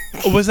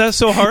 Was that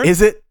so hard?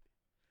 Is it?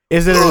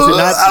 Is it or is it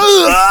not?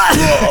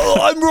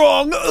 I'm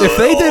wrong. If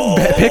they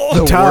didn't pick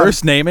the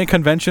worst naming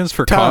conventions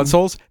for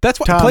consoles, that's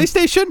what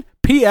PlayStation,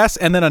 PS,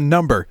 and then a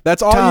number.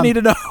 That's all you need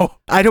to know.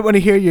 I don't want to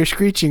hear your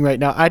screeching right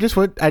now. I just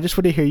want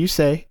to hear you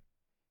say,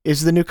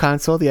 "Is the new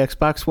console the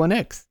Xbox One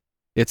X?"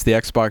 It's the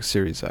Xbox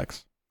Series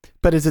X.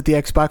 But is it the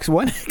Xbox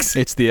One X?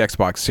 It's the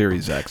Xbox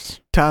Series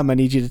X. Tom, I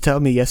need you to tell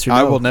me yes or no.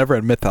 I will never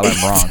admit that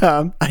I'm wrong.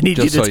 Tom, I need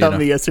you to tell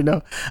me yes or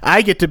no.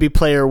 I get to be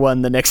player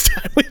one the next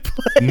time we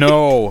play.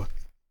 No.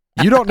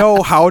 You don't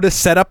know how to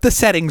set up the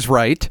settings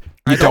right.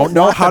 You don't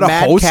know how to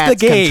host the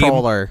game.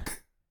 Controller.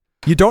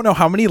 You don't know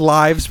how many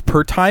lives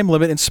per time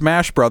limit in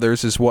Smash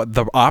Brothers is what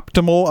the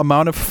optimal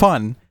amount of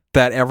fun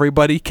that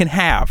everybody can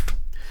have.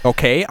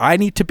 Okay? I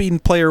need to be in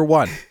player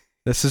one.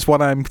 This is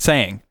what I'm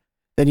saying.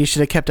 Then you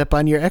should have kept up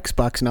on your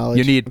Xbox knowledge.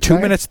 You need 2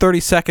 minutes, 30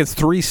 seconds,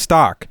 3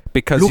 stock,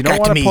 because you don't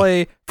want to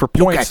play for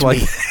points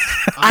like...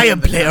 I am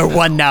player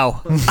one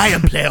now. I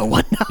am player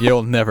one now.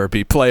 You'll never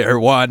be player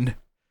one.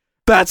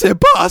 That's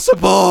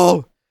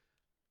impossible!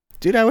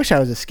 Dude, I wish I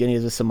was as skinny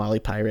as a Somali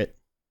pirate.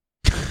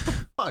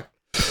 Fuck.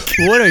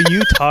 What are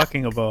you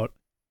talking about?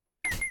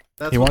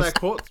 That's what that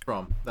quote's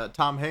from. That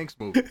Tom Hanks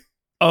movie.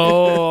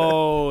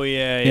 Oh,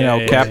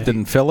 yeah.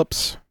 Captain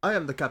Phillips. I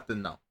am the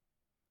captain now.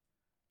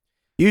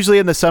 Usually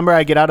in the summer,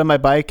 I get out on my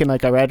bike and I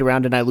ride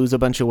around and I lose a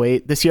bunch of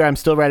weight. This year, I'm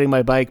still riding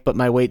my bike, but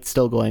my weight's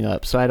still going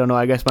up. So I don't know.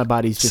 I guess my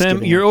body's just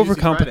Sam, you're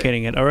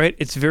overcomplicating it, all right?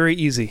 It's very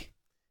easy.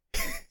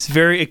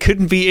 It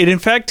couldn't be. It in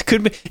fact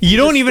could be. You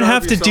don't even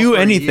have to do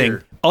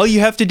anything. All you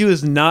have to do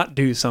is not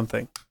do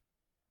something.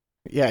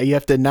 Yeah, you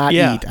have to not eat.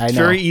 I know. It's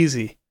very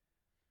easy.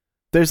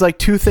 There's like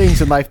 2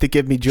 things in life that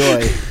give me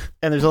joy,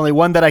 and there's only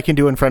one that I can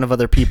do in front of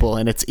other people,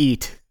 and it's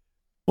eat.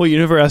 Well, you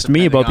never asked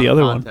me about the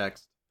other one.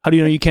 How do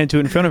you know you can't do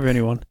it in front of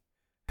anyone?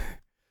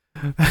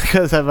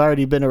 Because I've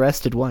already been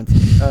arrested once.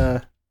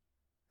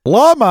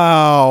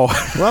 Lamau!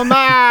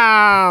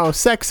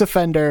 Sex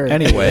offender.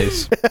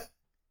 Anyways.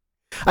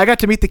 I got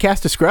to meet the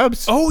cast of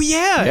Scrubs. Oh,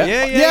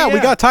 yeah. We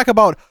got to talk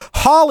about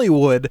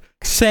Hollywood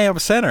Sam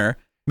Center,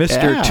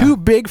 Mr. Too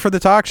Big for the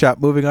Talk Shop,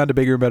 moving on to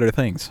bigger and better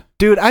things.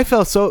 Dude, I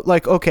felt so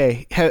like,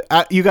 okay,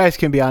 you guys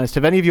can be honest.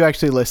 Have any of you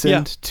actually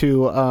listened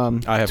to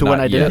I have to not when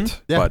I did?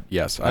 Yet, but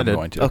yes, I'm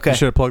going to. Okay. You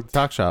should have plugged the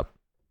Talk Shop.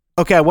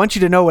 Okay, I want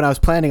you to know when I was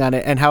planning on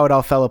it and how it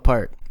all fell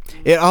apart.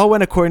 It all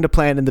went according to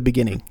plan in the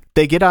beginning.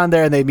 They get on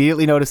there and they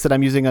immediately notice that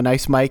I'm using a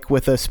nice mic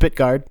with a spit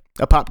guard,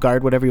 a pop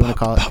guard, whatever you want to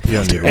call it.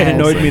 It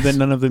annoyed me that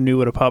none of them knew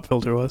what a pop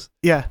filter was.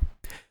 Yeah.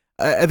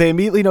 They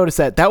immediately noticed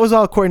that. That was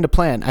all according to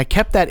plan. I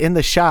kept that in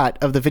the shot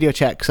of the video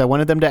chat because I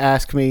wanted them to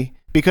ask me,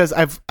 because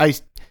I'm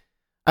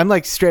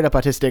like straight up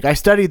autistic. I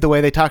studied the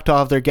way they talk to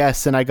all of their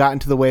guests, and I got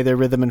into the way their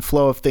rhythm and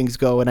flow of things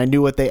go, and I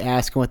knew what they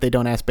ask and what they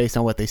don't ask based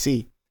on what they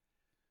see.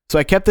 So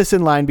I kept this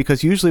in line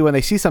because usually when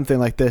they see something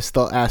like this,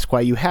 they'll ask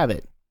why you have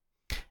it.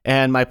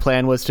 And my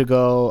plan was to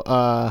go,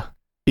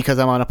 because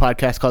I'm on a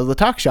podcast called The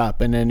Talk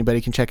Shop, and anybody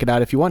can check it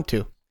out if you want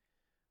to.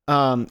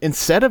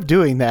 Instead of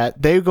doing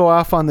that, they go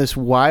off on this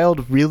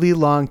wild, really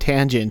long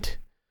tangent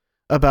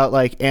about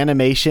like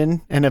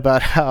animation and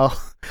about how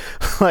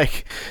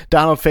like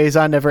Donald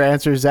Faison never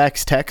answers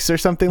Zach's texts or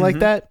something like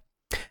that.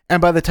 And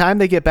by the time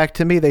they get back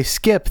to me, they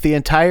skip the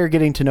entire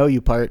getting to know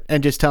you part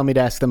and just tell me to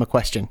ask them a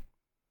question.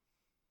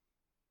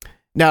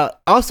 Now,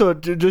 also,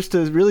 just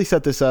to really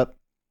set this up,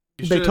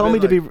 they told me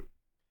to be...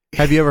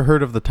 Have you ever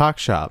heard of the Talk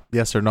Shop?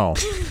 Yes or no?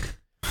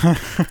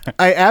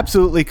 I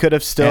absolutely could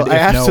have still...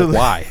 And if no,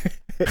 why?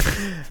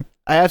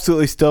 I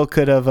absolutely still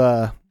could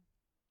have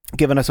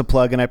given us a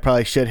plug, and I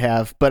probably should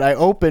have. But I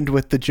opened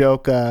with the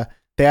joke, they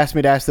asked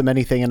me to ask them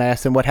anything, and I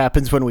asked them what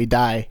happens when we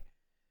die.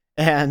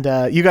 And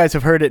you guys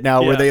have heard it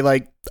now, where they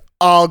like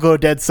all go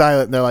dead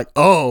silent, and they're like,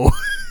 oh.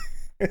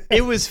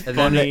 It was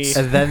funny.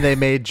 And then they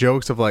made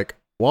jokes of like,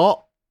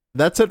 well...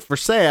 That's it for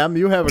Sam.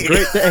 You have a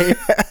great day.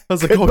 I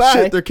was like, oh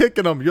shit, they're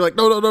kicking him. You're like,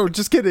 no,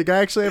 just kidding. I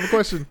actually have a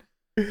question.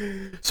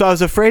 So I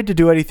was afraid to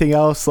do anything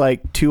else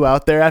like too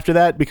out there after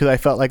that because I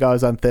felt like I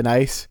was on thin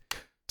ice.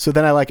 So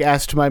then I like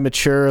asked my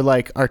mature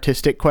like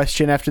artistic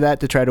question after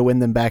that to try to win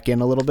them back in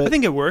a little bit. I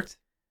think it worked.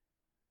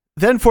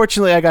 Then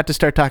fortunately I got to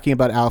start talking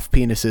about Alf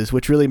penises,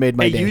 which really made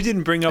my day. You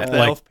didn't bring up the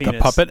like elf penis. The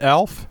puppet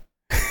elf?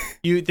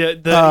 You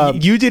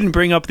didn't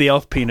bring up the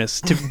elf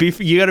penis.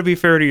 You got to be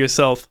fair to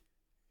yourself.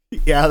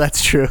 Yeah,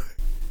 that's true.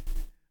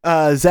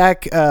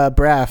 Zach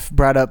Braff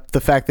brought up the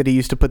fact that he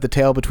used to put the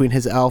tail between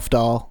his Alf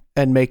doll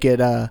and make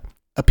it a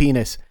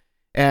penis.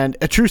 And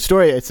a true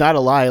story, it's not a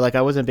lie, like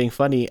I wasn't being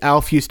funny.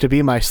 Alf used to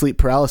be my sleep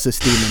paralysis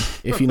demon,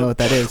 if you know what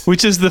that is.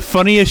 Which is the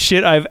funniest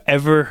shit I've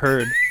ever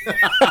heard.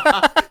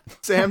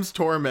 Sam's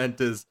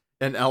torment is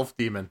an elf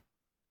demon.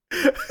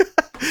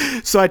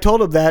 So I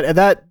told him that, and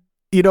that,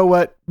 you know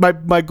what,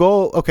 my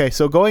goal, okay,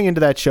 so going into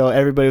that show,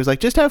 everybody was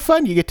like, just have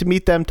fun, you get to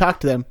meet them, talk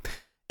to them.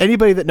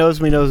 anybody that knows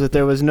me knows that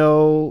there was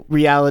no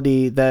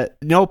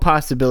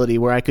possibility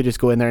where I could just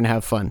go in there and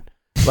have fun.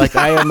 Like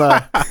I am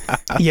a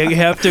yeah, you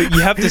have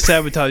to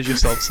sabotage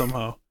yourself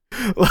somehow.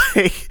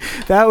 Like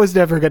that was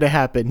never going to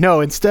happen.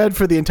 No, instead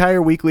for the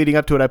entire week leading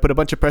up to it, I put a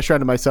bunch of pressure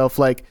onto myself.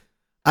 Like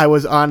I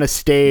was on a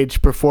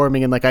stage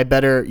performing and like I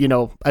better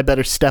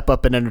step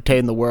up and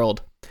entertain the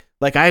world.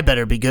 Like I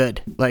better be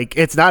good. Like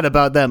it's not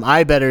about them.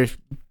 I better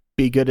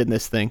be good in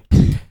this thing.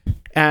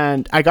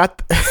 And I got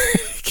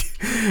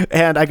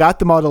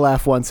them all to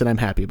laugh once, and I'm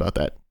happy about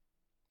that.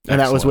 And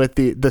Excellent. That was with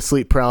the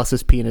sleep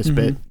paralysis penis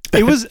bit.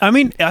 It was. I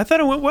mean, I thought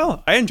it went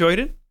well. I enjoyed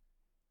it.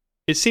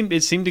 It seemed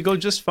to go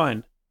just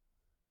fine.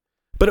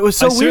 But it was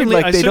so weird.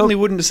 Like I certainly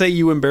wouldn't say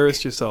you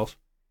embarrassed yourself.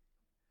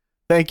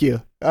 Thank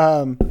you.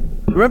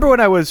 Remember when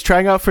I was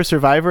trying out for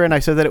Survivor and I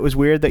said that it was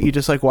weird that you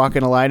just like walk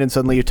in a line and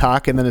suddenly you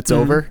talk and then it's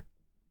over?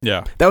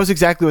 Yeah. That was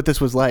exactly what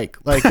this was like.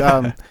 Like,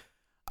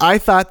 I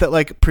thought that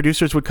like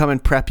producers would come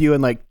and prep you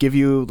and like give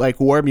you like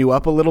warm you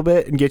up a little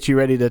bit and get you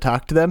ready to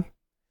talk to them.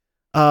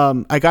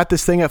 I got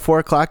this thing at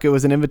 4:00. It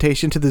was an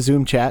invitation to the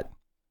Zoom chat.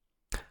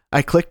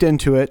 I clicked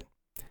into it.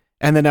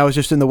 And then I was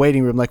just in the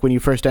waiting room, like when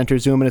you first enter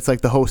Zoom and it's like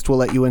the host will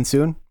let you in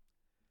soon.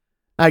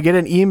 I get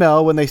an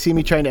email when they see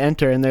me trying to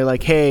enter and they're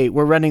like, hey,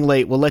 we're running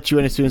late. We'll let you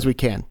in as soon as we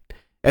can.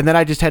 And then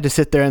I just had to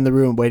sit there in the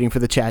room waiting for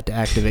the chat to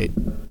activate.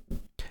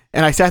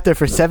 And I sat there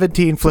for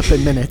 17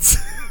 flipping minutes.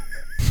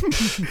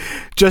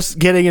 Just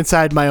getting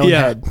inside my own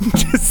head.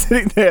 Just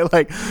sitting there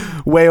like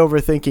way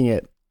overthinking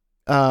it.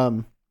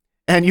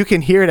 And you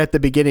can hear it at the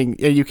beginning.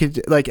 You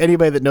could, like,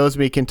 anybody that knows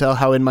me can tell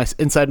how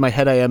inside my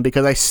head I am,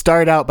 because I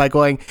start out by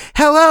going,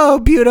 "Hello,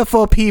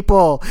 beautiful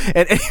people,"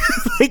 and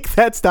like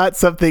that's not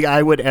something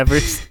I would ever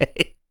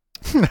say.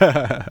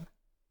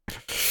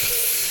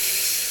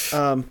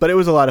 But it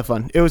was a lot of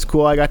fun. It was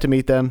cool. I got to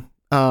meet them.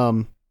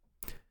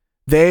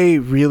 They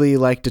really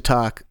like to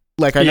talk.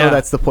 Like I know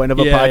that's the point of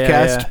a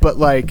podcast, but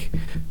like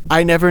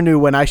I never knew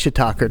when I should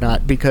talk or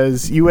not,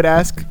 because you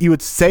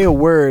would say a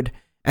word.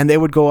 And they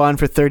would go on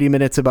for 30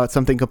 minutes about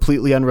something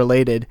completely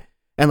unrelated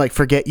and like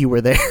forget you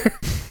were there.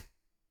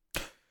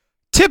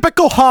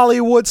 Typical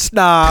Hollywood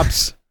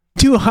snobs.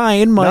 Too high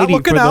and mighty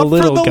for the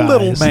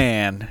little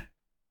man.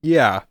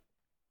 Yeah.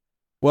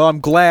 Well, I'm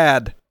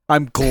glad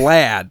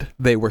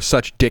they were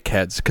such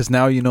dickheads, because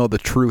now you know the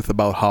truth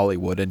about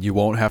Hollywood and you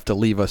won't have to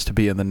leave us to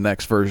be in the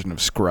next version of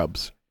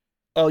Scrubs.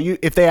 Oh,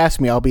 if they ask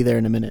me, I'll be there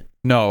in a minute.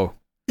 No.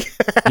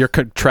 You're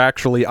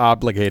contractually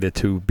obligated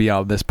to be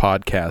on this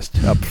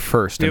podcast up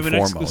first and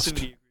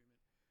foremost.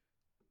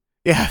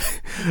 Yeah.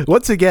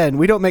 Once again,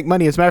 we don't make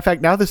money. As a matter of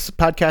fact, now this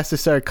podcast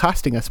has started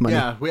costing us money.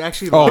 Yeah, we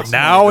actually. Oh,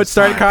 now it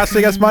started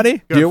costing us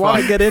money? Do you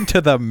want to get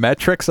into the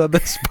metrics of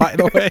this, by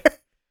the way?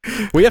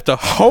 We have to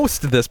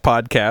host this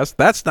podcast.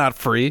 That's not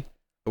free.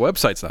 The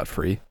website's not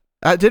free.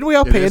 Didn't we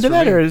all pay into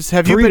that, or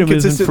have you been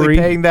consistently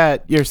paying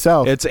that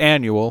yourself? It's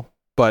annual,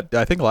 but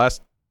I think I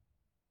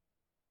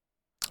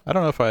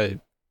don't know if I...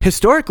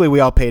 Historically,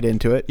 we all paid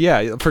into it.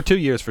 Yeah, for 2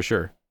 years for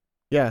sure.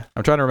 Yeah.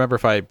 I'm trying to remember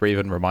if I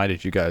even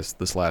reminded you guys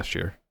this last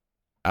year.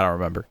 I don't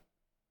remember.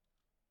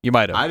 You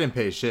might have. I didn't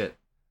pay shit.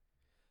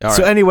 All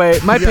so right. Anyway,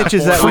 my pitch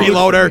is that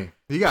freeloader.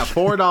 You got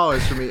 $4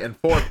 for me and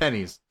 4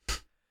 pennies.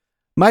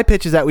 My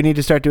pitch is that we need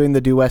to start doing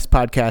the Due West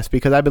podcast,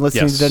 because I've been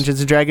listening to Dungeons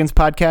and Dragons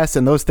podcasts,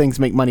 and those things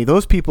make money.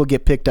 Those people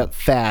get picked up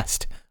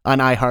fast on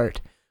iHeart.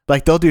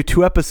 Like they'll do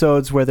 2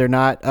 episodes where they're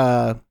not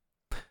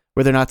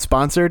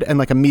sponsored, and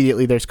like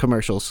immediately there's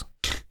commercials.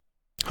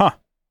 Huh.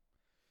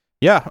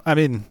 Yeah, I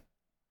mean,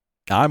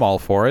 I'm all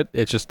for it.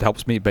 It just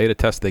helps me beta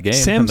test the game.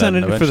 Sam's on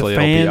it for the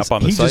fans.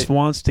 He just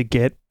wants to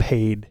get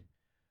paid.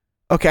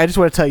 Okay, I just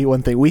want to tell you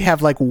one thing. We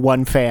have like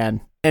 1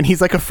 fan, and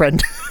he's like a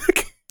friend.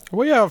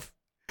 We have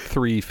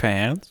 3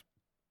 fans.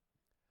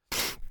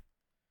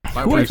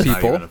 My wife's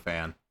not even a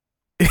fan.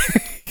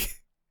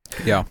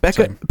 Yeah.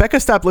 Becca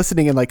stopped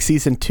listening in like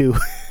season 2.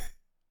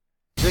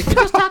 They can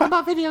just talk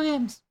about video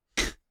games.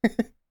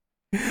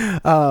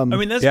 I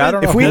mean, I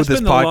don't know who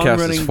this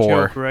podcast is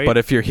for, joke, right? But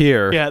if you're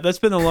here, that's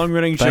been the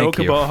long-running joke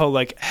about how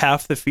like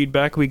half the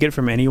feedback we get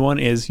from anyone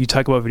is you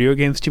talk about video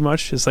games too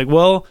much. It's like,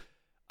 well,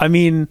 I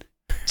mean,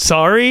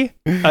 sorry,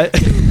 you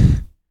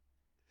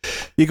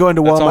go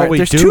into Walmart.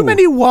 There's too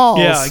many walls.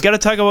 Yeah, I got to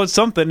talk about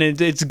something,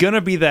 and it's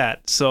gonna be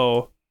that.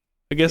 So,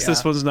 I guess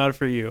this one's not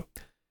for you.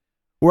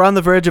 We're on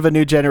the verge of a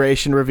new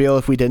generation reveal.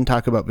 If we didn't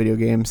talk about video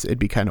games, it'd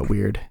be kind of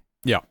weird.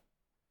 Yeah.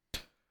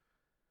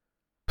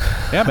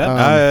 Yeah,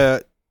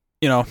 man.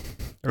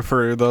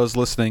 For those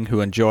listening who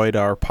enjoyed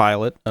our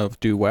pilot of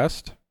Due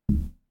West,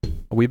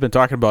 we've been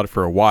talking about it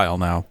for a while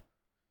now.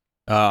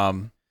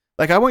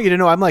 Like, I want you to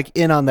know I'm like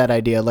in on that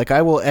idea. Like,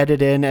 I will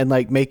edit in and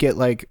like make it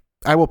like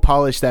I will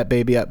polish that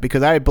baby up,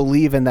 because I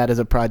believe in that as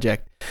a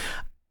project.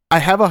 I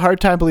have a hard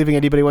time believing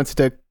anybody wants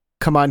to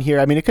come on here.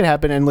 I mean, it could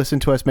happen and listen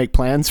to us make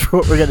plans for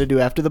what we're going to do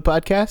after the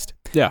podcast.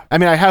 Yeah. I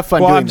mean, I have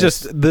fun doing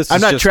this.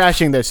 I'm not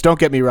trashing this. Don't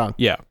get me wrong.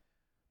 Yeah.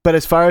 But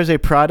as far as a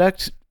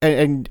product,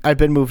 and I've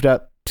been moved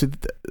up to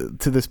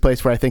this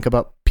place where I think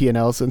about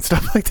P&Ls and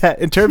stuff like that.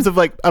 In terms of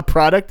like a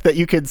product that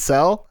you can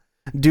sell,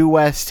 Due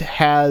West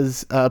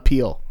has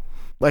appeal.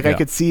 Like I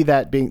could see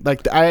that being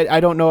like I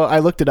don't know. I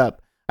looked it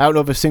up. I don't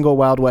know of a single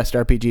Wild West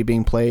RPG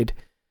being played.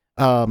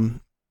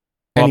 I'm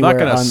not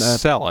going to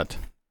sell it.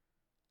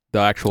 The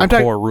actual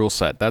core rule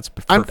set. That's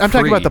I'm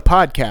talking about the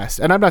podcast,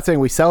 and I'm not saying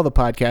we sell the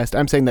podcast.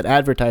 I'm saying that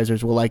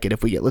advertisers will like it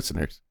if we get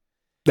listeners.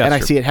 That's true. I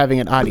see it having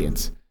an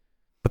audience.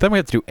 But then we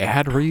have to do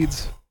ad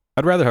reads.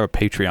 I'd rather have a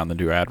Patreon than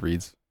do ad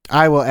reads.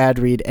 I will ad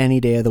read any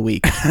day of the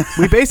week.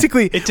 We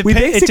basically it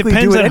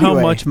depends on how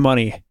much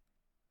money.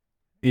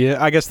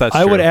 Yeah, I guess that's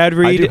true. I would ad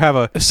read. I do have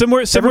a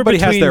somewhere everybody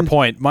between, has their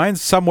point.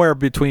 Mine's somewhere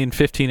between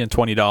 $15 and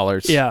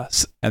 $20. Yeah,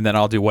 and then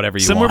I'll do whatever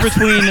you want. Somewhere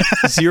between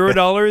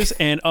 $0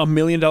 and $1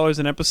 million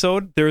an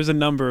episode. There is a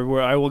number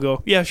where I will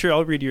go. Yeah, sure.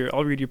 I'll read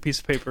your piece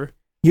of paper.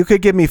 You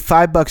could give me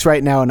 $5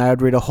 right now, and I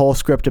would read a whole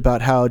script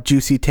about how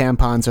juicy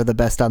tampons are the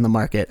best on the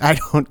market. I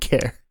don't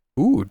care.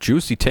 Ooh,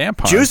 juicy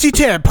tampons. Juicy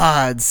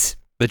tampons.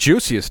 The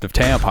juiciest of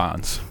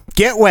tampons.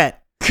 Get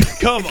wet.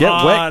 Come get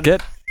on. Get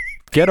wet.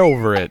 Get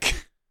over it.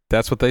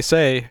 That's what they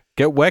say.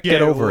 Get wet,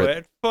 get over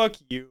it. Fuck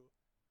you.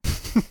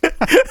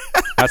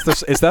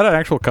 Is that an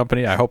actual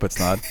company? I hope it's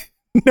not.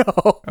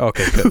 No.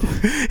 Okay,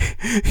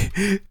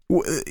 good.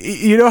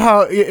 You know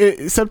how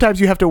sometimes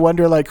you have to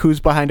wonder like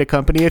who's behind a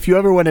company. If you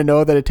ever want to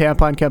know that a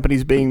tampon company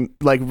is being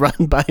like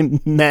run by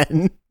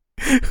men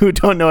who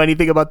don't know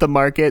anything about the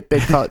market, they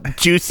call it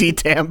juicy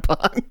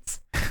tampons.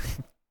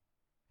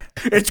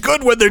 It's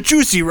good when they're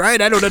juicy,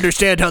 right? I don't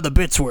understand how the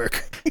bits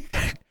work.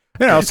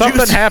 You know,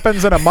 something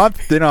happens in a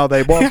month. You know,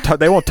 they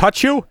won't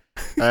touch you.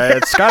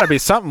 It's got to be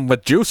something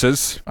with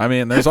juices. I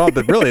mean, there's all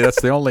that. Really, that's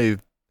the only.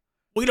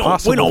 We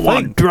don't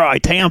want dry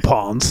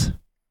tampons.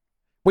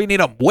 We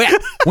need them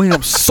wet. We need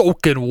them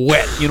soaking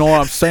wet. You know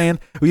what I'm saying?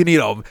 We need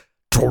them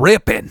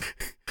dripping.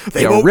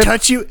 They won't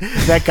touch you.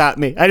 That got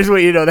me. I just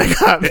want you to know that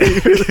got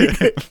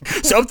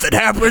me. Something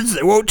happens.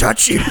 They won't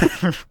touch you.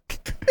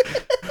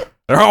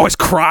 They're always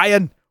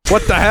crying.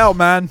 What the hell,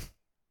 man?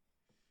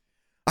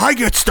 I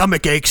get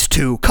stomach aches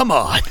too. Come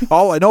on.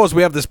 All I know is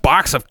we have this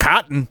box of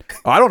cotton.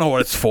 I don't know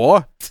what it's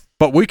for,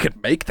 but we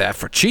could make that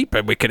for cheap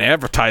and we can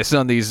advertise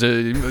on these.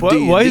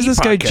 Why is this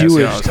guy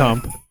Jewish,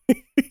 Tom? You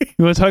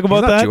want to talk about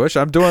He's not that? Jewish.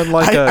 I'm doing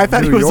like I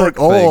thought New he was York like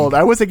old.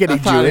 thing. I wasn't getting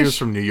Jewish. He was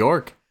from New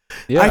York.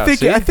 Yeah, I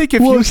think if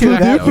you hear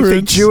that, you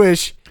think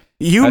Jewish.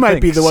 You might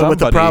be the one with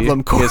the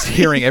problem. Is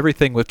hearing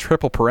everything with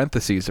triple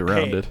parentheses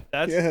around it.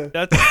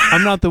 That's.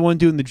 I'm not the one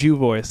doing the Jew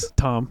voice,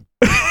 Tom.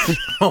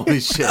 Holy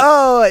shit!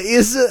 Oh,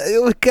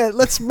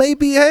 let's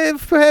maybe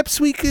perhaps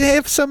we could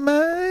have some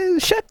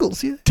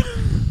shekels. Yeah.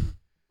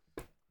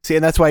 See,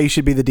 and that's why you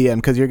should be the DM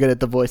because you're good at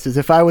the voices.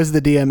 If I was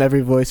the DM,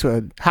 every voice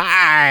would.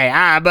 Hi,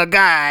 I'm a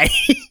guy.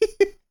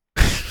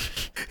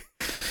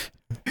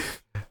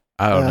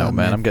 I don't know,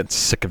 man. I'm getting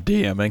sick of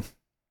DMing.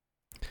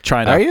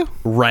 Trying to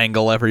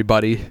wrangle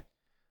everybody.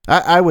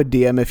 I would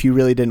DM if you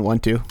really didn't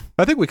want to.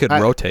 I think we could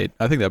rotate.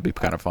 I think that'd be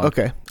kind of fun.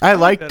 Okay, I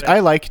like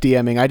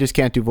DMing. I just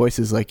can't do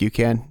voices like you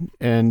can,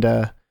 and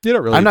you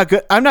don't really. I'm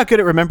not good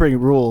at remembering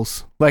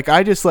rules. Like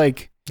I just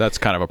like. That's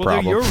kind of a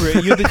problem.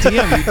 You're the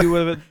DM. You do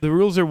whatever, the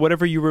rules are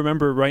whatever you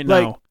remember right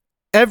now.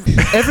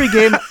 Every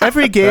game.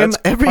 That's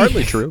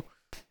partly true.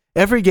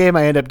 Every game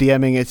I end up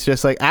DMing, it's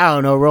just like I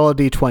don't know. Roll a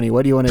d20.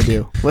 What do you want to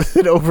do?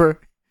 Listen over.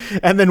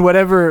 And then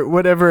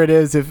whatever it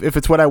is, if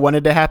it's what I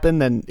wanted to happen,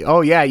 then oh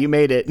yeah, you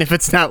made it. And if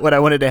it's not what I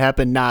wanted to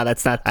happen, nah,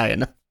 that's not high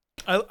enough.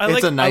 I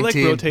like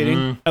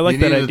rotating. I like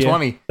that idea.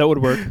 20. That would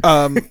work.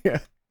 Yeah.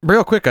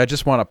 Real quick, I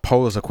just want to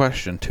pose a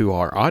question to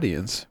our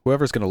audience.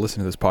 Whoever's going to listen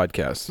to this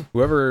podcast,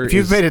 if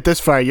you've made it this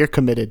far, you're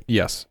committed.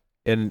 Yes,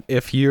 and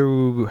if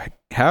you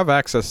have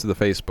access to the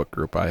Facebook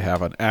group, I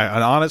have an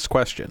honest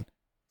question.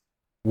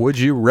 Would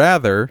you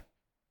rather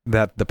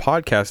that the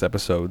podcast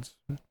episodes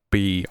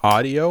be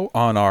audio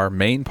on our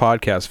main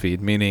podcast feed,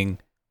 meaning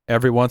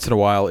every once in a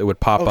while it would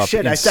pop up. Oh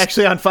shit, it's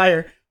actually on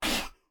fire.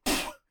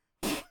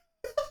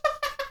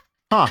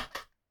 Huh.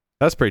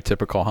 That's pretty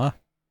typical, huh?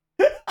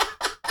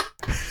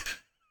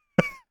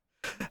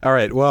 All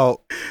right,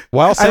 well,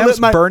 while Sam's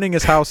burning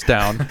his house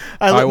down,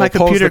 I lit my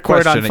computer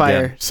cord on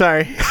fire. Again.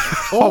 Sorry.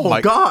 Oh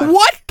my god.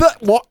 What the?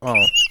 What?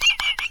 Oh.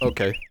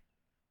 Okay.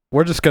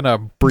 We're just going to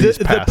breeze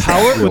past the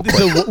power.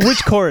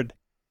 Which cord?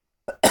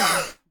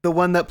 The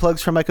one that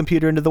plugs from my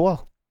computer into the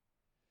wall.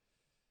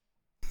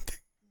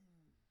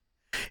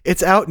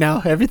 It's out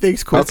now.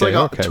 Everything's cool. That's like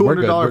a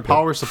 $200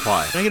 power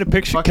supply. Can I get a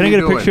picture? Can I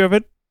get a picture of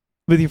it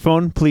with your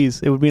phone,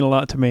 please? It would mean a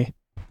lot to me.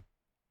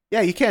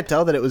 Yeah, you can't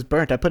tell that it was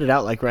burnt. I put it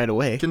out like right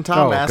away. Can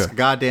Tom ask a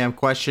goddamn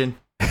question?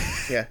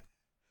 Yeah.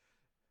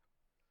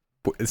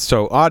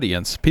 So,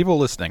 audience, people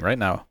listening right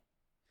now,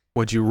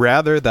 would you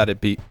rather that it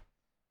be?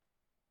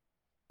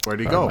 Where'd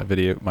he go?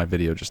 My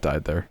video just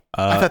died there.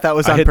 I thought that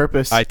was on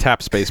purpose. I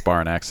tapped spacebar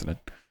on accident.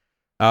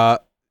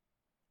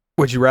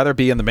 Would you rather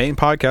be in the main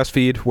podcast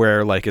feed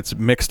where like it's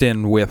mixed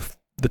in with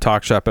the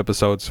Talk Shop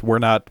episodes? We're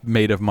not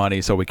made of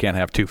money, so we can't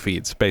have two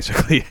feeds.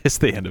 Basically, is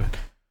the end of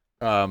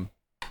it.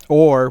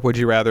 Or would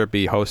you rather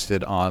be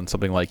hosted on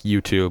something like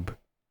YouTube?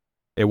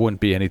 It wouldn't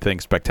be anything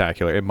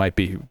spectacular. It might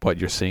be what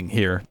you're seeing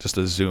here, just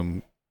a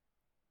Zoom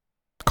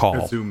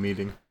call. A Zoom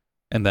meeting.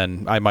 And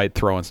then I might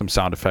throw in some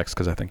sound effects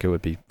because I think it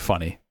would be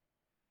funny.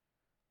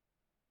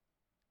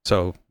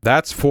 So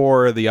that's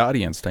for the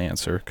audience to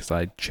answer because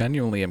I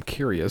genuinely am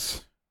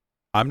curious.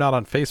 I'm not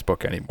on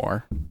Facebook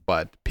anymore,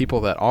 but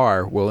people that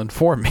are will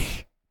inform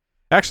me.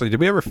 Actually, did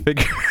we ever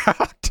figure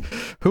out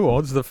who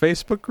owns the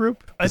Facebook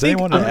group? Is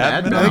anyone an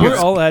admin? We're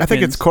all admins. I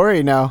think it's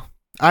Corey now.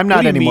 I'm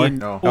not anymore.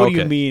 No. What do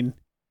you mean?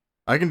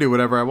 I can do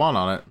whatever I want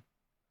on it.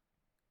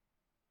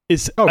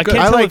 I can't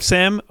tell if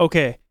Sam.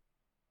 Okay.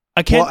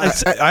 I can't.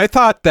 Well, I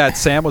thought that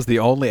Sam was the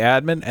only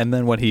admin, and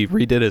then when he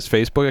redid his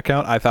Facebook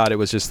account, I thought it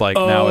was just like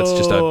now it's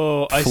just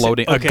a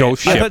floating a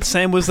ghost ship. I thought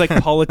Sam was like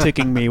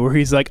politicking me, where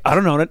he's like, I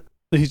don't know it.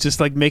 He's just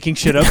like making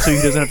shit up so he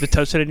doesn't have to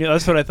touch it.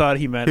 That's what I thought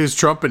he meant. He was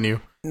trumping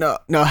you. No.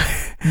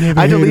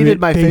 I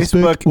deleted my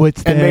Facebook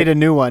and made a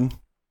new one.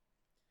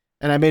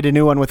 And I made a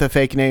new one with a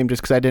fake name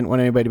just because I didn't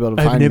want anybody to be able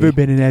to find me. I've never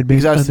been an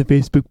admin on the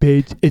Facebook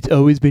page. It's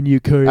always been you,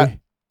 Corey.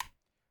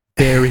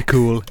 Very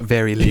cool.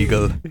 Very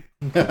legal.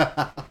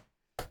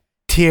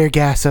 Tear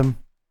gas him.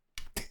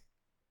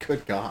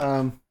 Good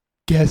God.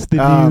 Guess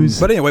the news.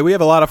 But anyway, we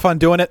have a lot of fun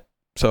doing it.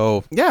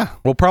 So yeah,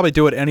 we'll probably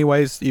do it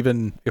anyways,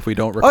 even if we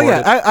don't record it. Oh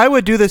yeah, I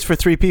would do this for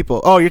 3 people.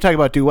 Oh, you're talking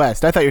about Due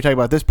West. I thought you were talking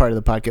about this part of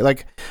the podcast.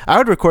 Like, I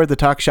would record the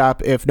talk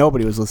shop if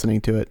nobody was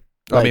listening to it.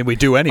 Like, I mean, we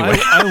do anyway.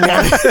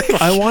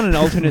 I want an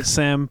alternate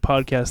Sam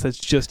podcast that's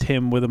just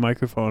him with a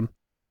microphone.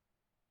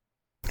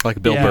 Like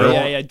Bill Burr?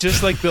 Yeah,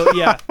 just like Bill.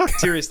 Yeah,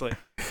 seriously.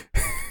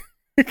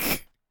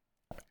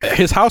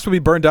 His house would be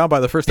burned down by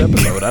the first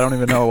episode. I don't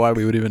even know why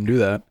we would even do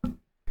that.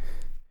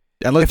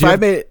 Unless if you I have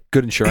made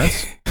good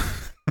insurance.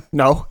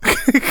 No.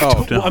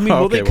 Oh, no. I mean,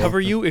 will they cover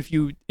you if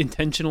you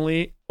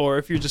intentionally, or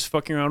if you're just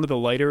fucking around with a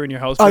lighter in your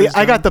house? Oh yeah,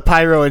 I got the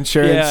pyro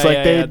insurance.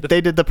 Yeah,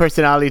 they did the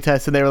personality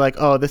test, and they were like,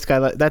 "Oh, this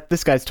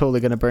guy's totally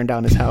gonna burn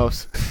down his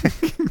house."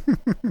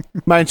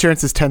 My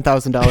insurance is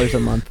 $10,000 a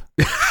month.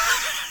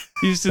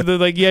 They're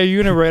like, yeah,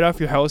 you're gonna write off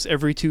your house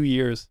every 2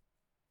 years.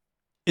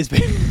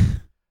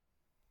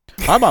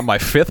 I'm on my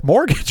 5th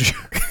mortgage.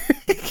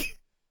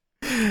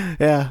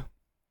 Yeah.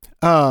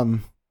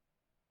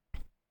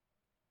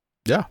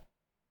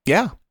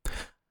 Yeah.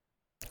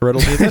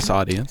 Riddle me this,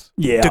 audience.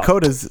 Yeah.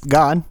 Dakota's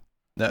gone.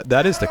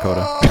 That is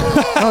Dakota.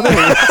 Oh, there he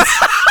is.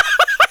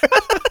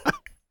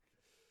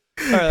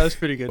 All right, that's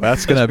pretty good.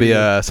 That's gonna be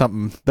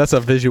something. That's a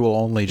visual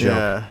only joke.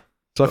 Yeah.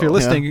 So if you're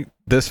listening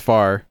this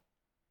far,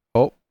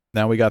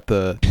 now we got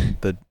the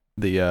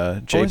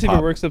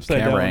J-pop works upside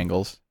camera down.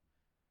 angles.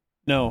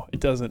 No, it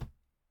doesn't.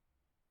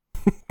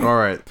 All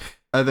right.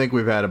 I think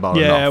we've had about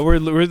Yeah, enough. we're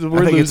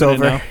losing it's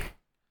over. it now.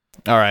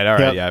 All right.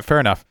 Yep. Yeah, fair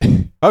enough.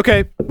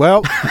 Okay.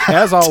 Well,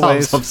 as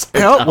always.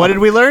 Oh, what did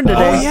we learn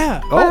today? Oh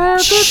yeah. Oh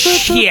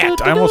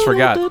shit! I almost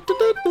forgot. Who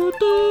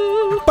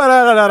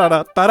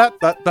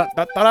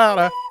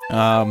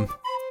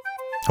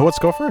wants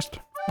to go first?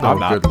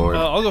 Oh, good lord.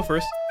 I'll go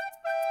first.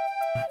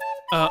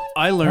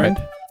 I learned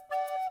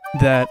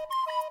that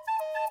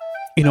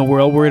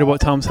we're all worried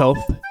about Tom's health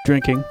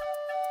drinking.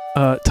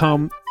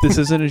 Tom, this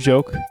isn't a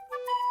joke.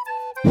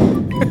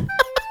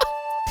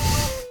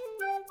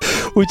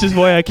 Which is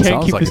why I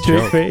can't keep a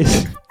straight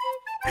face.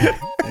 I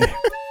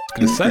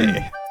was gonna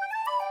say.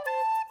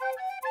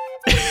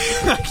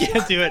 I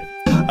can't do it.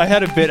 I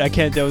had a bit. I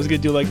was gonna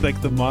do like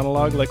the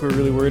monologue, like we're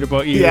really worried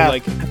about you. Yeah,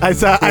 like I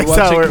saw where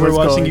it was we're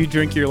watching going. you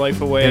drink your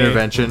life away.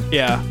 Intervention.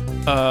 Yeah.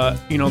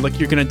 Like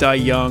you're gonna die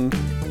young.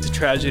 It's a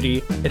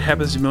tragedy. It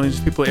happens to millions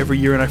of people every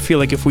year, and I feel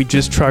like if we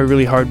just try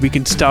really hard, we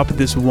can stop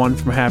this one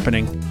from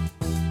happening.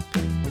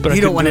 But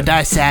you don't want to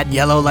die sad and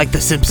yellow like The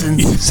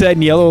Simpsons. Sad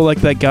and yellow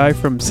like that guy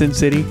from Sin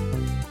City,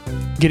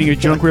 getting your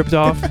junk ripped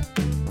off.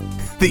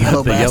 The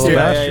yellow bastard.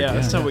 Yeah.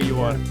 That's not what you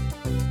want.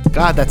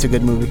 God, that's a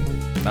good movie.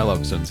 I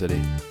love Sin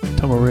City.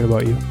 Tom, we're worried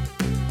about you.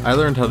 I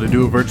learned how to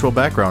do a virtual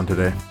background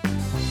today.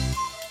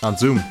 On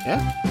Zoom.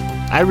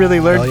 Yeah. I really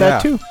learned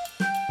that too.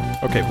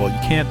 Okay, well you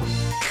can't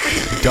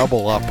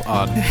double up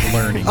on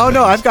learning. Oh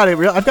no, things. I've got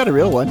a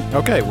real one.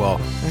 Okay, well,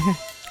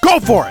 go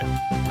for it.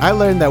 I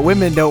learned that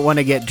women don't want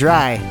to get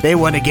dry; they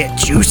want to get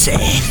juicy.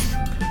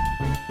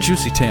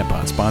 Juicy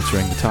Tampon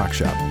sponsoring the Talk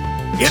Shop.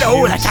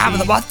 That time of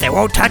the month they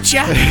won't touch you.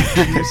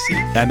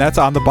 And that's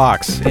on the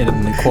box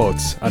in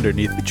quotes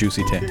underneath the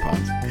Juicy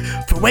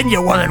Tampons. For when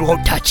your woman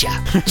won't touch you,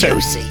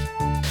 juicy.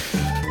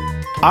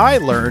 I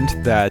learned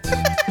that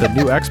the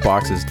new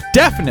Xbox is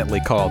definitely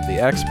called the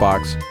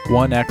Xbox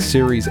One X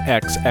Series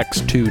X,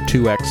 X2,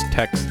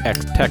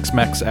 2X,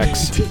 Tex-Mex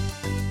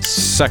X,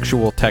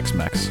 Sexual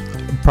Tex-Mex.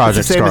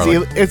 Project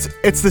Scarlet.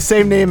 It's the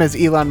same name as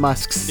Elon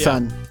Musk's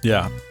son.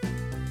 Yeah.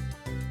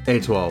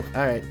 A12. All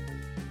right.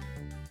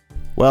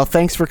 Well,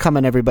 thanks for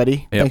coming,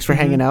 everybody. Yep. Thanks for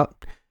hanging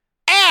out.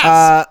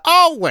 As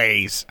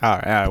always. All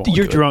right, I won't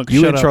You're do it. drunk.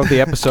 You Shut introed up.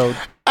 the episode.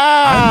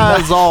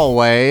 As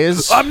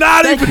always. I'm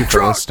not Thank even you for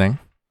drunk. listening.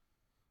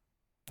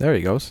 There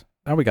he goes.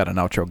 Now we got an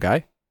outro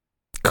guy.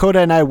 Coda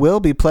and I will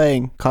be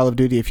playing Call of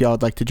Duty if y'all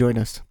would like to join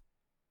us.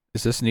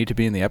 Does this need to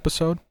be in the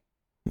episode?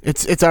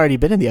 It's already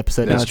been in the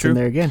episode. That's now it's true. in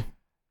there again.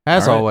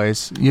 As All right.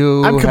 always,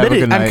 you I'm have a committed.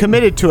 good night. I'm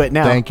committed to it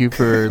now. Thank you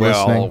for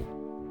listening.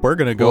 We're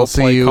going to go We'll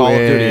play see you Call of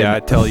in Duty. I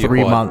tell you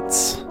 3 what.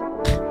 months.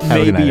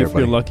 Maybe if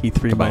you're lucky,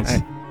 3 months.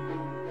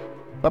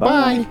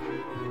 Bye-bye.